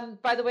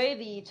 By the way,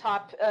 the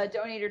top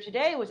donator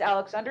today was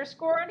Alex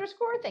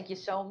 __. Thank you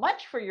so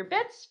much for your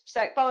bits.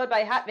 Followed by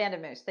Hat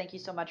Vandamoose. Thank you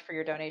so much for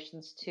your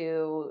donations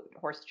to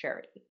Horse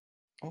Charity.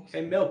 Awesome.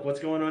 Hey, Milk, what's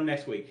going on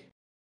next week?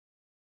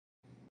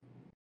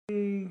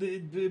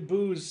 The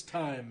booze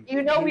time.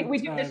 You know, we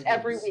do this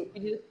every week.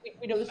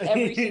 We do this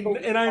every single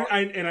week. And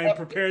I'm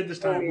prepared this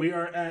time. We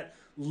are at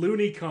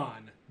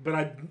LooneyCon,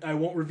 but I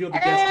won't reveal the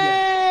guest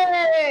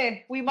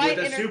yet. We might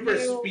with a super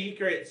interview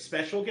secret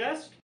special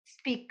guest.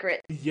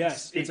 Secret.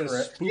 Yes, it's a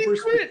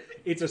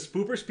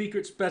spooper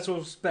secret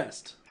special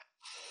best.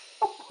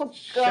 Oh God.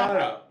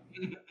 Shut up.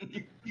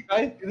 You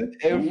guys do this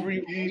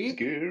every week.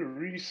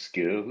 Scary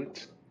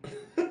skeleton.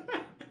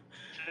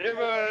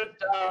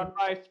 Down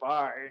my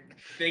spine.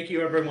 Thank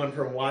you, everyone,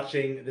 for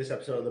watching this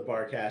episode of the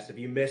Barcast. If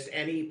you missed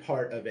any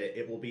part of it,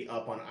 it will be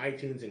up on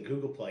iTunes and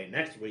Google Play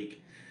next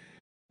week.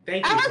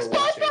 Thank you for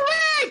watching.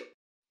 Oh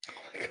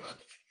my God.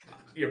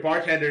 Your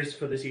bartenders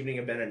for this evening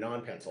have been a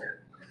non-pencil.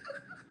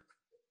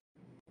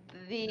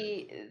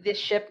 The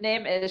ship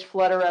name is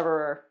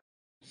FlutterEverer.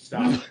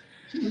 Stop.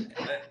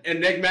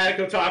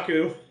 Enigmatic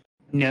Otaku.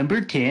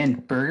 Number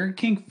 10, Burger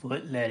King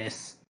foot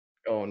lettuce.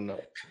 Oh no.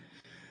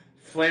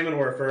 Flamin'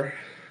 Werfer.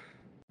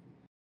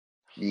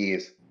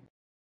 Yes.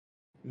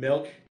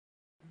 Milk.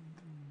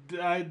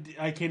 I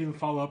can't even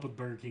follow up with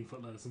Burger King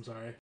foot lettuce. I'm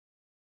sorry.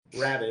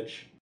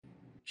 Ravage.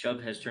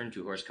 Chubb has turned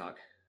to horsecock.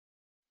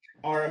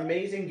 Our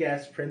amazing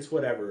guest,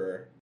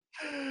 PrinceWhateverer.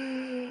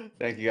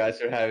 Thank you guys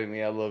for having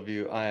me. I love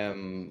you. I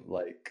am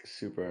like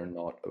super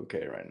not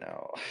okay right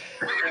now.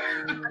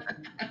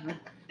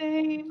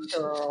 Same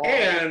girl.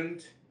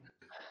 And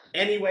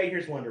anyway,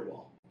 here's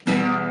Wonderwall.